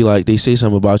 and you be like, they say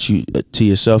something about you to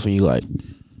yourself, and you like,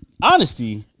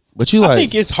 Honesty. but you like, I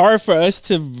think it's hard for us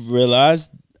to realize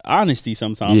honesty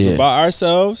sometimes Yeah. about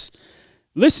ourselves.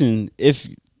 Listen, if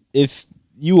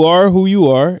you are who you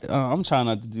are, I'm trying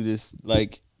not to do this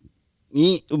like,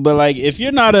 but like if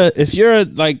you're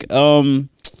like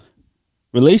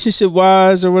relationship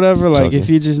wise or whatever, like Talking. if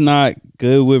you're just not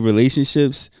good with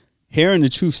relationships, hearing the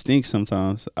truth stinks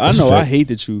sometimes. That's a I fact. hate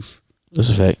the truth. that's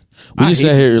a fact. We I just hate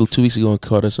sat here 2 weeks ago and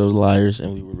called ourselves liars,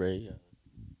 and we were very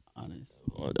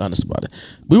honest about it.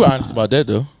 We were honest about that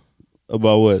though.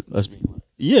 About what? That's me.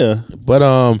 Yeah. But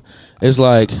it's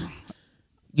like,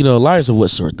 you know, liars of what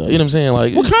sort though? You know what I'm saying?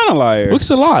 Like, What kind of liar? what's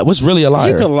a lie? What's really a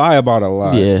liar? You can lie about a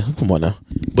lie. Yeah, come on now.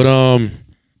 But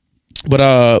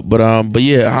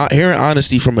yeah, hearing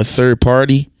honesty from a third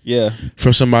party, Yeah.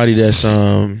 from somebody that's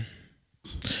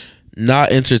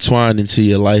not intertwined into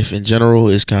your life in general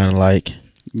is kind of like,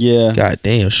 Yeah. God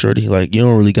damn, shorty, like you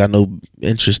don't really got no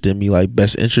interest in me, like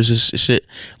best interest is shit.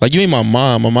 Like you ain't my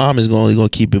mom. My mom is only gonna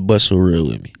keep it but so real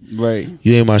with me. Right.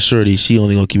 You ain't my shorty. She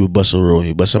only gonna keep it but so real with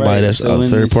me. But somebody Right. that's So a when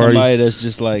third party, somebody that's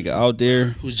just like out there,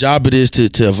 whose job it is to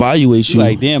evaluate you you.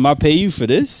 like, damn, I pay you for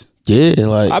this. Yeah,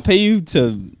 like I pay you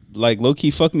to like low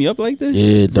key fuck me up like this.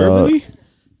 Yeah, dog. Verbally? that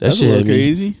That's a shit little had me,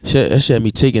 crazy. that shit had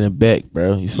me taking it back,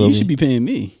 bro. You feel You me? should be paying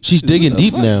me. She's What digging the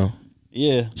deep fuck? now.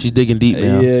 Yeah. She's digging deep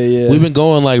now. Yeah. We've been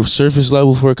going like surface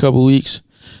level for a couple weeks.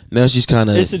 Now she's kind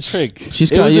of. It's a trick.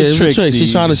 She's It kinda- was yeah, a it's a trick. trick. She's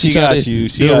Steve. trying to- She she's trying got to you.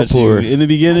 She build got you. rapport. In the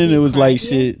beginning, Have it you was like cried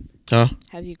shit. Huh?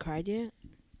 Have you cried yet?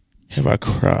 Have I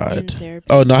cried? In therapy?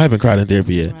 Oh no, I haven't cried in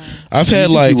therapy yet. Wow. I've You had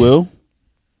think like you will.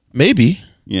 maybe.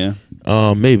 Yeah.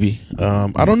 Maybe.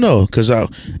 I don't know, cause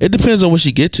it depends on what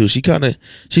she get to. She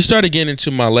started getting into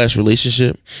my last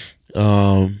relationship.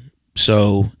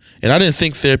 So, and I didn't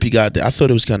think therapy got there. I thought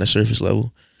it was kind of surface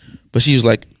level. But she was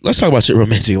like, "Let's talk about your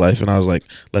romantic life," and I was like,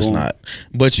 "Let's Boom. not."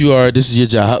 But this is your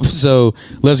job, so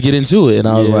let's get into it. And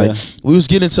I was Yeah. like, we was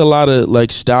getting into a lot of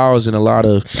like styles and a lot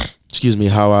of,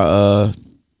 how I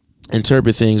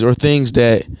interpret things or things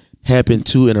that happen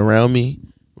to and around me,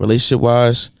 relationship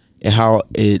wise, and how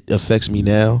it affects me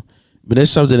now. But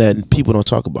it's something that people don't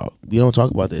talk about. We don't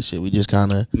talk about that shit. We just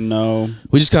kind of No.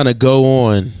 go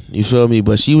on. You feel me?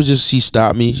 But she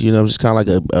stopped me. You know, just kind of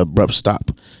like a abrupt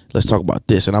stop. Let's talk about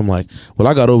this. And I'm like, well,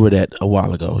 I got over that a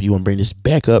while ago. You want to bring this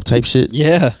back up type shit?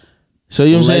 Yeah. So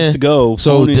you know what I'm saying? Let's go.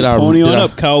 So pony, did I? Pony did on I-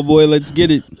 up, cowboy. Let's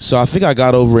get it. So I think I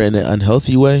got over it in an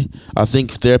unhealthy way. I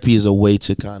think therapy is a way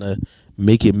to kind of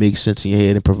make it make sense in your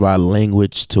head and provide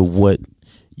language to what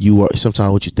you are.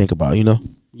 Sometimes what you think about. You know?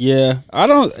 Yeah, I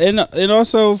don't, and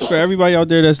also for everybody out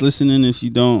there that's listening, if you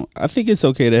don't, I think it's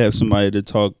okay to have somebody to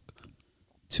talk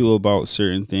to about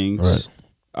certain things. Right.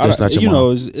 I, That's not your you mom.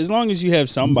 know, as long as you have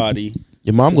somebody.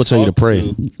 Your mom gonna tell you to talk pray.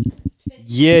 to.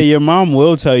 Yeah, your mom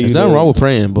will tell you. There's nothing that wrong with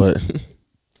praying, but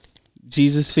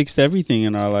Jesus fixed everything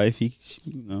in our life. He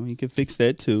can fix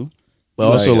that too.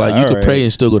 but also like you all could right. pray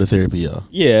and still go to therapy, y'all.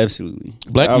 Yeah, absolutely.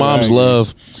 Black I moms agree.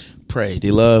 love pray.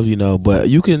 They love, but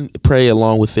you can pray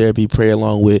along with therapy, pray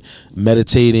along with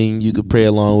meditating. You could pray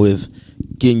along with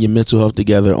getting your mental health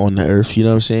together on the earth. You know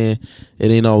what I'm saying?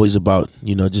 It ain't always about,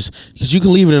 just because you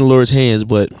can leave it in the Lord's hands,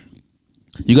 but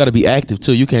you got to be active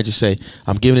too. You can't just say,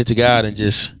 I'm giving it to God and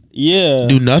just Yeah,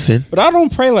 do nothing. but I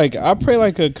don't pray like I pray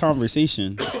like a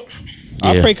conversation.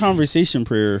 I Yeah. pray conversation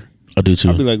prayer. I do too.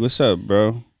 I'll be like, "What's up,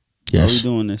 bro? How we Yes.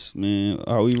 doing this, man?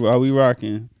 How we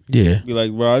rocking?" Yeah. Be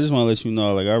like, bro, I just want to let you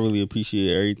know, like, I really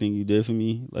appreciate everything you did for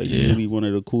me. Like, Yeah. you're really one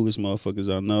of the coolest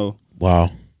motherfuckers I know. Wow.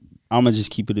 I'm gonna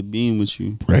just keep it a beam with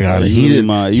you. Right, got it. You He really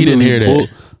didn't- he didn't hear that. bull-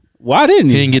 Why didn't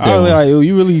he? He didn't get I that was one. like, yo,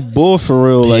 you really bull for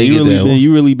real. He Like, didn't get that one.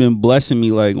 you really been blessing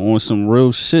me like on some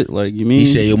real shit. Like, you mean He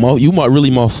said, "Yo, you my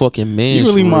really my fucking man. you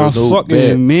really my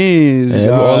fucking mans.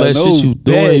 All that no shit you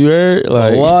bet. doing, you heard?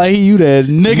 Like, Wallahi, you that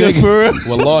nigga for real.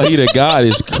 Wallahi the God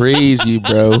is crazy,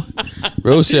 bro.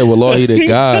 Bro said, Wallahi the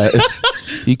God.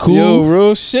 He cool. Yo,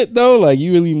 real shit though. Like,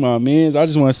 you really my mans. I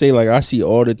just want to say, like, I see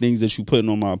all the things that you putting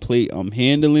on my plate. I'm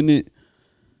handling it.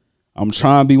 I'm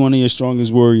trying to be one of your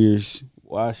strongest warriors.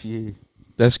 Why she here?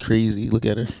 That's crazy. Look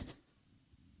at her.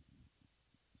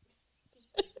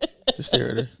 Just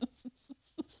stare at her.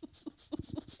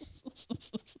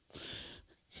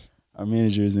 Our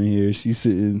manager is in here. She's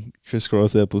sitting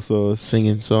crisscross applesauce.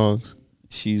 Singing songs.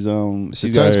 She's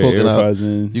She's got her poking out. AirPods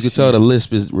in. You can tell the She's-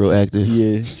 lisp is real active.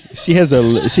 Yeah, she has a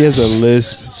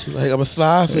lisp. She like, I'm a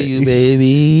slide for you, baby.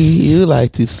 You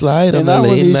like to slide on And the I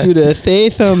want late night. you to say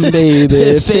something,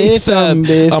 baby. Say something.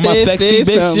 baby. On my Say sexy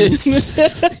something.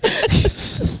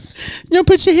 bitches. You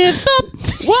put your hands up.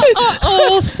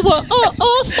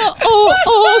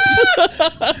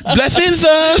 Blessings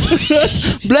up.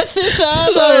 Blessings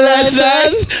All right,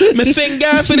 son. Me sing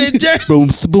God for the journey. Boom,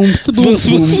 boom, boom,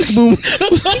 boom,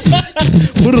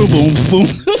 boom, boom, boom.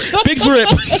 Big drip.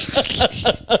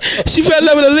 She fell in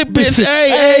love with a lip bitch.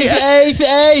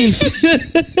 Hey.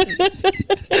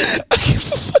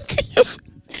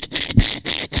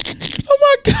 Oh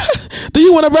my God. Do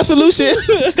you want a resolution?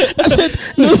 I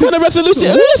said, do you want a resolution?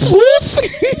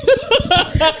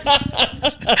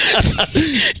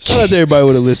 Shout out to everybody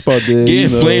with a lisp out there. Getting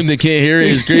flamed and can't hear it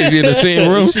is crazy in the same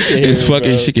room. She can hear It's it, fucking,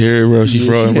 bro. she can hear it, bro. She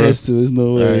frauding, She bro. has to. There's no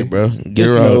All way. right, bro. Get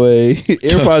There's her no out. way.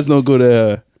 AirPods don't go to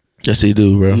her. Yes, they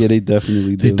do, bro. Yeah, they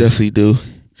definitely do. They definitely do.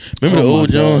 Remember Oh the my old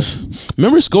God. Jones?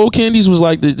 Remember Skull Candies was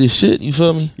like the shit, you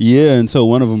feel me? Yeah, until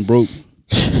one of them broke.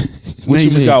 What Then he you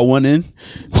just mean? got one in.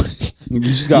 You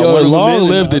just got Yo, one of them long in and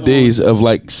live the other days of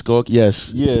like skull.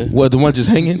 Yes. Yeah. What, the one just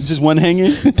hanging? Just one hanging.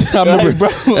 I remember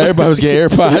everybody was getting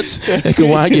AirPods, and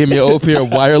Kawan gave me an old pair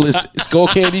of wireless skull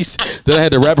candies that I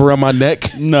had to wrap around my neck.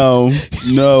 No,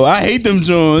 I hate them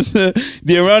Jones.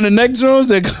 The around the neck Jones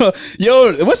that go,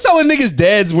 yo, what's up with niggas'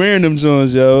 dads wearing them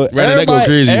Jones, yo? Around the neck go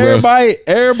crazy, bro.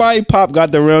 Everybody pop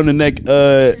got the around the neck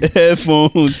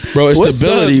headphones. Bro, it's What's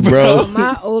stability, up, bro.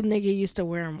 My old nigga used to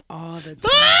wear them all the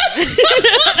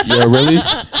time. Yeah, really?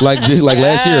 Like this, like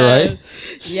last year, right?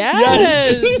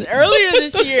 Yes. Earlier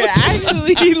this year,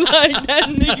 actually, like that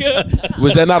nigga.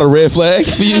 Was that not a red flag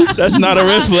for you? That's not a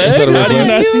red flag. That's not a red How do you flag.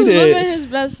 not He see was that? living his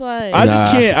best life.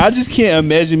 I just can't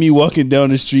imagine me walking down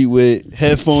the street with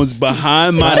headphones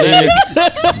behind my neck,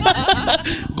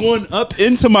 going up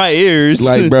into my ears.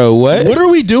 Like, bro, what? What are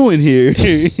we doing here?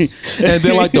 And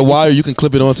then like the wire, you can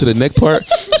clip it onto the neck part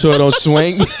so it don't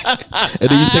swing, and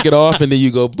then you take it off, and then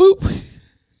you go boop.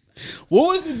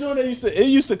 What was the joint that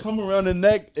used to come around the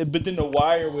neck, but then the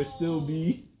wire would still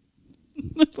be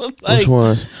like, Which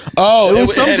one? Oh, it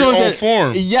was some had joints its own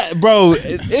that form. Yeah, bro,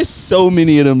 it's so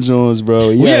many of them joints, bro.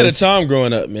 We had a Yes. time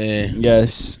growing up, man.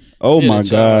 Yes. Oh We had my a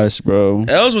time. gosh, bro.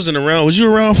 Els wasn't around. Was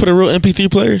you around for the real MP3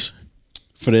 players?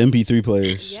 For the MP3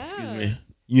 players. Yeah.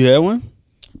 You had one?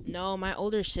 No, my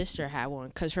older sister had one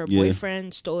because her Yeah.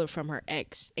 boyfriend stole it from her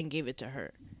ex and gave it to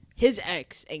her. His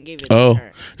ex and gave it Oh, to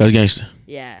her. that's gangster.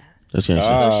 Yeah. That's gangster.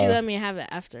 So Ah. she let me have it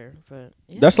after. But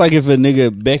yeah. That's like if a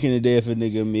nigga back in the day, if a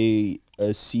nigga made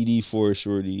a CD for a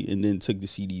shorty and then took the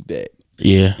CD back.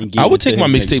 Yeah, And gave I would it to take my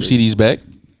his next mixtape shit. CDs back.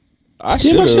 I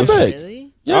Give my shit should have. back. Really?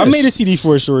 I made a CD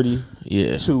for a shorty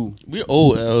Yeah, too. we're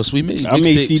old Els. We made. I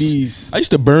made mixtapes. CDs I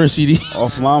used to burn CDs.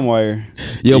 off LimeWire.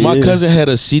 Yo, my Yeah. cousin had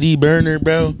a CD burner,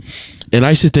 bro. And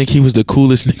I used to think he was the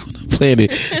coolest nigga on the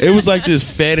planet. It was like this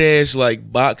fat ass like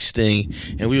box thing,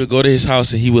 and we would go to his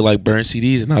house and he would like burn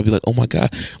CDs, and I'd be like, oh my god,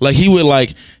 like he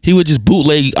would just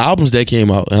bootleg albums that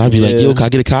came out, and I'd be like, Yeah. yo, can I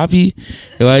get a copy?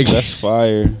 And like, That's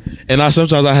fire. and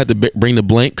sometimes I had to bring the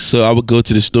blanks, so I would go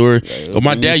to the store. But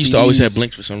my bring dad the used to always have CDs.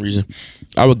 blanks for some reason.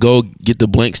 I would go get the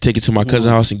blanks, take it to my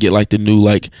cousin's house, and get like the new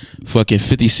like fucking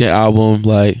 50 Cent album,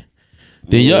 like.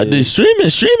 Then Yeah. the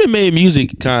streaming made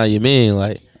music kind of man,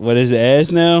 like. What is it,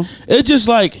 ass now? It's just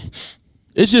like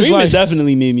Streaming like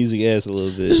definitely made music ass a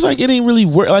little bit. it's like it ain't really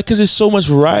work like because there's so much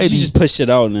You variety. just put shit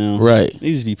out now. Right.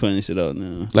 They just be putting shit out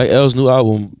now. Like L's new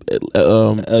album,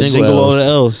 Jingle all the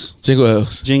L's. Jingle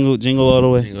L's, Jingle all the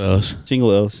way. Jingle L's.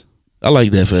 Jingle L's. I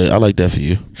like that for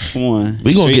you. Come on.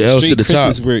 We gonna get L's to the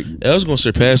Christmas top. break. L's gonna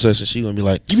surpass us, and she gonna be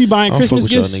like, You be buying I don't fuck Christmas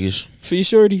with y'all gifts niggas. for your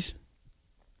shorties?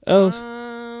 L's.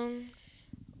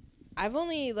 I've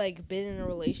only like been in a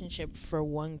relationship for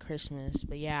one Christmas,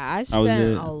 but yeah, I was spent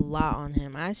it? a lot on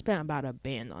him. I spent about a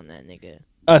band on that nigga.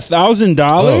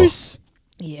 $1,000?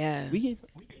 Yeah.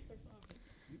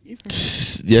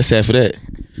 Yes, half of that.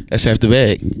 That's half the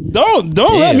bag. Don't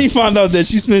let Damn. me find out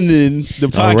that you spending the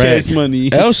podcast rack. money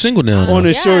L's single now. on though. a Yeah,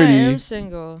 I shorty. am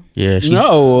single. Yeah, she's,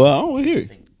 No, I don't want to hear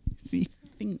it. See,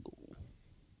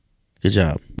 good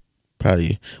job. Proud of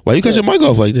you. Why you cut your mic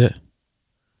off like that?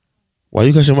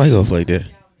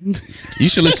 You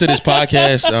should listen to this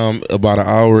podcast about an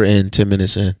hour and 10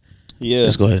 minutes in. Yeah.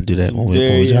 Let's go ahead and do that Some when we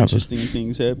very drop it. interesting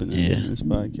things happening Yeah. in this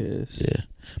podcast. Yeah,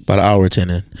 about an hour 10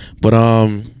 in. But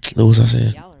what was I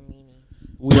saying? Y'all are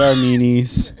meanies. We are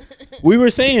meanies. We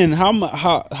were saying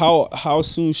how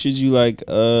soon should you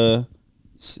are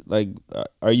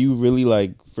you really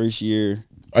like first year?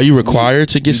 Are you required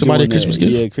to get you somebody a doing Christmas that?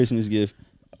 gift? Yeah, Christmas gift.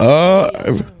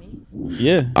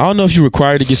 Yeah. I don't know if you're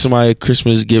required to get somebody a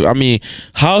Christmas gift. I mean,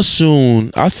 how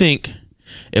soon? I think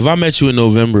if I met you in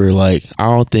November, like I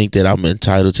don't think that I'm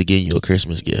entitled to getting you a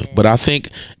Christmas gift. But I think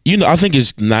I think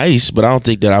it's nice. But I don't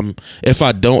think that I'm. If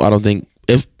I don't think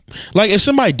if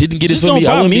somebody didn't get Just it for don't me,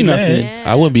 I buy wouldn't me be nothing. mad.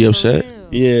 I wouldn't be for upset. real.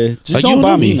 Yeah. Just Like, you don't know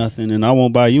buy me me. nothing and I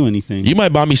won't buy you anything. You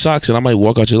might buy me socks and I might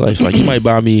walk out your life. Like you might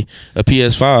buy me a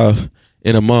PS5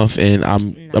 in a month and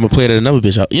I'm gonna play it at another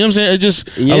bitch house. You know what I'm saying? It's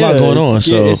just a lot going on.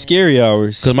 So it's scary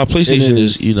hours. because my PlayStation It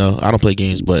is, I don't play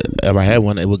games, but if I had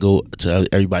one, it would go to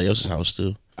everybody else's house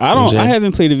too. I You know what don't. I'm I saying?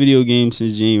 haven't played a video game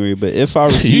since January, but if I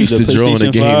You received used a to drone a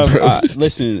PlayStation game, 5, bro.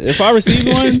 listen, if I received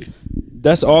one,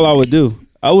 that's all I would do.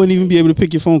 I wouldn't even be able to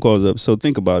pick your phone calls up. So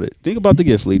think about it. Think about the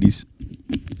gift, ladies.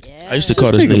 Yeah. I used to Just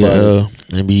call this think about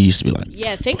nigga and he used to be like,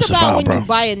 Yeah, think What's the about file, when bro? you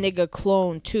buy a nigga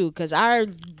clone too, because I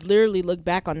literally look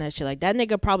back on that shit. Like that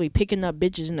nigga probably picking up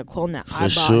bitches in the clone that I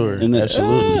for bought. sure, And the-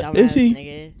 absolutely. Dumbass Is he?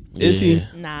 Nigga. Is he?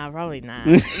 Nah, probably not.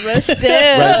 But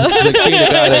still. Right, just like seeing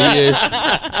the guy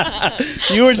that he is.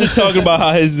 You were just talking about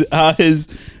how his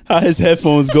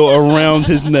headphones go around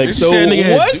his neck. You So said nigga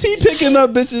had- was he picking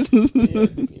up bitches?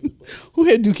 Who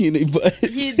had Dookie in their butt?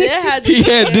 He did have. He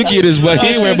had Dookie in his butt. He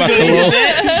ain't worried about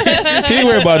cologne. He ain't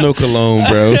worried about no cologne,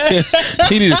 bro.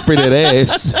 He need to spray that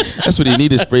ass. That's what he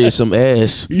need to spray, some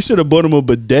ass. You should have bought him a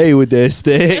bidet with that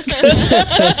stack.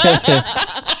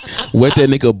 Wet that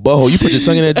nigga butthole. You put your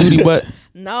tongue in that duty butt?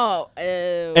 No.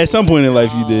 At some point in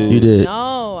life, you did. You did.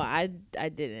 No, I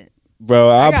didn't. Bro,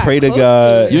 I got pray to close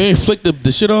God. to You ain't flick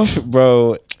the shit off?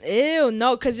 Bro, Ew,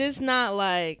 no, because it's not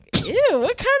like, ew,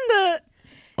 what kind of,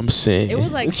 I'm saying. it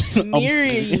was like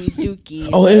smeary dookie.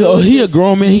 Oh, So it was he a just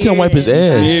grown man. He can't wipe his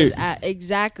smeared. ass.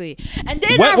 Exactly. And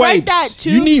then Wet I write that wipes. too.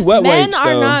 You need wet Men wipes,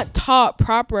 are though. not taught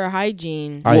proper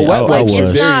hygiene. I wet was. wipes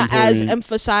It's very not as important.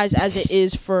 emphasized as it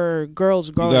is for girls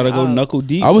you growing gotta go up. knuckle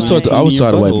deep. I was when taught you I was clean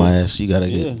taught to your wipe butthole. my ass. You gotta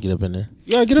Yeah. get up in there.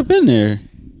 You gotta get up in there.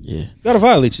 Yeah. You gotta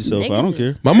violate yourself. I Niggas don't is-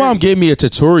 care. My mom gave me a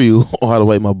tutorial on how to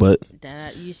wipe my butt.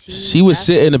 That you see. She would that's-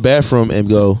 sit in the bathroom and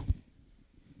go,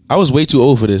 I was way too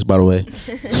old for this, by the way.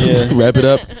 Yeah. Wrap it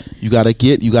up. You gotta.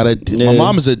 Yeah. My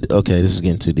mom is okay, this is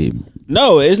getting too deep.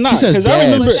 No, it's not. She says 'Cause I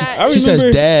dab. remember. She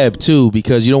says dab too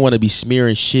because you don't want to be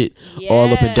smearing shit all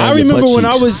up and Yeah. down. I your remember butt when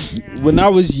I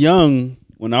cheeks. was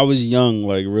young,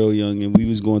 like real young, and we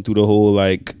was going through the whole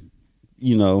like,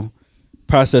 you know,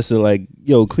 process of like,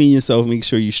 yo, clean yourself, make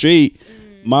sure you straight.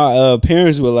 My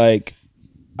parents were like,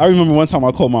 I remember one time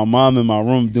I called my mom in my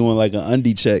room doing like an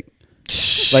undie check,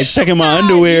 like checking my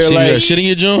underwear, Shitting, like shitting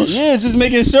your Jones. yeah, just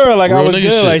making sure like I Real was nigga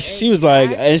good. shit. Like she was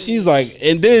like, and she's like,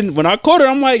 and then when I caught her,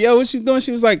 I'm like, yo, what you doing?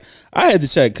 She was like, I had to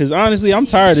check because honestly, I'm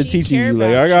tired of She teaching care you. Like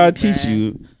about I gotta you, teach bruh.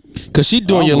 you. Cause she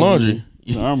doing your laundry.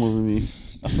 Her arm over me.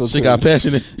 I feel She got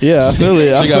passionate. Yeah, I feel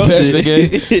it. I She got felt passionate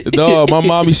it. again. Dog, my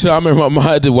mom used to, I remember my mom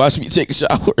had to watch me take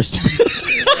showers.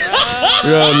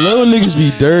 Yo, little niggas be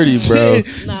dirty, bro.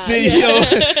 See,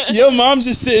 your mom's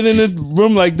just sitting in the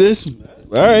room like this.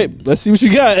 All right, let's see what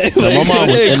you got. Like, My mom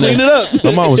was in clean the, it up.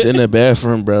 My mom was in the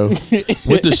bathroom, bro,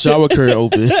 with the shower curtain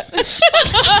open.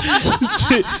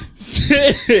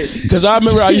 Cause I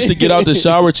remember I used to get out the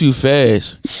shower too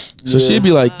fast, so she'd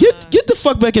be like, "Get the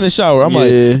fuck back in the shower." I'm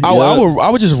Yeah, like, I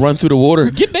would just run through the water.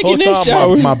 Get back in that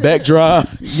shower. My back dry.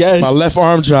 Yes. My left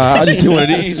arm dry. I just did one of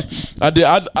these.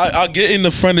 I'll get in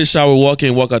the front of the shower, walk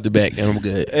in, walk out the back, and I'm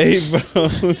good. Hey, bro,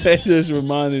 that just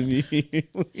reminded me.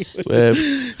 Man,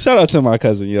 Shout out to my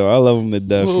cousin, yo. I love him to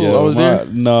death, Who, yo. I was there?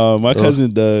 No, my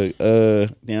cousin Doug.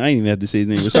 Damn, I ain't even have to say his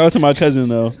name. But shout out to my cousin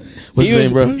though. What's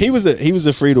his name, bro? He was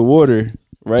afraid of water,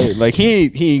 right? Like he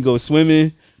ain't go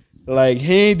swimming. Like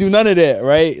he ain't do none of that,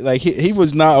 right? Like he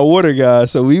was not a water guy.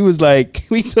 So we was like,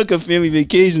 we took a family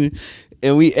vacation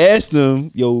and we asked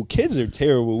him, yo, kids are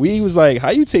terrible. We was like,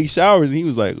 how you take showers? And he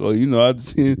was like, oh, you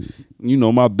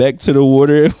know, my back to the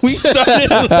water. We started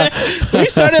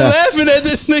laughing at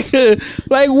this nigga.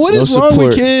 Like, what is wrong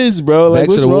with kids, bro? Like, Back to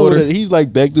what's the wrong water. with it? He's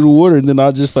like, back to the water, and then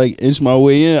I just like inch my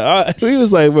way in. He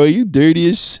was like, bro, you dirty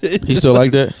as shit. he still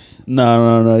like that?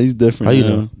 No, he's different. How you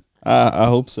man. know? I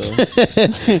hope so.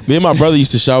 Me and my brother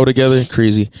used to shower together,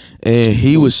 crazy, and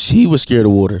he was scared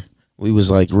of water. We was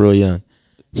like real young.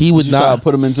 He would You try not to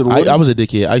put him into the water? I was a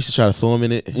dickhead. I used to try to throw him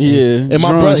in it. Yeah. and What's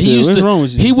my wrong brother, with he you? used What's to, wrong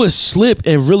with you? he would slip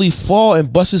and really fall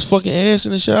and bust his fucking ass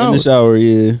in the shower. In the shower,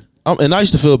 yeah. And I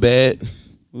used to feel bad.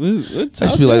 What I used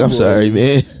to be like, I'm sorry,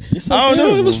 man. I don't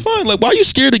know. It was fun. Like, why you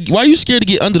scared to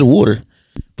get under the water?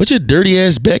 Put your dirty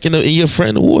ass back in your front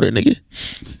in the water, nigga.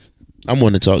 I'm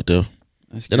wanting to talk though.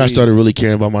 Then I started really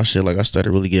caring about my shit. Like I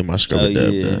started really getting my scrubber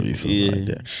done. You feel me? Like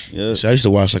that. Yeah. So I used to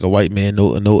watch like a white man,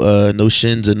 no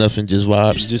shins or nothing, just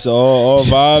vibes. Just all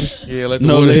vibes. Yeah, like the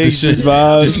no water, legs, the just shit.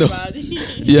 vibes.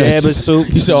 Just Yes. Dab of soap.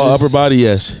 He said all Just- upper body,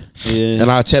 yes. Yeah. And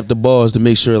I tap the balls to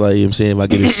make sure, like, you know what I'm saying, if I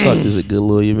get it sucked, it's a good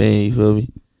little man, you feel me? You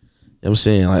know what I'm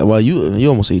saying? Like, well, you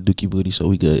almost say dookie booty, so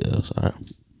we good. Yeah, so, all right.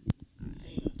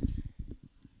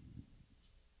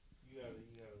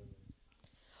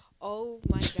 Oh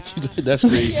my god. That's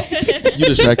crazy. You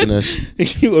distracting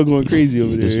us. You are going crazy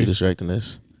over You there. distracting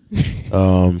us.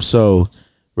 So,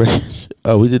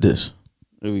 we did this.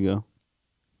 There we go.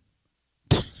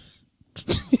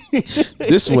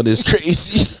 This one is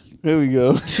crazy. There we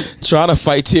go. Trying to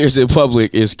fight tears in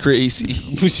public is crazy.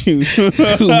 What you-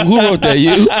 Who wrote that?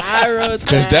 You? I wrote that.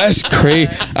 Cause that's crazy.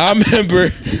 I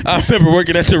remember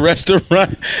working at the restaurant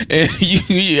and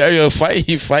you fighting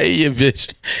your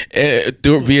bitch and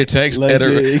do it via text Like at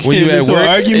when you get at into an work.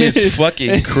 argument. It's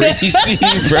fucking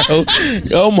crazy, bro.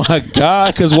 Oh my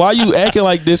god! Cause why you acting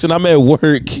like this and I'm at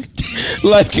work?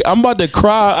 Like I'm about to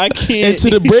cry. I can't.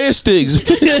 into the breadsticks.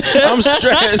 I'm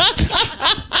stressed.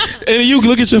 And you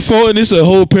look at your phone and it's a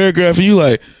whole paragraph and you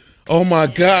like, oh my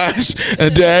gosh.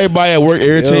 And then everybody at work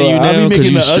irritating you I now be because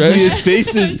making you the stressed. ugliest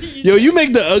faces. Yo, you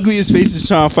make the ugliest faces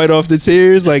trying to fight off the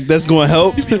tears. Like that's going to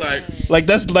help. Be like, Like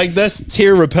that's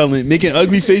tear repellent. Making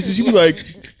ugly faces. You be like,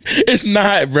 It's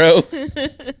not, bro.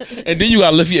 And then you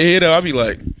gotta lift your head up. I be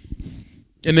like,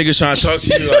 and niggas trying to talk to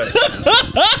you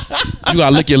like, you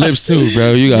gotta lick your lips too,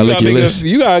 bro. You gotta lick your lips.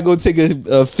 you gotta go take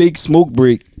a fake smoke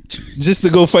break just to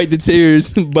go fight the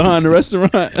tears behind the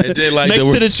restaurant. And then, like,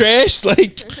 next to the trash,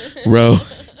 like, bro.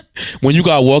 When you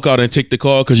gotta walk out and take the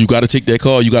call because you gotta take that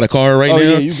call, you gotta call her right now.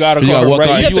 yeah, you gotta call her walk right.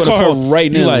 out. You have to call her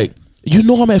right now. You like, you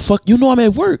know I'm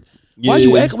at work. Why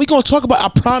you Yeah. act? We gonna talk about.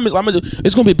 I promise.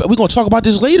 It's gonna be. We gonna talk about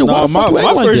this later. Why Nah, the fuck you act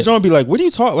my like first that? joint be like, what are you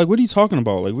talking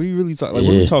about? Like, what are you really talking? Like,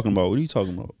 what are Yeah. you talking about? What are you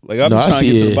talking about? Like, I'm No, I trying to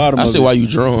see get to it. the bottom I of see it. why you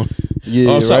drawn.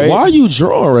 Yeah, I'm sorry, right? why are you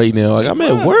drawing right now? Like, I'm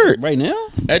at work. right now.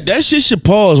 That shit should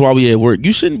pause while we at work.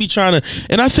 You shouldn't be trying to.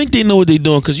 And I think they know what they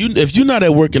doing because if you're not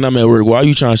at work and I'm at work, why are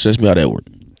you trying to stress me out at work?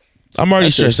 I'm already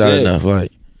That's a stressed out fact. enough.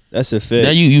 Like That's a fact. now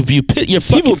you're fucking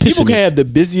People pissing can me. have the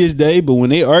busiest day, but when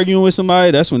they arguing with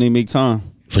somebody, that's when they make time.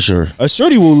 For sure. A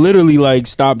shorty will literally like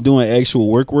stop doing actual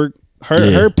work.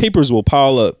 Her papers will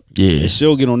pile up. Yeah. And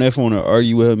she'll get on that phone and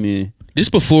argue with her man. This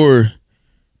before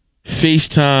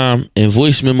FaceTime and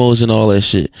voice memos and all that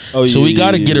shit. Oh, So yeah, we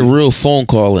got to yeah, get yeah. a real phone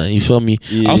call in. You feel me?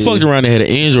 Yeah. I fucked around and had an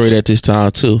Android at this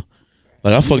time too.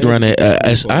 Like I fucked around at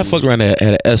I fucked around at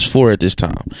an S4 at this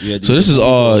time. Yeah, So this is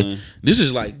all. This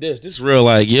is like this. This is real.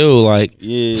 Like yo, like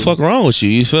Yeah. fuck wrong with you?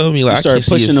 You feel me? Like You I start can't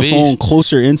see pushing your the face. phone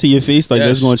closer into your face, like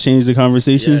that's Yes. going to change the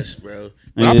conversation. Yes, bro.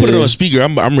 When I put it Yeah. on speaker,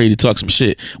 I'm ready to talk some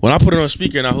shit. When I put it on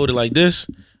speaker and I hold it like this,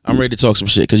 I'm ready to talk some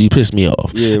shit because you pissed me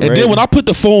off. Yeah, and right. then when I put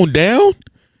the phone down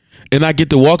and I get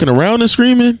to walking around and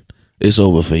screaming, it's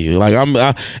over for you. Like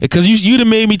because you done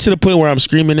made me to the point where I'm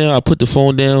screaming now. I put the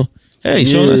phone down. Hey,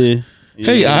 Shona.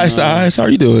 Hey, eyes to eyes. How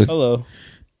are you doing? Hello.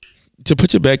 To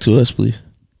put your back to us, please.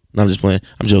 No, I'm just playing.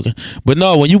 I'm joking. But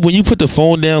no, when you put the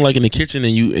phone down like in the kitchen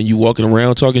and you walking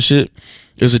around talking shit,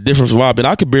 there's a different vibe, and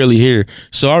I could barely hear.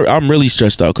 So I'm really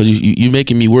stressed out because you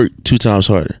making me work 2 times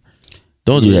harder.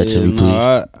 Don't do that to me, please.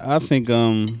 No, I think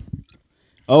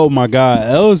oh my God,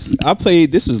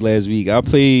 this was last week. I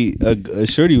played a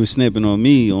shorty was snapping on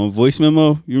me on voice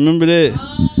memo. You remember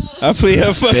that? I played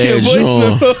her fucking Bad voice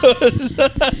joint.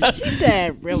 memos. She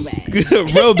said real bad.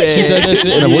 Real bad. She said that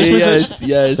shit in a voice Yes, message?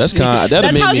 yes. That's kind. That'd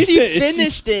That's make how me. she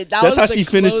finished it. That's how she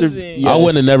finished her. closing. Yes. I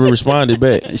wouldn't have never responded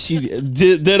back. She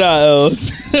did I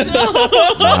else?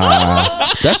 Nah,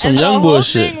 that's some And the young whole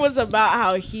bullshit. thing was about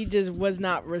how he just was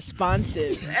not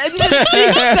responsive, and then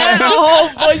she sent a whole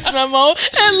voice memo,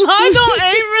 and Lionel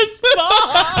ain't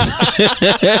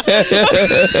respond.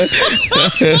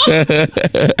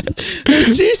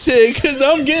 She said, "Cause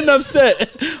I'm getting upset,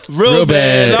 real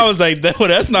bad." And I was like,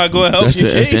 "That's not going to help That's your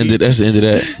the, that's, the end of, case. that's the end of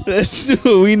that. That's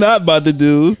what we not about to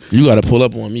do." You got to pull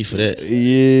up on me for that.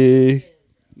 Yeah.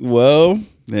 Well,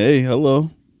 hey, hello.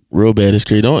 Real bad is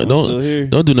crazy. still here.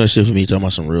 Don't do no shit for me talking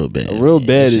about some real bad. Real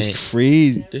bad This is ain't-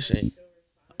 crazy. This ain't.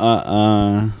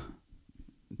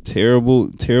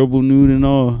 Terrible nude and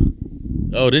all.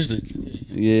 Oh, this the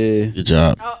Yeah. good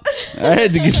job. I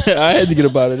had to get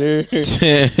up out of there. I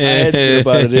had to get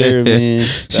up out of there, man.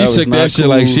 She took that shit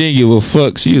like she ain't give a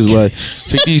fuck. She was like,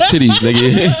 "Take these titties,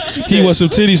 nigga." He want some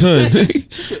titties,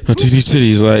 huh? I'll take these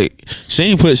titties. Like she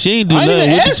ain't do I nothing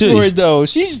didn't with ask the for titties. it though.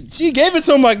 She gave it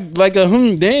to him like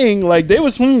a dang. Like they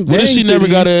was dang. What if she never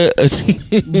got titties.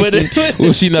 But what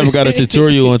if she never got a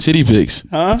tutorial on titty pics?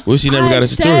 Huh? What if she never got a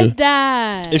tutorial? Said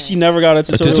that. If she never got a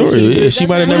tutorial, tutorial, yeah, pics, she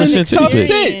might have well, never then sent tough titty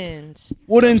pics. tit.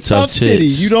 Well then tough Tough titty.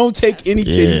 tits. You don't take any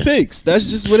titty Yeah. pics. That's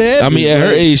just what happens. I mean, at her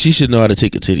Like, age, she should know how to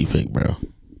take a titty pic, bro.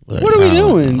 Like, what are we I don't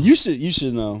doing? know. You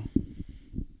should know.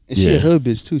 And she Yeah. a hood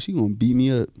bitch too. She gonna beat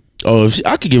me up. Oh, if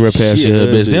I could give her a pass She to a her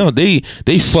hood bitch.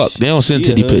 They fuck. They don't send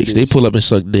She a titty hood pics. They bitch. pull up and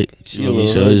suck dick. She You a know what I mean?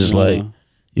 little So hood it's just mama. like,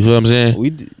 you feel what I'm saying? We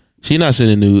d- She not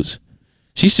sending nudes.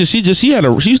 She used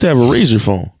to have a razor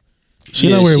phone. She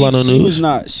yeah, not worried about no She was nudes.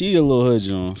 not. She a little hood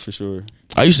John for sure.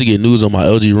 I used to get nudes on my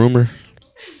LG Rumor.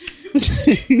 What?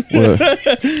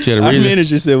 She had a Our razor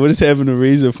manager said, "What does having a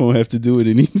razor phone have to do with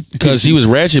anything?" because she was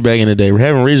ratchet back in the day.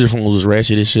 Having razor phones was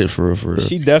ratchet as shit for real, for real.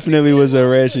 She definitely was a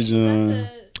ratchet John.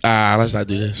 Let's not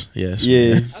do this. Yes.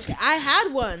 Yeah. Okay, I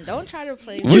had one. Don't try to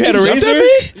play. You had a jumped at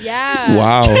razor? me? Yeah.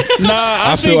 Wow.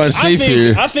 Nah, I feel unsafe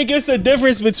here. I think it's a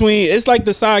difference between. It's like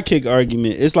the sidekick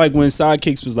argument. It's like when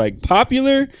sidekicks was like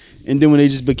popular, and then when they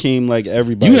just became like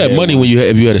everybody. You had money one. when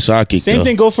if you had a sidekick. Same though.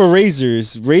 thing go for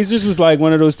razors. Razors was like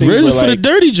one of those things Razor where for the like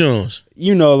dirty Jones.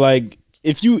 you know like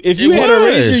if you It had a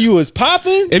was. razor, you was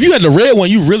popping. If you had the red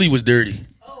one, you really was dirty.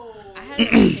 I had the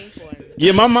pink one.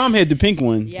 Yeah, my mom had the pink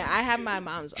one. Yeah, I had my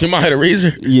mom's. Your mom had a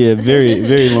razor. Yeah,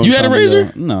 very long. You had a time razor?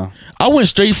 ago. No. I went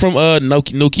straight from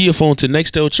Nokia phone to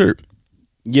Nextel Chirp.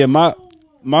 Yeah, my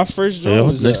first Yeah, joint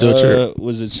was next to a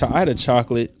chirp. I had a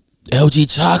chocolate.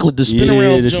 LG chocolate, the spin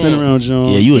around. the spin around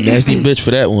joint. Yeah, you a nasty bitch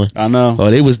for that one. I know. Oh,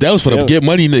 that was for the get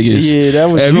money niggas. Yeah, that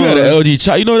was. Hey, you got an LG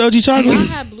chocolate. You know what LG chocolate? Y'all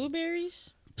had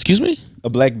blueberries? Excuse me? A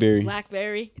blackberry.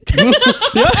 Blackberry. Y'all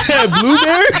had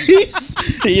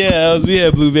blueberries? Yeah, we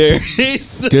had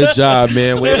blueberries. Good job,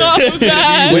 man. Way to be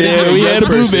a we young had a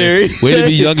person. blueberry. Way to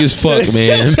be young as fuck,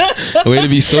 man. Way to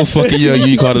be so fucking young.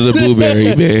 You called it a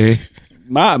blueberry, man.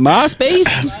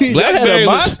 MySpace? Blackberry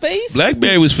MySpace?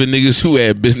 Blackberry was for niggas who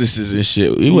had businesses and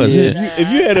shit. It wasn't. Yeah,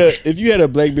 if you had a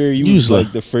Blackberry, you was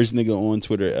like the first nigga on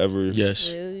Twitter ever.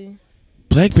 Yes. Really?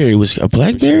 Blackberry was a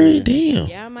Blackberry? Damn.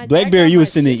 Yeah, my dad Blackberry, got you my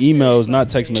was sending sister emails, some. not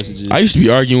text messages. I used to be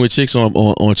arguing with chicks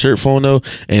on church phone though,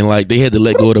 and like they had to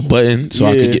let go of the button so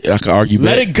I could argue back.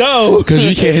 Let it go. Because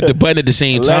we can't hit the button at the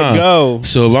same time. Let go.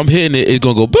 So if I'm hitting it, it's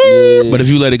gonna go boom. Yeah. But if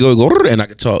you let it go, and I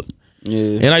can talk.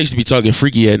 Yeah. And I used to be talking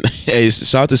freaky at hey,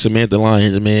 shout out to Samantha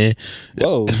Lyons, man.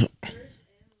 Whoa.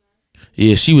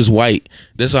 Yeah, she was white.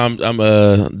 That's why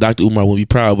I'm Dr. Umar will be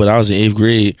proud, but I was in 8th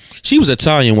grade. She was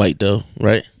Italian white though,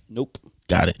 right? Nope.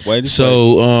 Got it. White as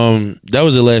So that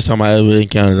was the last time I ever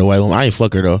encountered a white woman. I ain't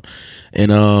fuck her though.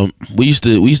 And we used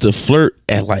to flirt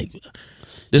at like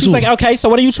this She's like, okay, so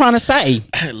what are you trying to say?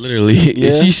 literally.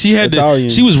 Yeah, she had Italian.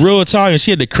 she was real Italian.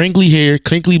 She had the crinkly hair,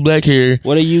 crinkly black hair.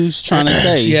 What are you trying to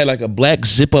say? She had like a black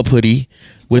zip up hoodie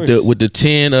with the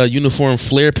tan uniform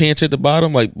flare pants at the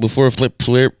bottom, like before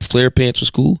flare pants was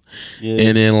cool. Yeah.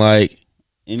 And then like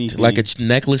anything. like a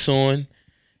necklace on.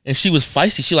 And she was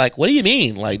feisty. She like, what do you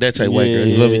mean? Like that type white girl.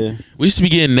 You love me? We used to be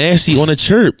getting nasty on the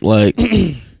chirp. Like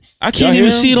I can't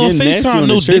even see it on Getting nasty FaceTime. on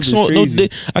No the chirp dicks is on no crazy.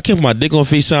 dick. I can't put my dick on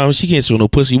FaceTime. She can't see no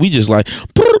pussy. We just like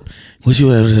what you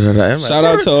Shout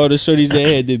out to all the shorties that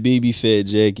had the baby fat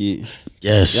jacket.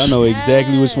 yes. Y'all know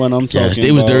exactly which one I'm talking Yes,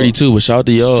 they was about. dirty too, but shout out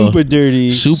to y'all. Super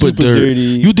dirty. Super dirty.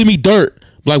 You did me dirt.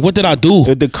 Like what did I do?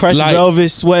 With the crushed Like, velvet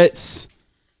sweats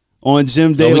on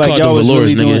gym day, we like called y'all them was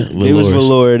velours, really doing. nigga. They was Velours.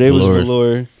 velour. They was Velour.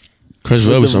 velour. Crush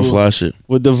Velvet some fly shit.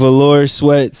 With the velour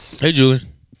sweats. Hey Julian.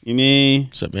 You mean?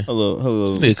 What's up, man?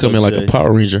 Hello. They What's come up, in like Jay? a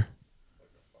Power Ranger.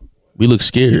 We look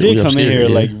scared. You did We come in upstairs, here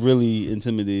yeah. like really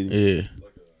intimidating. Yeah.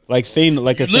 Like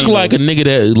like a You look like a nigga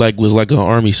that like was like an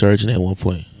army sergeant at one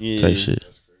point. Yeah. Type shit.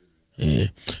 Yeah.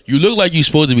 You look like you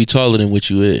supposed to be taller than what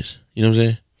you is. You know what I'm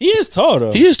saying? He is tall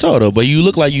though. He is tall though, but you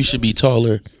look like you should be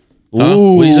taller. Huh?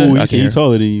 Ooh, What'd he say? I he can't said he hear.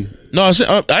 taller than you. No,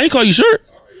 I ain't call you short.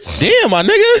 Damn, my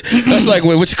nigga. That's like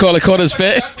what you call it? Called us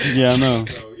fat. Yeah, I know.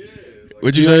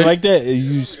 What'd you You say? ain't like that?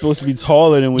 You supposed to be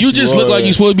taller than what you You just are. look like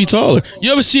you supposed to be taller.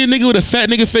 You ever see a nigga with a fat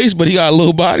nigga face, but he got a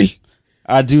little body?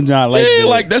 I do not like Yeah, that.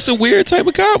 like that's a weird type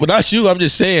of cop. But not you. I'm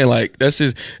just saying, like that's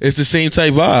just it's the same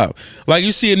type vibe. Like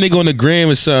you see a nigga on the gram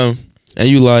or something, and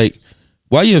you like,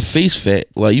 why your face fat?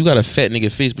 Like you got a fat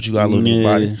nigga face, but you got a little nigga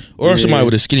body, or somebody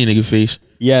with a skinny nigga face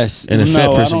Yes. and a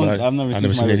fat person I body. don't, I've never seen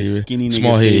that somebody with a either. skinny nigga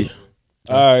Small head. face.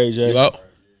 All right, Jay. You out?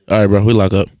 All right, bro. We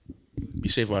lock up. Be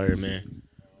safe out here, man.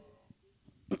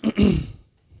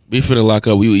 We finna lock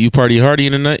up. You party hardy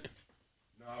in the night?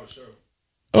 No, sure.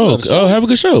 Oh, have a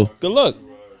good show Good luck.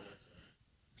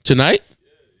 tonight.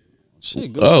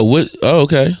 Shit, good. Oh, what? Oh,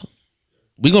 okay.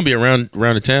 We gonna be around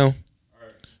the town.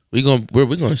 We going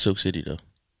to Silk City though.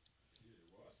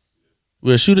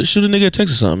 Well, shoot a nigga a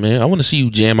text or something, man. I want to see you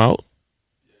jam out.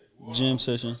 Jam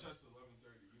session.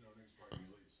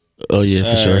 Oh yeah,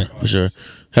 All for right. sure.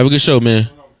 Have a good show, man.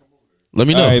 Let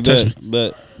me know. All right, Text bet. me.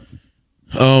 But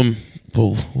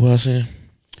What I saying?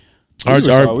 we were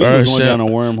going down a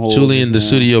wormhole. Julian, the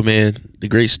just now. studio man, the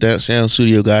great sound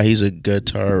studio guy. He's a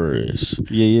guitarist,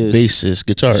 Yeah, yeah. bassist,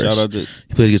 guitarist. Shout out to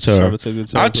He plays guitar. Shout out to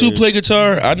guitar I too players. play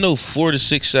guitar. I know 4 to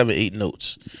 6, 7, 8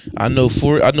 notes. I know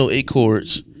 8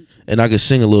 chords, and I can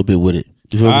sing a little bit with it.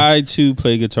 You feel me? I too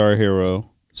play Guitar Hero.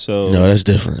 So No, that's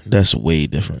different. That's way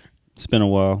different. it's been a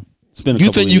while. It's been a You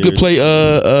couple think of you could years.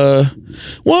 play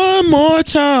one more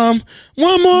time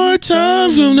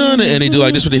from none, and they do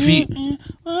like this with their feet.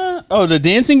 Oh, the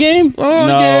dancing game? Oh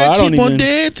no, yeah, I don't keep on even.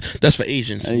 dance. That's for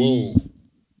Asians. Whoa.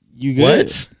 You good?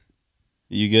 What?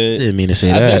 You good? Didn't mean to say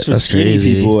I- that. That's for skinny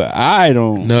crazy. people. I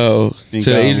don't. No, Think to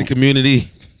the I Asian don't. community.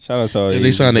 Shout out to all If Asians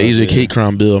they signed the out Asian there. hate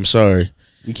crime bill, I'm sorry.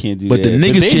 We can't do But that. the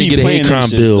niggas They can't be get a hate playing them crime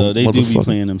shits, bill, though. They do be motherfucker.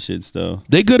 playing them shits though.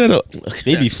 They good at a.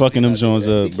 They be fucking them joints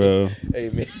up, bro. Hey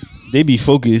man, They be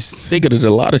focused. they good at a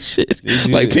lot of shit, They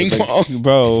do like it, ping pong.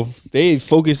 bro. They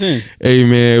focus in. Hey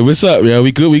man, what's up, man?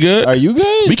 We good? We good? Are you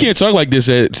good? We can't talk like this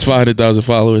at 500,000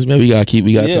 followers, man. We gotta tone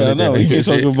yeah, I it know. down. We You can't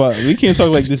know talk what I'm about. We can't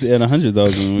talk like this at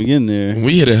 100,000 when we get in there. saying?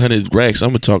 We hit 100 racks. I'm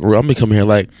gonna talk. I'm gonna come here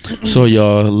like, so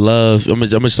y'all love. I'm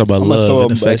gonna talk about I'm gonna love throw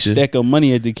and a affection. stack of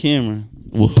money at the camera.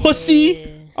 Whoa. Pussy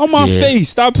on my Yeah. face.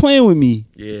 Stop playing with me.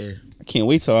 Yeah. I can't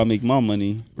wait till I make my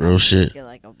money. Real shit. Get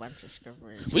like a bunch of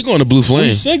strippers. We going to Blue We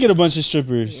Flame. should get a bunch of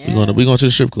strippers. Yeah. We going to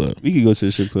the strip club. We could go to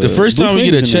the strip club. The first Blue time we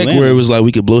Flame get a is in check Atlanta. where it was like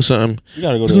we could blow something, We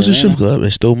gotta go let's to go to the strip Atlanta. club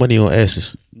and stole money on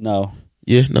asses. No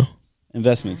Yeah, no.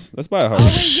 investments. Let's buy a Oh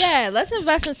house. wait, yeah. Let's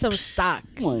invest in some stocks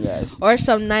Come on, guys. or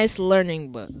some nice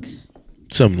learning books.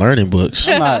 Some learning books.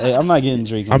 I'm not getting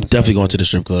Drake. on I'm this definitely going podcast. to the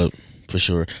strip club for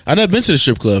sure. I've never been to the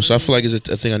strip club, so I feel like it's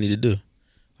a thing I need to do.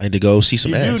 I need to go see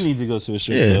some You ass. do need to go to a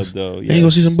strip Yeah. club, though. Yeah, you go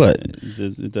see some butt.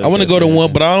 I want to go to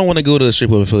one, but I don't want to go to the strip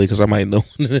club in Philly because I might know.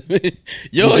 Yo,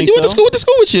 you think went to so?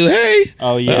 school with you. Hey.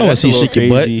 Oh yeah, I don't want that's to a see little shake your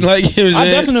butt. crazy. Like, you know what I'm I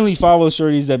saying? definitely follow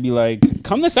shorties that be like,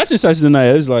 "Come to such and such tonight."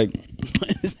 It's like, what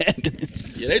is happening?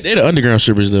 Yeah, they the underground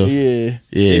strippers though. Yeah,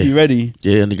 Yeah. They be ready.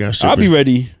 Yeah, underground strippers. I'll be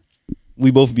ready. We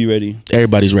both be ready.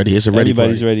 Everybody's ready. It's a ready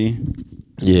Everybody's party. ready.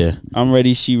 Yeah, I'm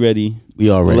ready. She ready.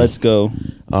 we all ready. Let's go.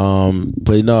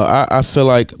 But no, I feel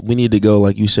like we need to go.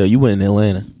 Like you said, you went in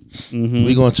Atlanta. Mm-hmm.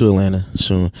 We going to Atlanta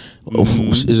soon.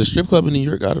 Mhm. Is a strip club in New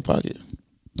York out of pocket?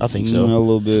 I think so. A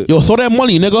little bit. Yo, throw that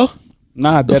money, nigga.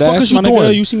 Nah, The that fuck ass, is you my nigga.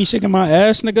 doing? You see me shaking my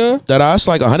ass, nigga? That ass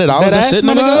like $100 That and ass, shit,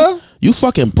 my nigga. nigga? You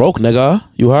fucking broke, nigga.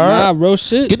 You heard? Nah, bro,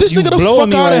 shit. Get this You nigga the blowing fuck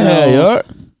me out of right here, now. yo.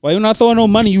 Why you not throwing no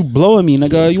money? You blowing me,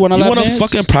 nigga. You want a You lap want a dance?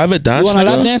 fucking private dance, You want a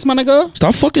lap nigga? dance, my nigga?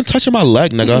 Stop fucking touching my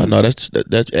leg, nigga. No, that's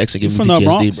accent giving from me the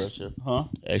PTSD, Bronx? bro. Huh?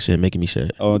 Accent making me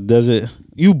sad. Oh, does it?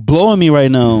 You blowing me right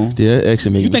now? Yeah,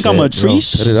 accent making You me think sad. I'm a bro.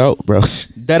 treesh? Cut it out, bro.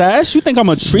 That ass? You think I'm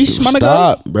a treesh, my nigga?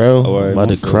 Stop, bro. All right, I'm about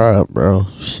my to fault. cry, bro.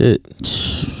 Shit.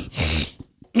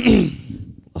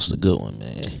 Lost a good one,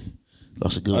 man.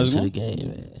 Lost a good one That's to one? the game,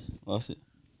 man. Lost it.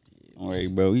 All right,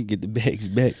 bro. We get the bags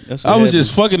back. That's I was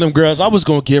just fucking them girls. I was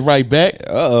gonna get right back.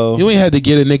 Uh-oh. You ain't had to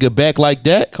get a nigga back like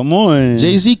that. Come on.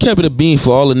 Jay-Z kept it a bean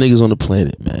for all the niggas on the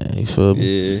planet, man. You feel me?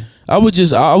 Yeah. I was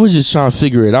just trying to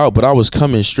figure it out, but I was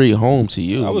coming straight home to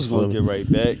you. I was you feel going to me? get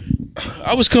right back.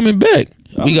 I was coming back.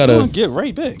 We going to gotta. get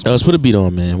right back. Let's put a beat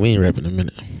on, man. We ain't rapping in a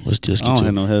minute. Let's just I get don't to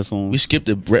have it. no headphones. We skipped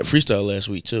the rap freestyle last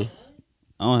week too.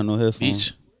 I don't have no headphones.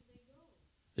 Beats.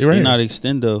 They right They here. not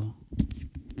extendo.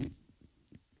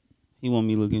 He want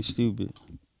me looking stupid.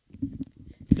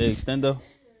 They extendo?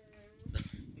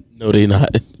 No, they not.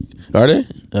 Are they?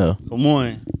 Oh, Come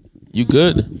on. you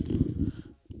good?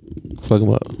 Plug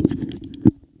them up.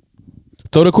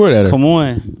 Throw the cord at her. Come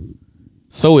on.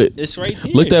 Throw it. It's right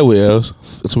there. Look that way, else,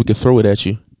 so we can throw it at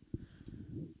you.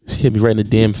 She hit me right in the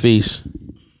damn face.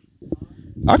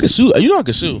 I can sue. You know I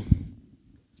can sue.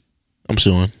 I'm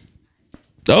suing.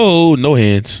 Oh, no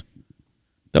hands.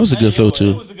 That was a good throw It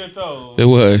too. was a good throw. It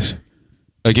was.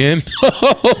 Again.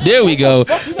 There we go.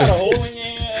 You got a hole in your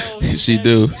hand. She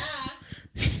do.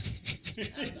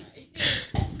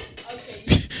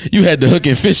 You had to hook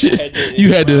and fish it.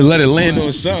 You had to let it land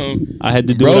on something. I had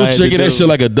to do what I Bro, had to drinking that do. shit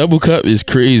like a double cup is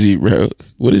crazy, bro.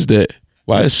 What is that?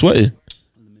 Why is sweating?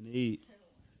 Lemonade.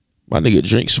 My nigga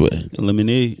drink sweat.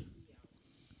 Lemonade.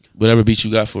 Whatever beat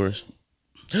you got for us.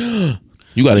 You got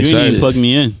You didn't excited. even plug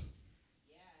me in.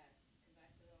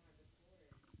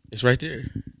 It's right there.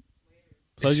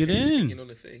 Plug it It's in. hanging on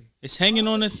the thing. It's hanging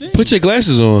on the thing. Put your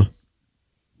glasses on.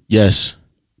 Yes.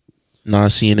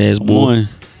 Non-seeing ass Come boy. on.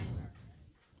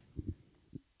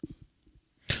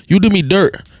 You do me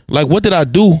dirt. Like, what did I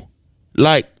do?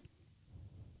 Like,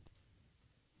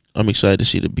 I'm excited to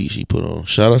see the beat she put on.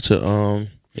 Shout out to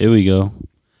Here we go.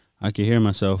 I can hear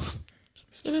myself.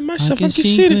 myself. I can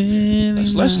see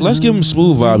it. Let's give him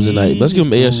smooth vibes tonight. Let's give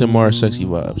him ASMR sexy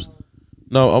vibes.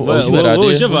 No, What, you had what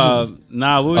was idea? your vibe?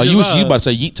 Nah, what was Oh, your you vibe? about to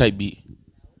say yeet type beat.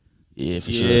 Yeah,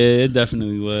 for Yeah, sure. it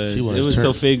definitely was. She It was was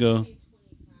turned. so Fago.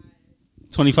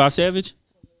 25 Savage?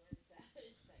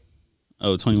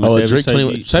 Oh, 21 Oh, Savage. Drake type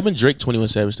 21. beat. Type in Drake 21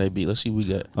 Savage type beat. Let's see what we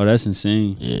got. Oh, that's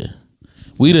insane. Yeah.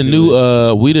 We the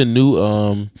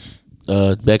new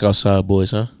Back Outside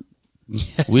boys, huh?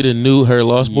 Yes. We the new Her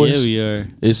Lost boys. Yeah, we are.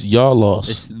 It's y'all loss.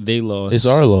 It's they lost. It's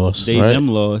our loss. They right? them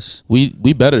lost. We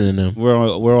better than them. We're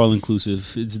all inclusive.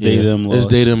 It's they Yeah. them lost. It's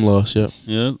they them loss. Yep.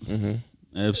 Yep. hmm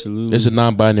Absolutely. It's a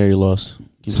non-binary loss.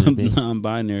 It's a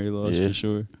non-binary loss Yeah. for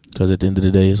sure. Because at the end of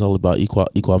the day, it's all about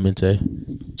equalmente.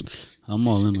 I'm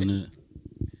all in on it.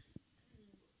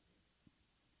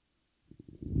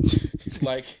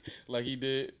 like he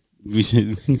did. We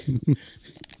should.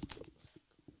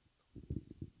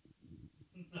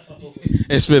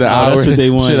 And spend an No, hour. that's what they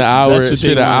want. Spend an hour. That's what they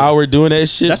Spend an want. hour doing that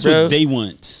shit. That's bro. what they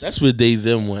want. That's what they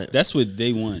them want. That's what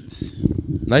they want.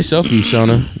 Nice selfie,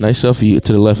 Shona. Nice selfie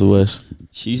to the left of us.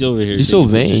 She's over here. She's so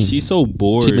taking vain. pictures. She's so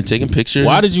bored. She been taking pictures.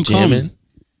 Why did you come? jamming.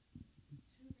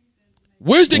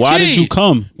 Where's the Why key? did you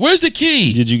come? Where's the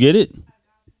key? Did you get it?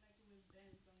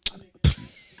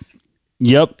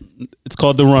 Yep. It's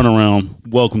called the runaround.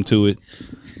 Welcome to it.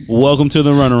 Welcome to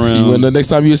the runaround. You want the next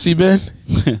time you see Ben?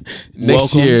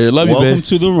 Next year. Love you, Ben. Welcome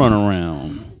to the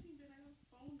runaround.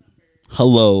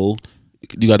 Hello.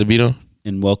 You got the beat on?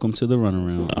 And welcome to the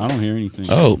runaround. I don't hear anything.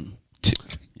 Oh.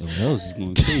 Yo, Els is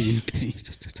going crazy.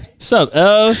 What's up,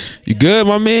 Els? You good,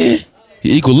 my man?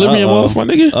 You equilibrium off, my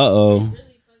nigga? Uh-oh.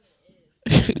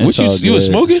 What you was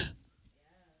smoking?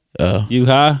 You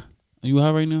high? Are you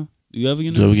high right now? Do you ever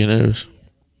get nervous? You ever get nervous?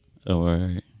 Oh, all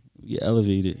right. You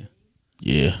elevated.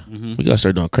 Yeah. We gotta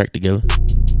start doing crack together.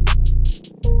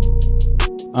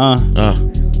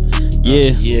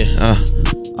 Yeah.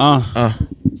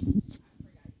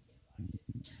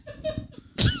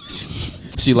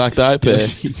 She locked the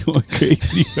iPad. She going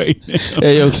crazy right now.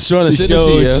 Hey, yo, trying to send this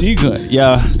to you. She going,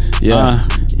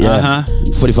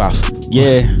 45.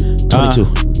 Yeah. 22.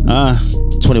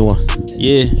 21.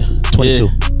 Yeah. 22.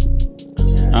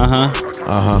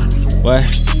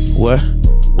 What?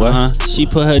 What? She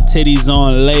put her titties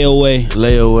on layaway.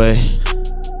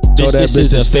 Throw that bitch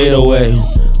to fade away.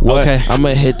 What? Okay. I'ma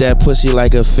hit that pussy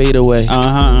like a fadeaway.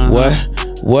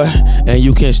 What? And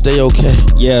you can stay okay.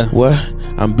 Yeah. What?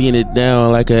 I'm beating it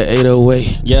down like a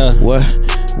 808. Yeah.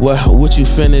 What you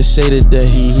finna say today?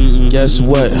 Guess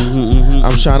what?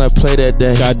 I'm tryna play that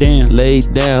day. Goddamn. Lay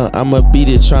down, I'ma beat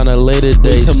it tryna lay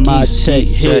today. Wait till my check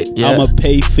hit. I'ma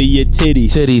pay for your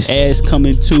titties. Ass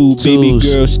coming too. Baby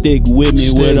girl, stick with me.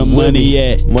 Where the money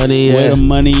at? Where the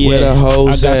money at? Where the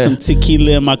hoes I got some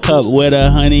tequila in my cup. Where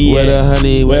the honey at?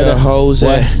 Where the hoes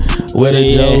at? Where the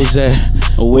Joes at?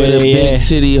 Where the big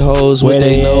titty hoes with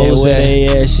they nose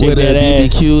at? Where the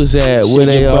BBQs at? Where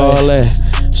they all at?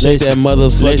 Shake that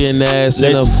motherfucking ass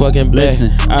in a fucking back.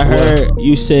 Listen, I heard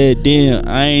you said, damn,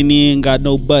 I ain't even got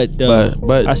no butt though.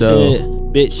 But I said,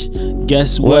 bitch,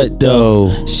 guess what though?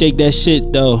 Shake that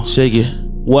shit though. Shake it.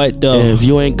 What though? And if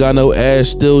you ain't got no ass,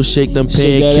 still shake them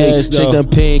pancakes. Shake them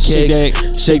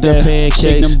pancakes. Shake them pancakes.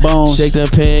 Shake them bones. Shake them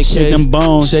pancakes. Shake them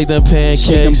bones. Shake them pancakes.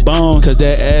 Shake them bones. Cause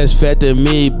that ass fat to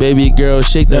me, baby girl.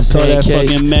 Shake them That's pancakes. all that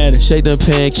fucking matters. Shake them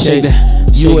pancakes. Shake that.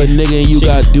 You a Shake it. nigga and you Shake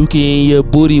got dookie in your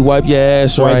booty. Wipe your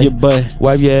ass right. Wipe your butt.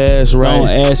 Wipe your ass right.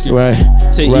 Don't ask her right.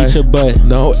 to right. eat your butt.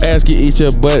 Don't ask her to eat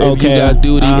your butt if you Okay. got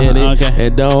duty in it. Okay.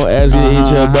 And don't ask her to eat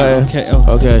your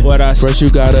butt. Okay. What I First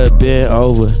you gotta bend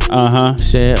over.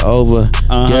 Send over.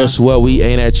 Guess what? We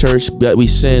ain't at church, but we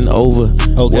send over.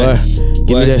 Okay. What?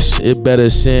 Give me that shit. It better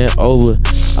send over.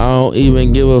 I don't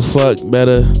even give a fuck.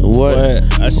 Better what?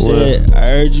 I said, I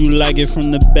heard you like it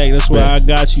from the back. That's why I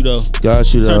got you though.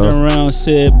 Got you Turned though. around,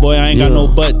 said, boy, I ain't got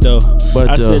no butt though.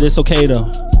 I said it's okay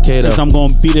though. Okay though. Cause I'm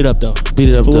gonna beat it up though. Beat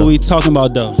it up But though. what we talking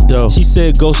about though? Though. She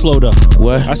said go slow though.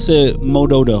 What? I said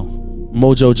Modo though.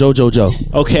 Mojo Jojo Joe.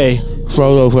 Okay.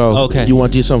 Frodo Fro. Okay. You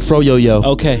want to do some Froyo yo?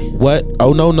 Okay. What?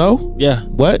 Oh no. Yeah.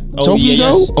 What? Oh, Tokyo?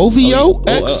 yeah, yes. OVO?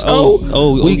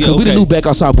 XO? We the new back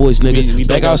outside boys, nigga. We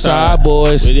back outside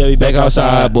boys. We back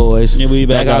outside boys. Yeah, we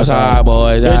back outside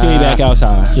boys. Bitch, we back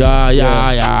outside.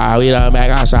 Yeah. We done back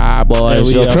outside boys. Yeah,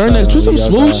 we Yo, outside. turn next. Put some We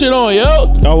smooth outside. shit on,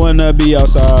 yo. I wanna be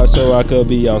outside so I could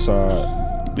be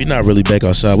outside. We not really back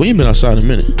outside. We ain't been outside in a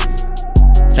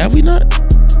minute. Have we not?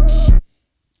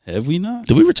 Have we not?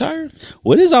 Did we retire?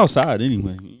 What is outside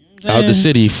anyway? Out the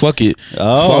city. Fuck it.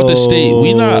 Oh. Fuck the state.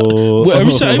 We not. Well,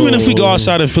 every time, even if we go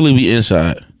outside in Philly, we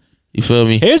inside. You feel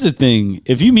me? Here's the thing: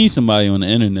 if you meet somebody on the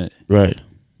internet, Right.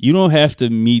 you don't have to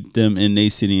meet them in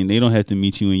their city, and they don't have to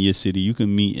meet you in your city. You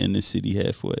can meet in the city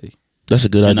halfway. That's a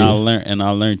good And idea. I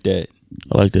learned that.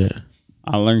 I like that.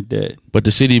 I learned that. But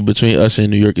the city between us and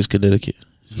New York is Connecticut.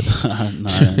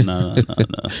 No.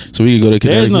 So we can go to Connecticut.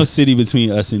 There's no city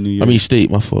between us and New York. I mean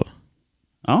state, my fault.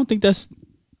 I don't think that's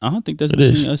It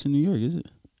between is. us and New York, is it?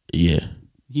 Yeah.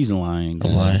 He's lying,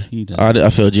 guys. I'm lying. He doesn't. I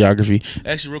failed geography.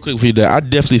 Actually, real quick for you, I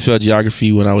definitely failed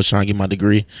geography when I was trying to get my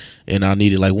degree, and I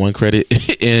needed like 1 credit,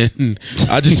 and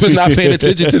I just was not paying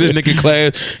attention to this nigga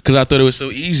class because I thought it was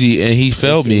so easy, and he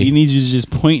failed me. He needs you to just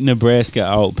point Nebraska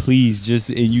out, please.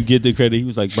 And you get the credit. He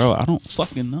was like, bro, I don't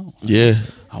fucking know. Yeah.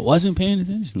 I wasn't paying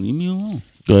attention. Leave me alone.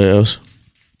 Go ahead, else.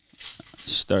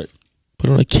 Start. Put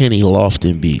on a Kenny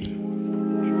Lofton beat.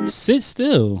 Sit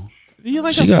still. You're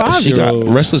like She a got 5-year-old.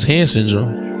 restless hand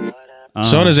syndrome.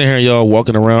 Shauna's in here, y'all,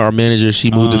 walking around. Our manager, she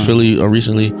moved to Philly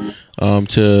recently.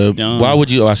 Why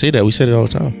would you? Oh, I say that. We said it all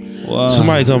the time. Wow.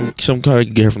 Somebody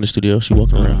get her from the studio. She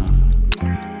walking around.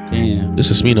 Damn.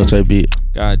 This is Smino type beat.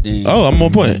 God damn. Oh, I'm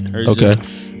on point. Heard Okay.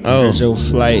 Heard your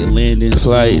flight landing.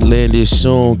 Flight landed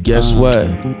soon. Guess what?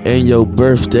 And your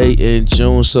birthday in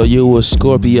June, so you a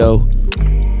Scorpio.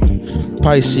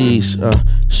 Pisces.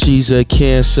 She's a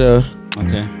Cancer.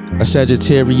 Okay. A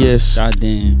Sagittarius. God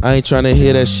damn. I ain't trying to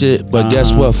hear that shit, but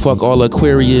guess what? Fuck all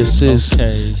Aquariuses.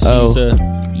 Okay. She's Oh,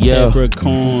 a yeah.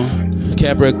 Capricorn.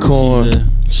 Capricorn.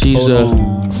 She's a hold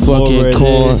on. fucking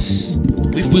corn. Taurus.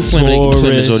 We flaming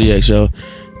the zodiac, yo.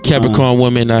 Capricorn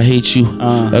woman, I hate you.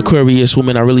 Aquarius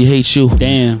woman, I really hate you.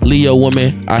 Damn. Leo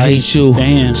woman, I hate you.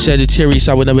 Damn. Sagittarius,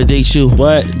 I would never date you.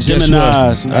 What? Guess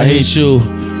Geminis. what? I hate you.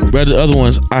 Brother, other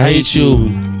ones, I hate you.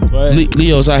 What?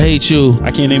 Leos, I hate you.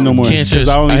 I can't name no more. Cancers, 'Cause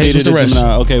I only I hate dated the a rest.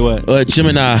 Gemini. Okay, what?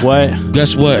 Gemini. What?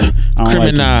 Guess what? I don't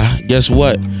Gemini. Guess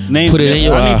what? Name. Put it in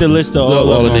your I need the list of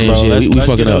all of the them, names. bro. Yeah, Let's we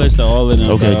fucking get a up. list of all of them.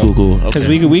 Okay, bro. cool. Because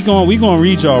Okay. we gonna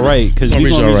read y'all right. Because we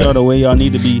gonna read y'all the way y'all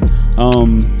need to be.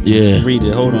 Yeah. Read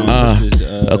it. Hold on. What's this?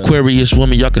 Aquarius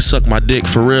woman, y'all can suck my dick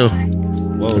for real.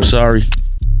 Whoa. I'm sorry.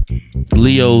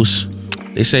 Leos,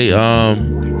 they say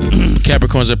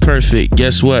Capricorns are perfect.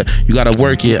 Guess what? You gotta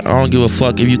work it. I don't give a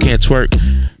fuck if you can't twerk.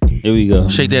 Here we go.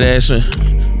 Shake that ass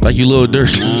like you little dirt.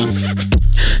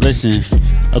 Listen,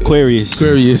 Aquarius.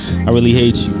 Aquarius, I really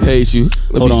hate you. hate you.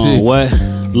 Let Hold me on. see. What?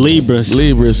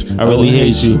 Libras. I really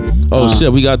hate you. Oh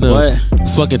shit, we got the What?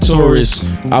 fucking Taurus.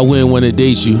 I wouldn't want to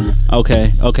date you.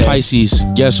 Okay. Pisces,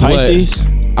 guess Pisces.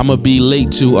 what? I'ma be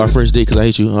late to our first date because I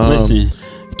hate you. Listen.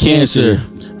 Cancer,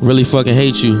 really fucking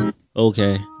hate you.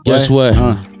 Okay. Guess what?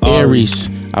 Aries.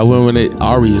 I went when it.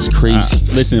 Ari is crazy.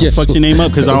 Listen, Guess fuck what? your name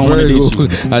up because I don't want to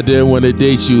date you. I didn't want to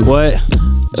date you. What?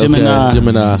 Gemini.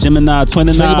 Gemini.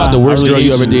 29. Think about the worst I really girl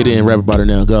you hate ever dated and rap about her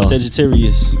now. Go.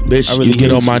 Sagittarius. Bitch, I really you get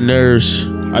hate on my nerves.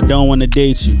 I don't want to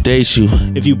date you. Date you.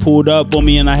 If you pulled up on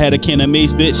me and I had a can of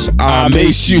mace, bitch, I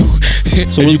mace you.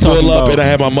 So if what you talking pull up about? and I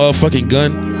have my motherfucking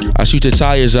gun, I shoot your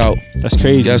tires out. That's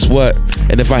crazy. Guess what?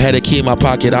 And if I had a key in my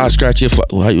pocket, I'll scratch your.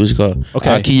 How you was it called? Okay.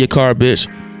 I'll key your car, bitch.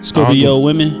 Scorpio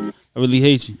women, I really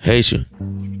hate you. Hate you.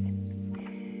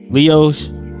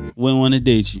 Leos, wouldn't want to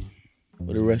date you.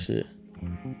 What the rest of it?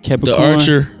 Capricorn. The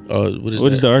Archer. Oh,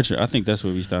 What is the Archer? I think that's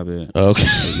where we stop at. Okay.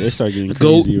 They start getting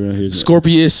Goat, crazy around here.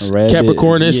 Scorpius, Rabbit.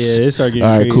 Capricornus. Yeah, they start getting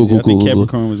All right, crazy. cool. I think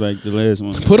Capricorn was like the last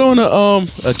one. Put on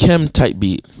a Chem type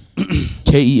beat.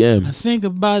 KEM. I think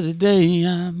about the day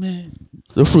I met.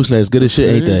 The Fruit Snacks good as shit,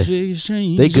 ain't they?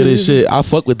 They good as shit. I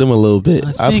fuck with them a little bit.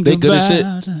 They good as shit.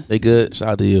 They good. Shout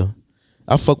out to you.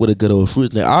 I fuck with a good old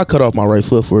Fruit Snack. I'll cut off my right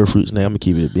foot for a Fruit Snack. I'm gonna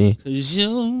keep it a bean.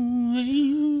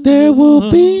 There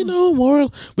will be no more.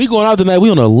 We going out tonight. We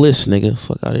on a list, nigga.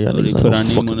 Fuck out of here. They put our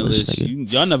name on the list.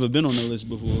 nigga. Y'all never been on the list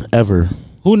before. Ever.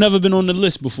 Who never been on the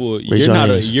list before? Raise your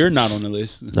hands. You're not on the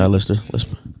list. Nah, Lester.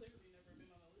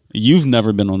 You've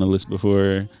never been on the list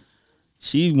before.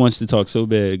 She wants to talk so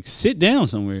bad. Sit down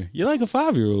somewhere. You're like a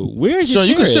 5-year-old. Where's your So chair?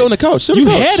 you can sit on the couch. Sit on You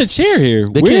the couch. had a chair here.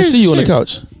 They Where's can't see you on the chair?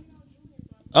 couch.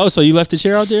 Oh, so you left the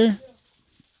chair out there?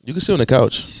 You can sit on the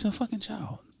couch. She's a fucking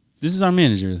child. This is our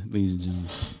manager, ladies and gentlemen.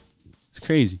 It's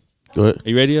crazy. Go ahead. Are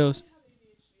you ready, Oz?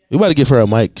 We about to give her a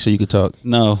mic so you can talk.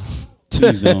 No.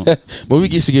 Please don't. When we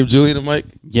get to give Julian a mic,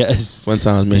 Yes. fun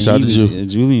times, man. Shout out to Ju.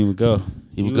 Julian would go.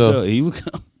 He would go. He would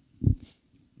go.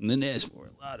 And then ask for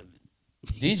a lot of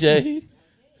it. DJ.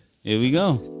 Here we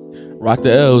go. Rock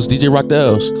the L's. DJ Rock the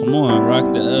L's. Come on,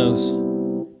 rock the L's.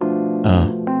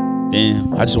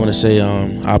 Damn. I just want to say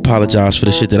I apologize for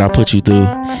the shit that I put you through.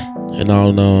 And all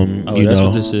you that's know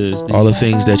what this is. Damn. all the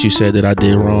things that you said that I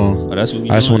did wrong. Oh, that's what we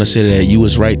I just doing. want to say that you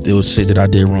was right. They would say that I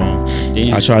did wrong.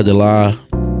 Damn. I tried to lie.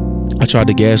 I tried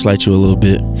to gaslight you a little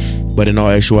bit, but in all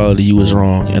actuality, you was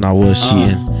wrong, and I was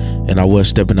cheating, and I was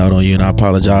stepping out on you, and I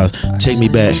apologize. Take me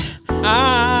back.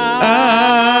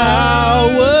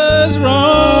 I was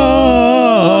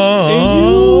wrong, and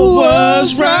you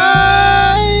was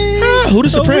right. Who the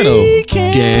soprano? We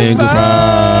can Gang fight.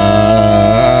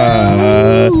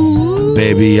 cry.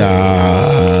 Baby,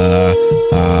 I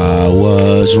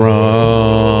was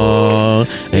wrong,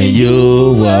 and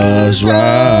you was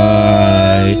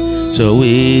right. So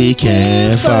we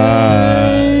can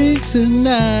fight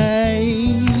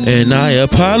tonight. And I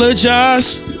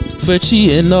apologize for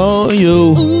cheating on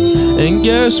you. And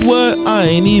guess what? I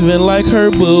ain't even like her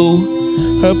boo.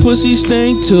 Her pussy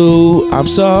stink too. I'm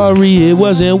sorry, it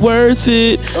wasn't worth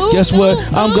it. Guess what?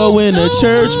 I'm going to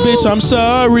church, bitch. I'm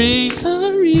sorry.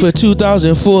 For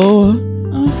 2004.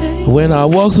 When I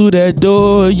walked through that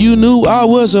door, you knew I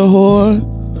was a whore.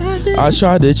 I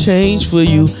tried to change for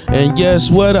you, and guess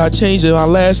what? I changed my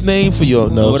last name for you.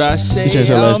 No, What I say, you changed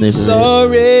her last I'm name for me.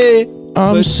 sorry.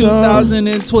 I'm For sorry.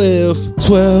 2012,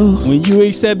 12. when you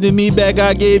accepted me back,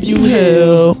 I gave you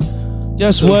hell. Hell.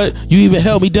 Guess what? You even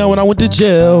held me down when I went to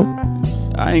jail.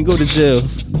 I ain't go to jail.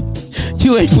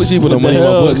 You ain't pushing with no What the money in my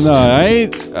hell? books. No, I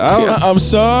ain't. I'm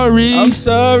sorry. I'm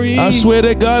sorry. I swear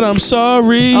to God, I'm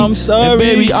sorry. I'm sorry. And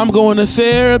baby, I'm going to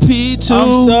therapy too.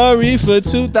 I'm sorry for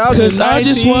 2019. Cause I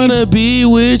just wanna be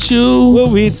with you.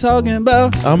 What we talking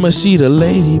about? I'ma see the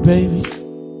lady, baby.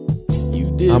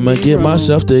 You did. I'ma me get wrong.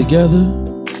 myself together.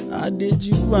 I did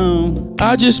you wrong.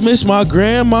 I just miss my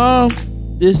grandma.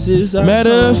 This is our Matter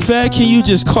of song. fact, can you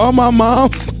just call my mom?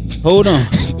 Hold on.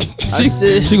 I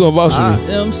said, she gonna vouch for I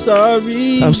me. am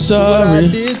sorry. I'm for what I sorry.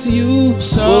 did to you.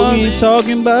 Sorry. What we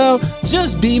talking about?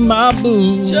 Just be my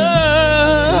boo.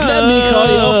 Let me call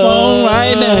your phone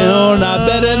right now. I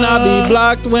better not be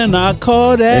blocked when I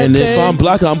call that. And if I'm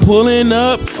blocked, I'm pulling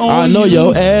up. I know you.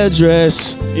 your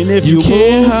address. And if You you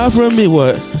can't move, hide from me.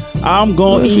 What? I'm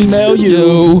gonna email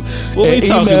you. What we And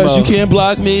talking emails, about? you can't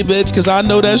block me, bitch, cause I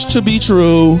know that's to be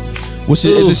true. What's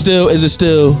it? Is it still? Is it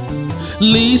still?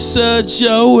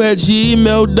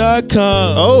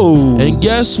 LisaJoe@gmail.com. Oh. And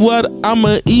guess what?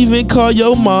 I'ma even call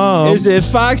your mom. Is it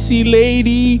Foxy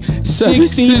Lady 69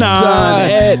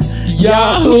 69 at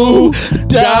yahoo.com?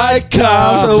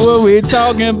 So what we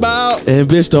talking about? And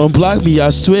bitch, don't block me. I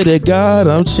swear to God,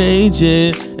 I'm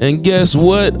changing. And guess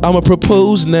what? I'ma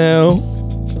propose now.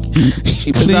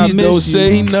 I Please miss don't you.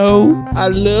 say no. I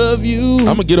love you.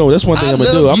 I'ma get on. That's one thing I I'm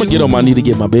gonna do. love I'm gonna get you. on my knee to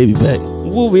get my baby back.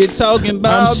 What we talking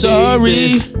about? I'm sorry.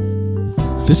 Baby?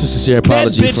 This is a sincere That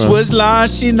apology bitch from. was lying.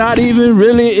 She not even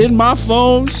really in my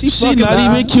phone. She She fucking not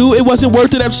lying. even cute. It wasn't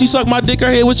worth it after she sucked my dick. Her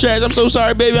head was trash. I'm so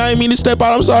sorry, baby. I ain't mean to step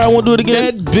out. I'm sorry. I won't do it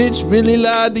again. That bitch really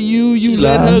lied to you. You She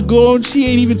let lied. her go and she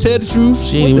ain't even tell the truth.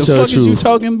 She ain't what even the tell fuck the truth. is you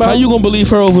talking about? How you gonna believe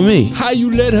her over me? How you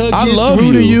let her I get love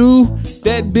through to you. you?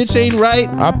 That bitch ain't right.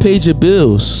 I paid your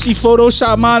bills. She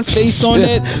photoshopped my face on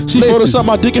that. She Listen, photoshopped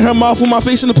my dick in her mouth with my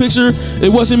face in the picture.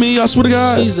 It wasn't me. I swear to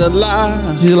God. She's a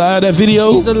lie. She lied. That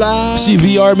video. She's a lie. She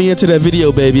VR'd me into that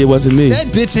video, baby. It wasn't me. That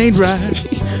bitch ain't right.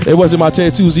 It wasn't my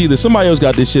tattoos either. Somebody else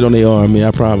got this shit on their arm, man.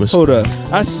 I promise. Hold up.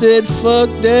 I said, fuck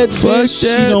that Fuck bitch. She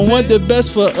that don't bitch. want the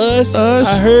best for us. Us.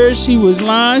 I heard she was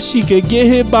lying. She could get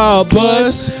hit by a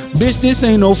bus. Bitch, this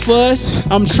ain't no fuss.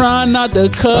 I'm trying not to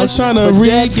cuss. I'm tryna but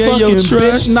that regain your fucking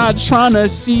trust. bitch not trying to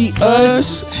see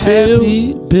us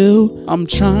happy, Bill. I'm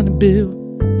trying to build.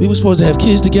 We were supposed to have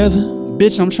kids together.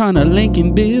 Bitch, I'm trying to link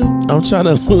and build. I'm trying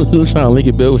to link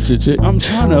it, Bill, with your chick. I'm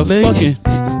trying to Link. fucking.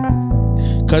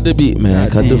 Cut the beat, man.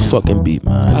 God Cut the damn. fucking beat,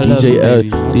 man. I love DJ you, L,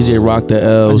 baby. I DJ just- Rock the I just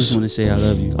L's. want to say I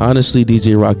love you. Honestly,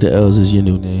 DJ Rock the L's is your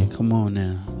new name. Come on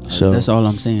now. So- That's all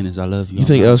I'm saying is I love you. You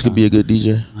think I'm not Els could be a trying- good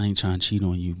DJ? I ain't trying to cheat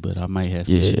on you, but I might have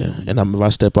to. Yeah, cheat on you and if I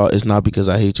step out, it's not because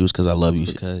I hate you, it's because I love you.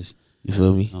 because You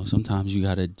feel me? you know, sometimes you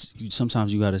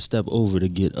gotta step over to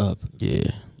get up. Yeah,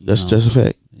 that's know, just a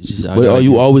fact. It's just But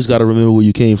you always got to remember where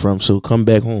you came from. So come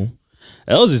back home.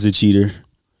 Els is a cheater.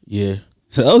 Yeah,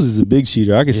 So Els is a big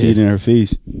cheater. I can see Yeah. it in her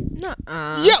face.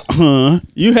 Nuh-uh. Yeah, huh?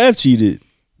 You have cheated.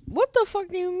 What the fuck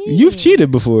do you mean? You've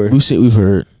cheated before. we've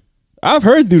heard. I've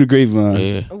heard through the grapevine.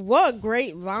 Yeah, What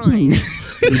grapevine? New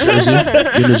Jersey,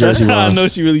 the New Jersey That's how I line. know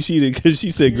she really cheated because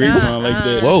she said grapevine like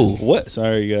that. Whoa, What?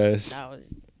 Sorry, guys. That was,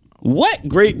 What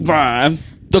grapevine?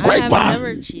 the I have grapevine.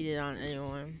 never cheated on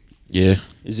anyone. Yeah,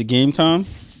 Is it game time?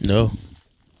 no.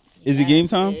 Is it game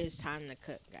time? It's time to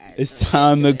cook, guys. It's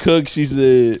time to cook. She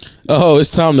said. Oh, it's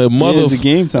time to mother. it's a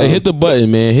game time. Hey, hit the button,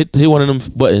 man. Hit one of them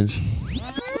buttons.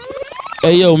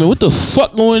 Hey, yo, man, what the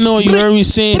fuck going on? You heard me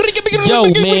saying, yo,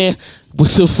 man, what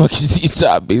the fuck is these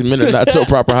topics? Men are not so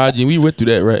proper hygiene. We went through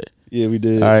that, right? Yeah, we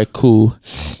did. All right, cool.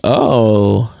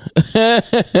 Oh,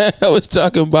 I was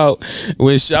talking about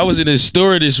when I was in the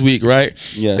store this week, right?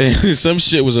 Yes. And some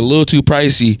shit was a little too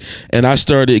pricey, and I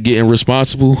started getting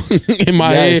responsible in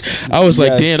my Yes. head. I was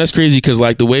like, Yes. damn, that's crazy because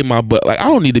like the way my butt, like I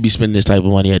don't need to be spending this type of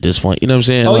money at this point. You know what I'm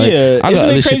saying? Oh Like, yeah, I got isn't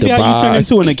other it shit crazy to how you turn buy.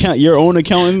 into an account, your own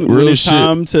accountant when Real it's shit.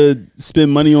 time to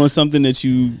spend money on something that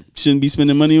you shouldn't be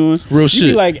spending money on? Real You shit.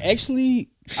 be like, actually,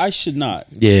 I should not.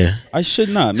 Yeah. I should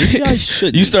not. Maybe I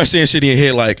should. You start saying shit in your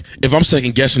head like, if I'm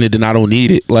second guessing it, then I don't need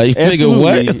it. Like, Absolutely.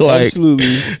 nigga, what? Like, Absolutely.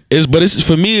 It's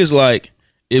for me. It's like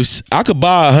if I could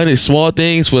buy 100 small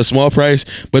things for a small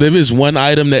price, but if it's one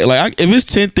item that like, if it's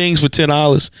 10 things for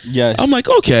 $10, Yes. I'm like,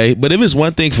 okay. But if it's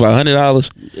one thing for $100,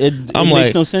 It I'm makes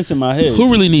like, no sense in my head.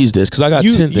 who really needs this? Because I got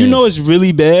 10 things. You know it's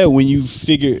really bad when you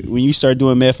start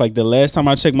doing math. Like the last time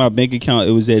I checked my bank account,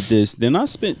 it was at this. Then I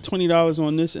spent $20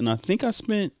 on this, and I think I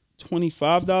spent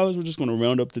 $25. We're just gonna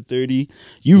round up to 30.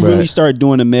 You really Right. start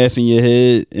doing the math in your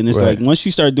head, and it's Right. like once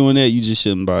you start doing that, you just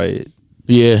shouldn't buy it.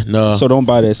 Yeah, no. So don't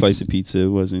buy that slice of pizza. It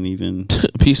wasn't even.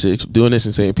 pizza, doing this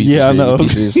and saying pizza. Yeah, I know.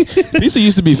 Pizza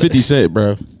used to be 50 cents,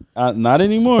 bro. Not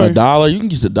anymore. $1. You can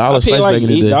get a I dollar paid slice like back in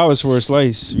the day. $8 for a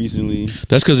slice recently.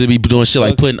 That's because they be doing shit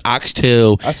like putting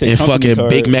oxtail I said and company fucking card.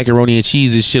 baked macaroni and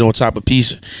cheese and shit on top of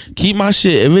pizza. Keep my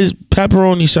shit. If it's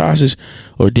pepperoni sausage,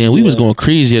 or damn, we was Yeah. going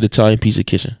crazy at Italian Pizza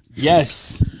Kitchen.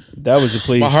 Yes, that was a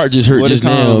place. My heart just hurt What a just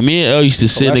now. time. Me and Elle used to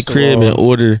sit in the crib and Cholesterol.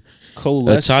 order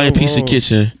Cholesterol. Italian Pizza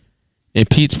Kitchen and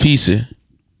Pete's Pizza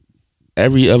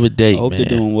every other day. I hope man.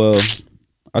 they're doing well.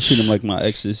 I treat them like my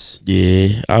exes.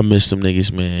 Yeah, I miss them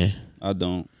niggas, man. I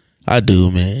don't. I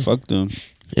do, man. Fuck them.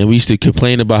 And we used to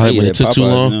complain about how when it took too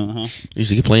long. Now, huh? We used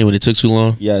to complain when it took too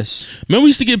long. Yes. Remember we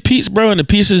used to get pizza, bro, and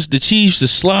the cheese used to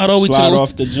slide over Slide to the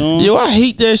off the joint. Yo, I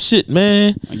hate that shit,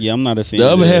 man. Yeah, I'm not a fan. The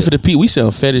of other that. half of the pizza, we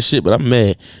sound fat as shit, but I'm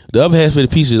mad. The other half of the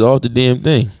pizza is off the damn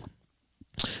thing.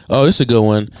 Oh, this is a good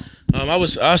one.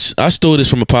 I stole this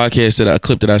from a podcast a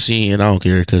clip that I seen, and I don't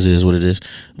care because it is what it is.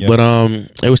 Yep. But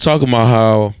it was talking about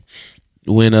how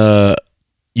when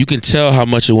you can tell how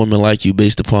much a woman like you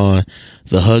based upon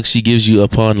the hug she gives you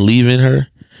upon leaving her.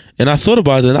 And I thought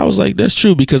about it, and I was like, that's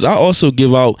true, because I also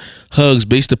give out hugs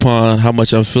based upon how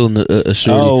much I'm feeling a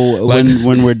shorty. Oh, like,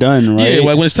 when we're done, right? Yeah,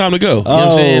 like when it's time to go. You know what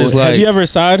I'm saying? It's like, have you ever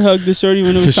side hugged the shorty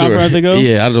when it was time for her to go?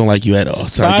 Yeah, I don't like you at all.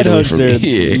 Side Get away hugs from are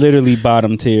me. Yeah. literally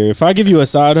bottom tier. If I give you a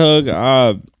side hug,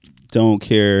 I don't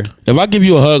care. If I give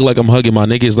you a hug like I'm hugging my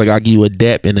niggas, like I give you a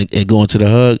dap and go into the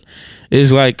hug,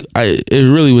 it's like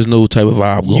it really was no type of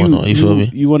vibe going on. You feel me?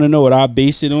 You want to know what I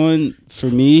base it on? For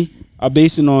me, I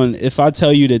base it on if I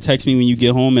tell you to text me when you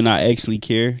get home and I actually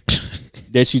care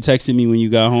that you texted me when you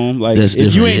got home. Like That's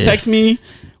if you different, ain't yeah. text me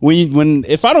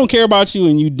if I don't care about you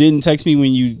and you didn't text me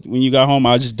when you got home,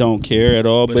 I just don't care at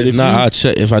all. But if not, you, I'll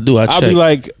check. If I do, I'll check. be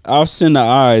like, I'll send the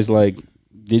eyes like,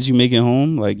 did you make it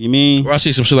home? Like, you mean? Or I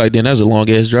see some shit like, damn, that's a long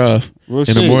ass drive. Real In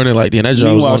the shit. morning, like, damn, that drive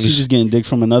was Meanwhile, long she's as just getting dick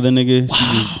from another nigga.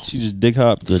 She just dick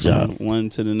hopped. Good from job. One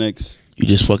to the next. you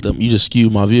just fucked up. You just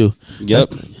skewed my view. Yep,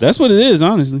 that's what it is.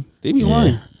 Honestly, they be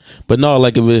lying. But no,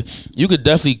 like you could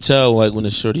definitely tell like when the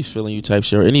shorty's feeling you type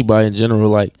shit, or anybody in general,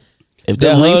 like if The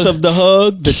that length hug, of the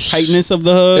hug, the tightness of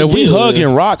the hug. if we yeah. hug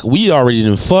and rock, we already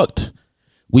done fucked.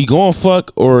 We going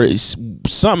fuck or it's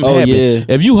something Oh, happen. yeah.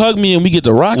 If you hug me and we get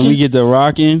to rocking, and we get the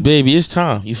rocking, baby, it's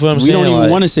time. You feel what I'm we saying? don't even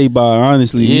Like, want to say bye.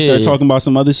 Honestly, we Yeah. start talking about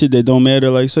some other shit that don't matter.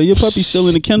 Like, so your puppy still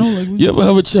in the kennel? Like, You ever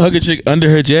hug a chick under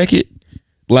her jacket?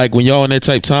 Like when y'all in that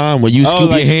type time where you scoop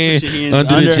like your you hand put your hands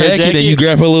under under the her jacket and you jacket?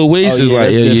 grab her little waist. Oh, It's yeah,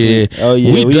 like, that's yeah. different. Oh,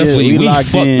 yeah, We we definitely, we locked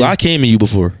fucked. in. I came in you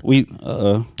before.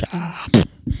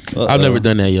 I've never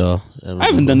done that, y'all. I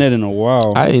haven't done that in a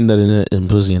while. I ain't done that in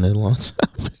pussy in a long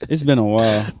time. It's been a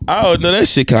while. I don't know. That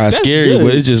shit kind of That's scary, good.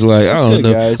 but it's just like, That's I don't good,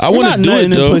 know. guys. I We're want not to do it,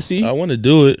 nutting in though. pussy. I want to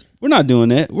do it. We're not doing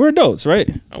that. We're adults, right?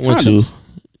 I want Condoms.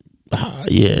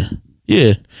 to. Yeah.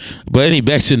 Yeah. But any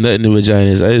back to nothing to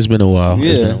vaginas. It's been a while. It's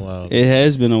Yeah, been a while. it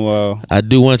has been a while. I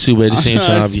do want to, but at the same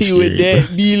time, see be what scary,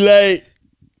 that be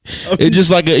like. It's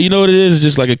just like you know what it is? It's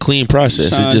just like a clean process.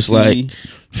 Trying It's just to like,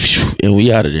 see. and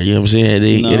we out of there. You know what I'm saying?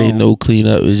 It ain't no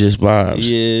cleanup. It's just vibes.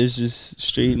 Yeah, it's just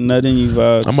straight nutting you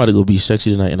vibes. I'm about to go be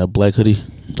sexy tonight in a black hoodie.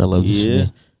 I love this. Yeah. Yeah.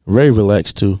 Very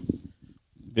relaxed too.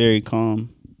 Very calm.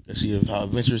 Let's see how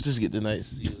adventurous this get tonight.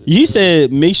 He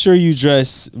said, make sure you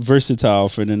dress versatile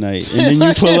for the night, and then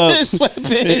you pull up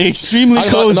extremely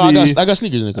cozy. I got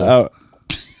sneakers in the car.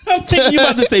 I'm thinking you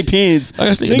about to say pants. I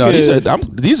got sneakers. No,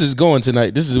 these is going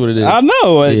tonight. This is what it is. I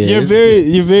know. Yeah, you're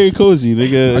very cozy,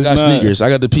 nigga. I got sneakers. I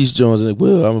got the Peace Jones, and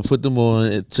well, I'm gonna put them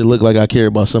on to look like I care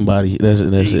about somebody. That's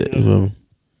it. You feel me?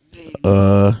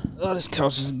 Oh, this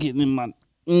couch is getting in my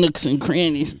nooks and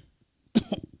crannies.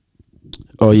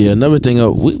 Oh yeah, another thing.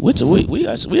 We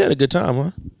had a good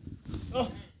time, huh?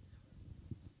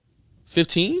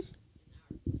 15.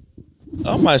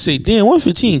 I might say, damn,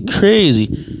 115, crazy.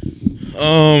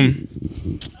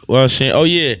 Well, I was saying, oh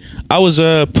yeah, I was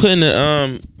putting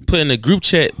the group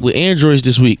chat with androids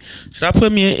this week. Stop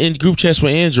putting me in group chats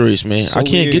with androids, man. So I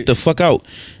can't weird. get the fuck out.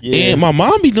 Yeah. And my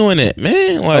mom be doing that,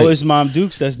 man. Like, Oh, it's Mom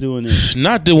Dukes that's doing it.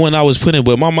 not the one I was putting,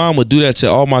 but my mom would do that to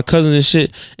all my cousins and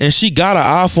shit. And she got an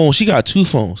iPhone. She got 2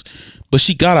 phones. But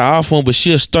she got an iPhone, but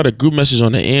she'll start a group message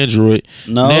on the Android.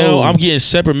 No. Now I'm getting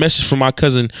separate messages from my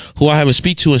cousin who I haven't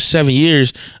speak to in 7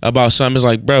 years about something. It's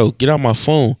like, bro, get out my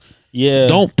phone. Yeah.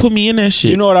 Don't put me in that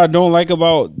shit. You know what I don't like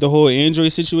about the whole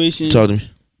Android situation? Talk to me.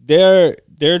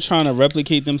 They're trying to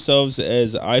replicate themselves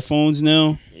as iPhones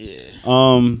now.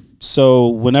 Yeah. So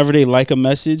whenever they like a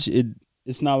message,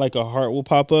 it's not like a heart will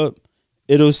pop up.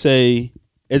 It'll say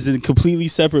as a completely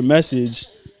separate message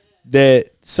that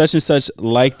such and such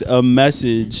liked a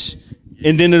message,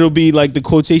 and then it'll be like the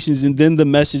quotations and then the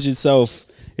message itself.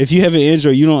 If you have an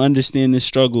Android, you don't understand this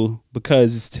struggle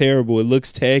because it's terrible. It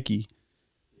looks tacky.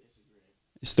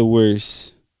 It's the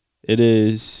worst. It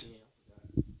is.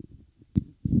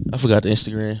 I forgot the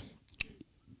Instagram.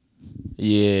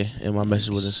 Yeah, and my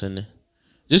message wasn't sending.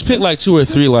 Just pick like 2 or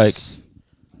 3, like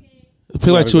pick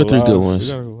like 2 or 3 good ones.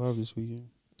 We gotta go live this weekend.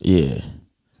 Yeah,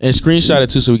 and screenshot it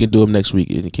too so we can do them next week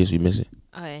in case we miss it.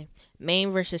 Okay. Main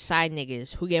versus side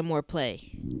niggas. Who get more play?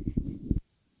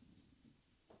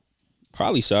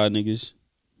 Probably side niggas.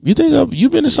 You think you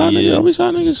been a side nigga? Yeah. Are we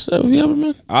side niggas? Have you ever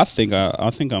been? I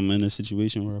think I'm in a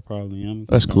situation where I probably am.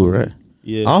 That's cool, right?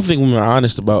 Yeah. I don't think women are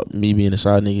honest about me being a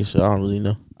side nigga, so I don't really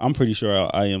know. I'm pretty sure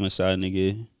I am a side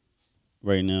nigga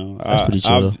right now. That's pretty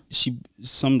chill.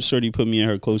 Some shorty put me in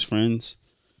her close friends.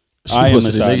 She I am a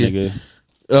posted side nigga. nigga.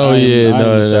 Oh I am- yeah, I am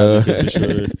no, a side no. nigga for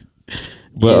sure.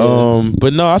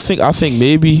 But no, I think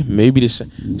maybe the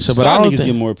same. So, but Side I don't niggas think,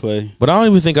 get more play. but I don't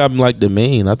even think I'm like the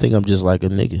main. I think I'm just like a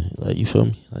nigga. Like, you feel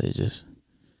me? Like, it's just,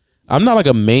 I'm not like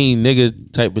a main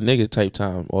nigga type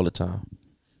time all the time.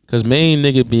 Cause main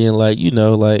nigga being like,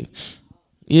 like,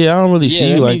 yeah, I don't really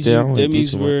see you like that. I don't really That do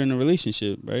means too much. we're in a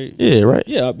relationship, right? Yeah, right.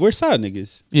 Yeah, we're side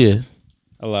niggas Yeah.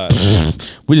 a lot.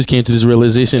 We just came to this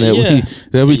realization that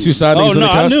Yeah. we two side niggas Oh on the no,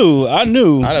 couch. I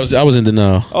knew. I was in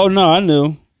denial. Oh no, I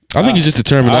knew. I think it's just the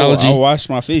terminology. I washed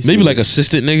my face. Maybe with like it.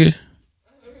 assistant nigga.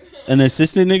 An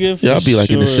assistant nigga. For Yeah, I'll be like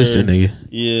an sure. assistant nigga.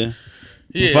 Yeah.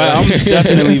 Yeah. I'm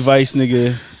definitely vice nigga.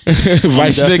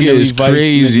 Vice I'm nigga definitely is vice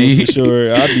crazy. nigga for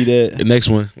sure. I'll be that. The next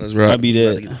one, let's rock. I'll be that.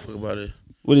 Gotta get the fuck about it.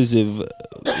 What is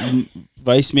it?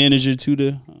 Vice manager to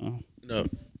the No,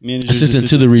 manager. assistant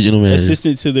to the regional manager.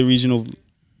 assistant to the regional.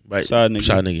 Right. side nigga.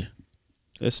 Side nigga.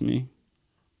 That's me.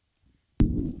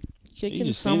 Kicking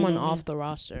just someone saying that, off the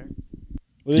roster.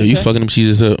 What Yo, did you say? fucking them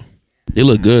cheeses up. They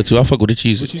look good too. I fuck with the What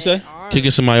cheeses. you say?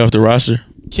 Kicking somebody off the roster.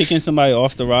 Kicking somebody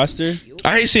off the roster.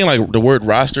 I ain't saying like the word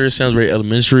roster. It sounds very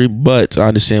elementary, but I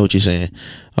understand what you're saying.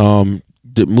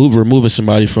 Removing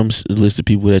somebody from the list of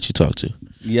people that you talk to,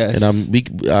 Yes.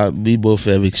 and we both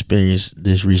have experienced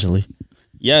this recently.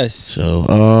 yes. So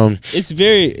It's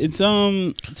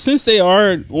since they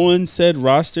are on said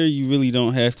roster, you really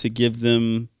don't have to give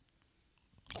them,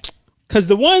 because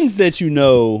the ones that you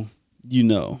know,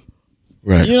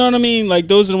 right. you know what I mean. Like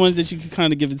those are the ones that you can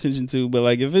kind of give attention to. But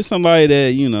like if it's somebody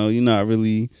that you're not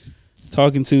really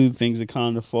talking to, things are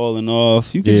kind of falling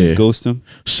off, you can Yeah. just ghost them.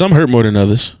 Some hurt more than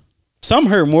others. Some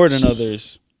hurt more than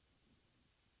others.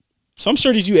 Some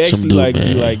shorties you actually do, like be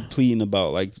man. like pleading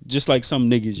about, like just like some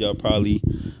niggas y'all probably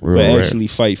Real would rap. actually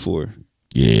fight for.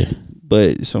 Yeah.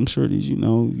 But some shorties,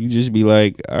 you just be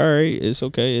like, all right, it's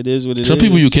okay. It is what it is. Some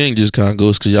people you can't just kind of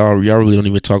ghost because y'all really don't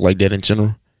even talk like that in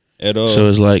general. at all. So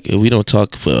it's like if we don't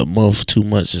talk for a month, 2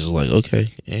 months, it's like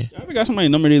okay, yeah, Y'all ever got somebody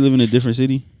number they live in a different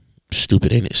city?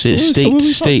 stupid, ain't it? So State, what we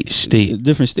state, talk- state. A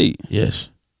different state. Yes,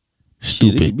 Shit, they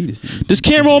could stupid. be the same. This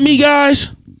camera on me, guys.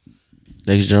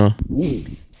 Next, John.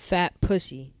 Fat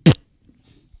pussy.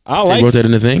 I They like wrote that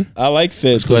in the thing. I like fat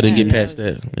Let's go ahead pussy. and get past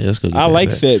that. Yeah, let's go. Get I past like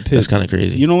that. fat pussy. That's kind of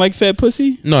crazy. You don't like fat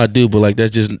pussy? No, I do, but like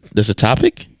that's a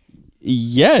topic.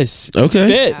 Yes.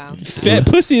 Okay. Fat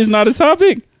pussy is not a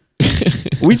topic.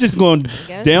 We just going to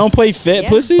guess. downplay fat Yeah.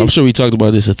 pussy? I'm sure we talked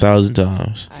about this 1,000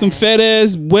 times Some fat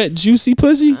ass, wet, juicy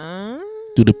pussy?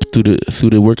 through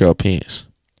the workout pants.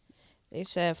 They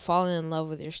said fall in love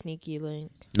with your sneaky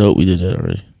link. Nope, we did that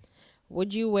already.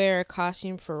 Would you wear a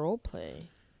costume for role play?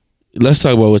 Let's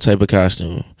talk about what type of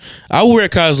costume. I would wear a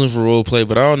costume for role play,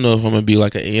 but I don't know if I'm gonna be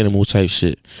like an animal type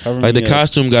shit. Cover Like me the up.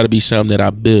 costume got to be something that I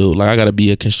build. Like I got to be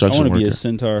a I construction want to worker. be a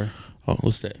centaur. Oh,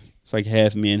 what's that? It's like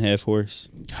half man, half horse.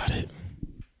 Got it.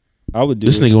 I would do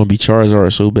This it. nigga want to be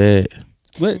Charizard so bad.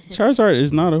 What? Charizard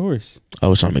is not a horse. I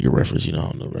was trying to make a reference, I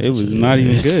don't know. It was not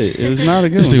even good. It was not a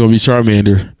good This one. nigga gonna be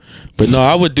Charmander. But no,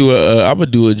 I would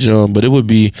do a jump, but it would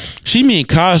be she mean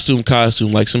costume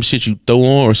like some shit you throw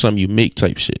on or something you make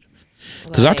type shit.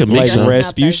 'Cause I could make dressing some. up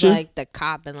as, Rasputia? like the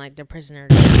cop and like the prisoner.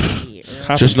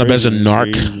 Or- Dressing up as a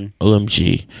narc. Crazy.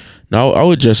 OMG. No, I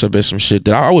would dress up as some shit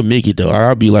that I would make it though.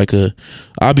 I'll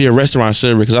be a restaurant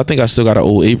server because I think I still got an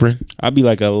old apron. I'd be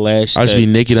like a lash I just be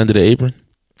tech. naked under the apron,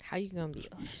 How you gonna be?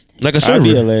 Lost? like a I'd server.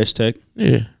 be a lash tech.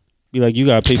 Yeah. Be like, you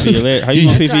gotta pay for your lash. How you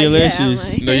gonna pay for your That's right, yeah,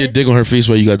 lashes? I'm You know your dick on her face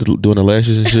while you got doing the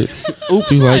lashes and shit. Oops.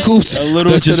 Be like, oops, A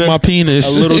little that's to just the- my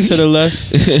penis. A little to the left.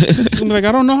 She's gonna be like,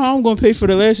 I don't know how I'm gonna pay for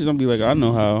the lashes. I'm gonna be like, I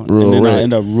know how. Real and then I right.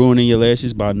 end up ruining your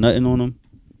lashes by nutting on them.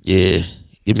 Yeah,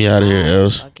 get me out of here, I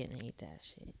else. fucking hate that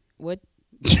shit. What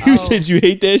You said you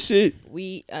hate that shit?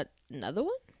 we another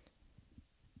one?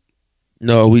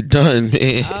 No, we done,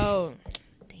 man. Oh,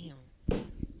 damn.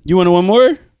 You want one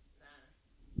more?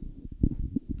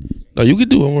 No, you can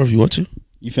do one more if you want to.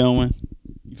 You found one?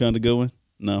 You found a good one?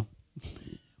 No.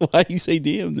 Why you say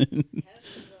damn then?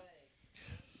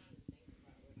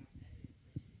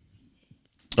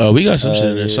 Oh, we got some shit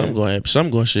in there. Yeah. Something going to happen.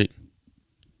 Something going to shake.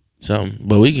 Something.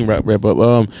 But we can wrap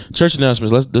up. Church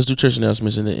announcements. Let's do church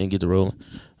announcements and get the rolling.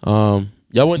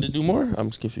 Y'all wanted to do more? I'm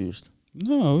just confused.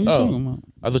 No, what are you talking about?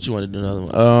 I thought you wanted to do another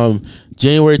one.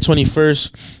 January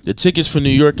 21st. The tickets for New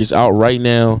York is out right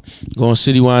now. Go on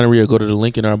City Winery or go to the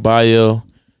link in our bio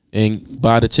and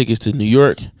buy the tickets to New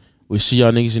York. We see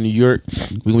y'all niggas in New York.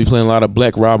 We gonna be playing a lot of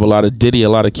Black Rob, a lot of Diddy, a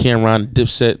lot of Cameron,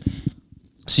 Dipset.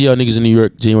 See y'all niggas in New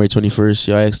York, January 21st.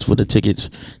 Y'all asked for the tickets.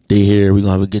 They here. We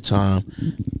gonna have a good time.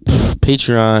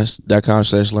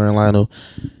 Patreon.com/LearnLionel.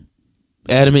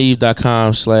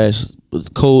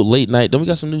 AdamandEve.com/code late night. Don't we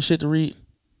got some new shit to read?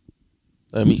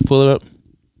 Let me pull it up.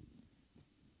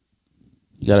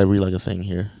 You gotta read like a thing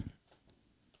here.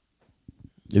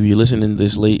 If you're listening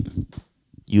this late,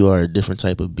 you are a different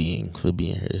type of being for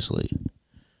being here this late.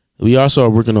 We also are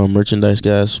working on merchandise,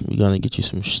 guys. We're gonna get you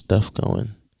some stuff going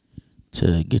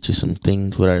to get you some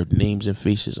things with our names and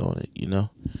faces on it, you know?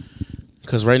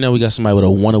 Because right now we got somebody with a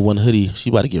 1-of-1 hoodie. She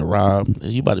about to get robbed.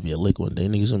 She about to be a lick one day.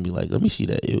 Niggas gonna be like, let me see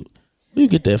that, yo. Where you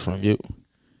get that from, yo?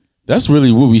 That's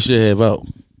really what we should have out.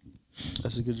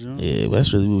 That's a good job. Yeah,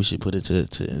 that's really what we should put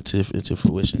into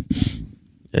fruition.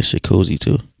 That shit cozy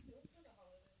too.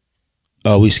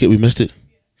 Oh, we missed it.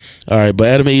 All right, but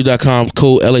AdamandEve.com,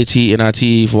 code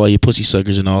LATNIT for all your pussy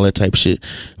suckers and all that type of shit.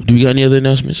 Do we got any other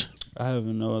announcements? I have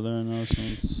no other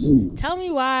announcements. Tell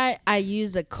me why I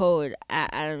use the code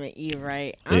at Adam and Eve,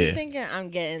 right? I'm Yeah. thinking I'm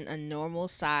getting a normal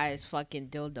size fucking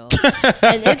dildo.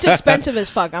 And it's expensive as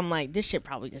fuck. I'm like, this shit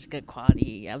probably just good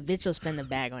quality. A bitch will spend a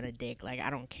bag on a dick. Like,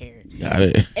 I don't care. Got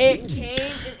it. It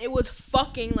came and it was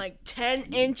fucking like 10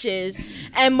 inches.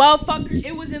 And motherfuckers,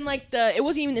 it was in like it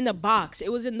wasn't even in the box.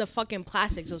 It was in the fucking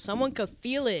plastic. So someone could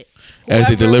feel it. As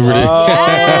they Whoever- delivered it.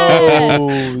 Yes.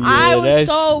 I was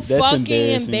so that's fucking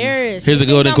embarrassing. embarrassed. Here's the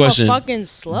They golden think I'm a question. fucking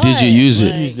slut. Did you use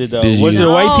it? Like, Used it though. Did you Was use it a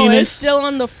it? white no, penis? It's still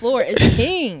on the floor. It's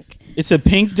pink. It's a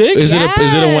pink dick. Is it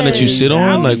the one that you sit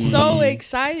I on? was Like, so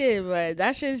excited, but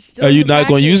that shit's still. Are you in the not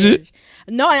gonna use it? package.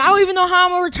 No, and I don't even know how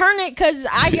I'm gonna return it because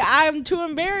I'm too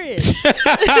embarrassed. to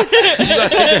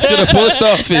the post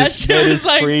That office. shit That was is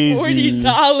like crazy.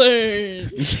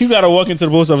 $40. You gotta walk into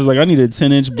the post office like, I need a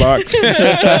 10-inch box.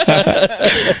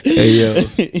 Hey yo,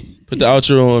 put the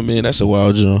outro on, man. That's a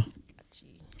wild joint.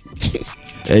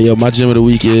 Hey yo, my gym of the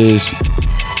week is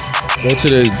go to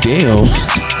the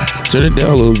turn it down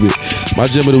a little bit. My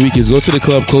gym of the week is go to the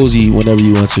club cozy whenever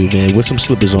you want to, man. With some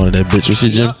slippers on in that bitch. What's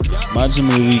your gym? My gym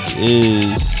of the week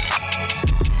is,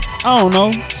 I don't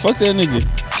know. Fuck that nigga.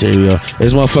 There we go.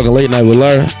 It's motherfucking late night with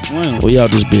Lara. When? We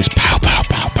out this bitch. Pow pow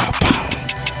pow pow pow.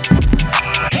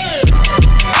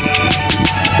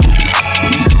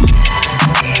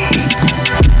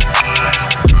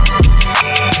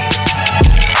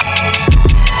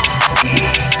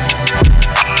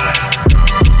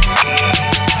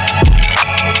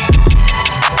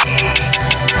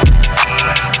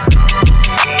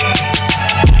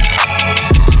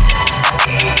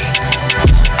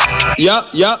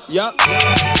 Yup.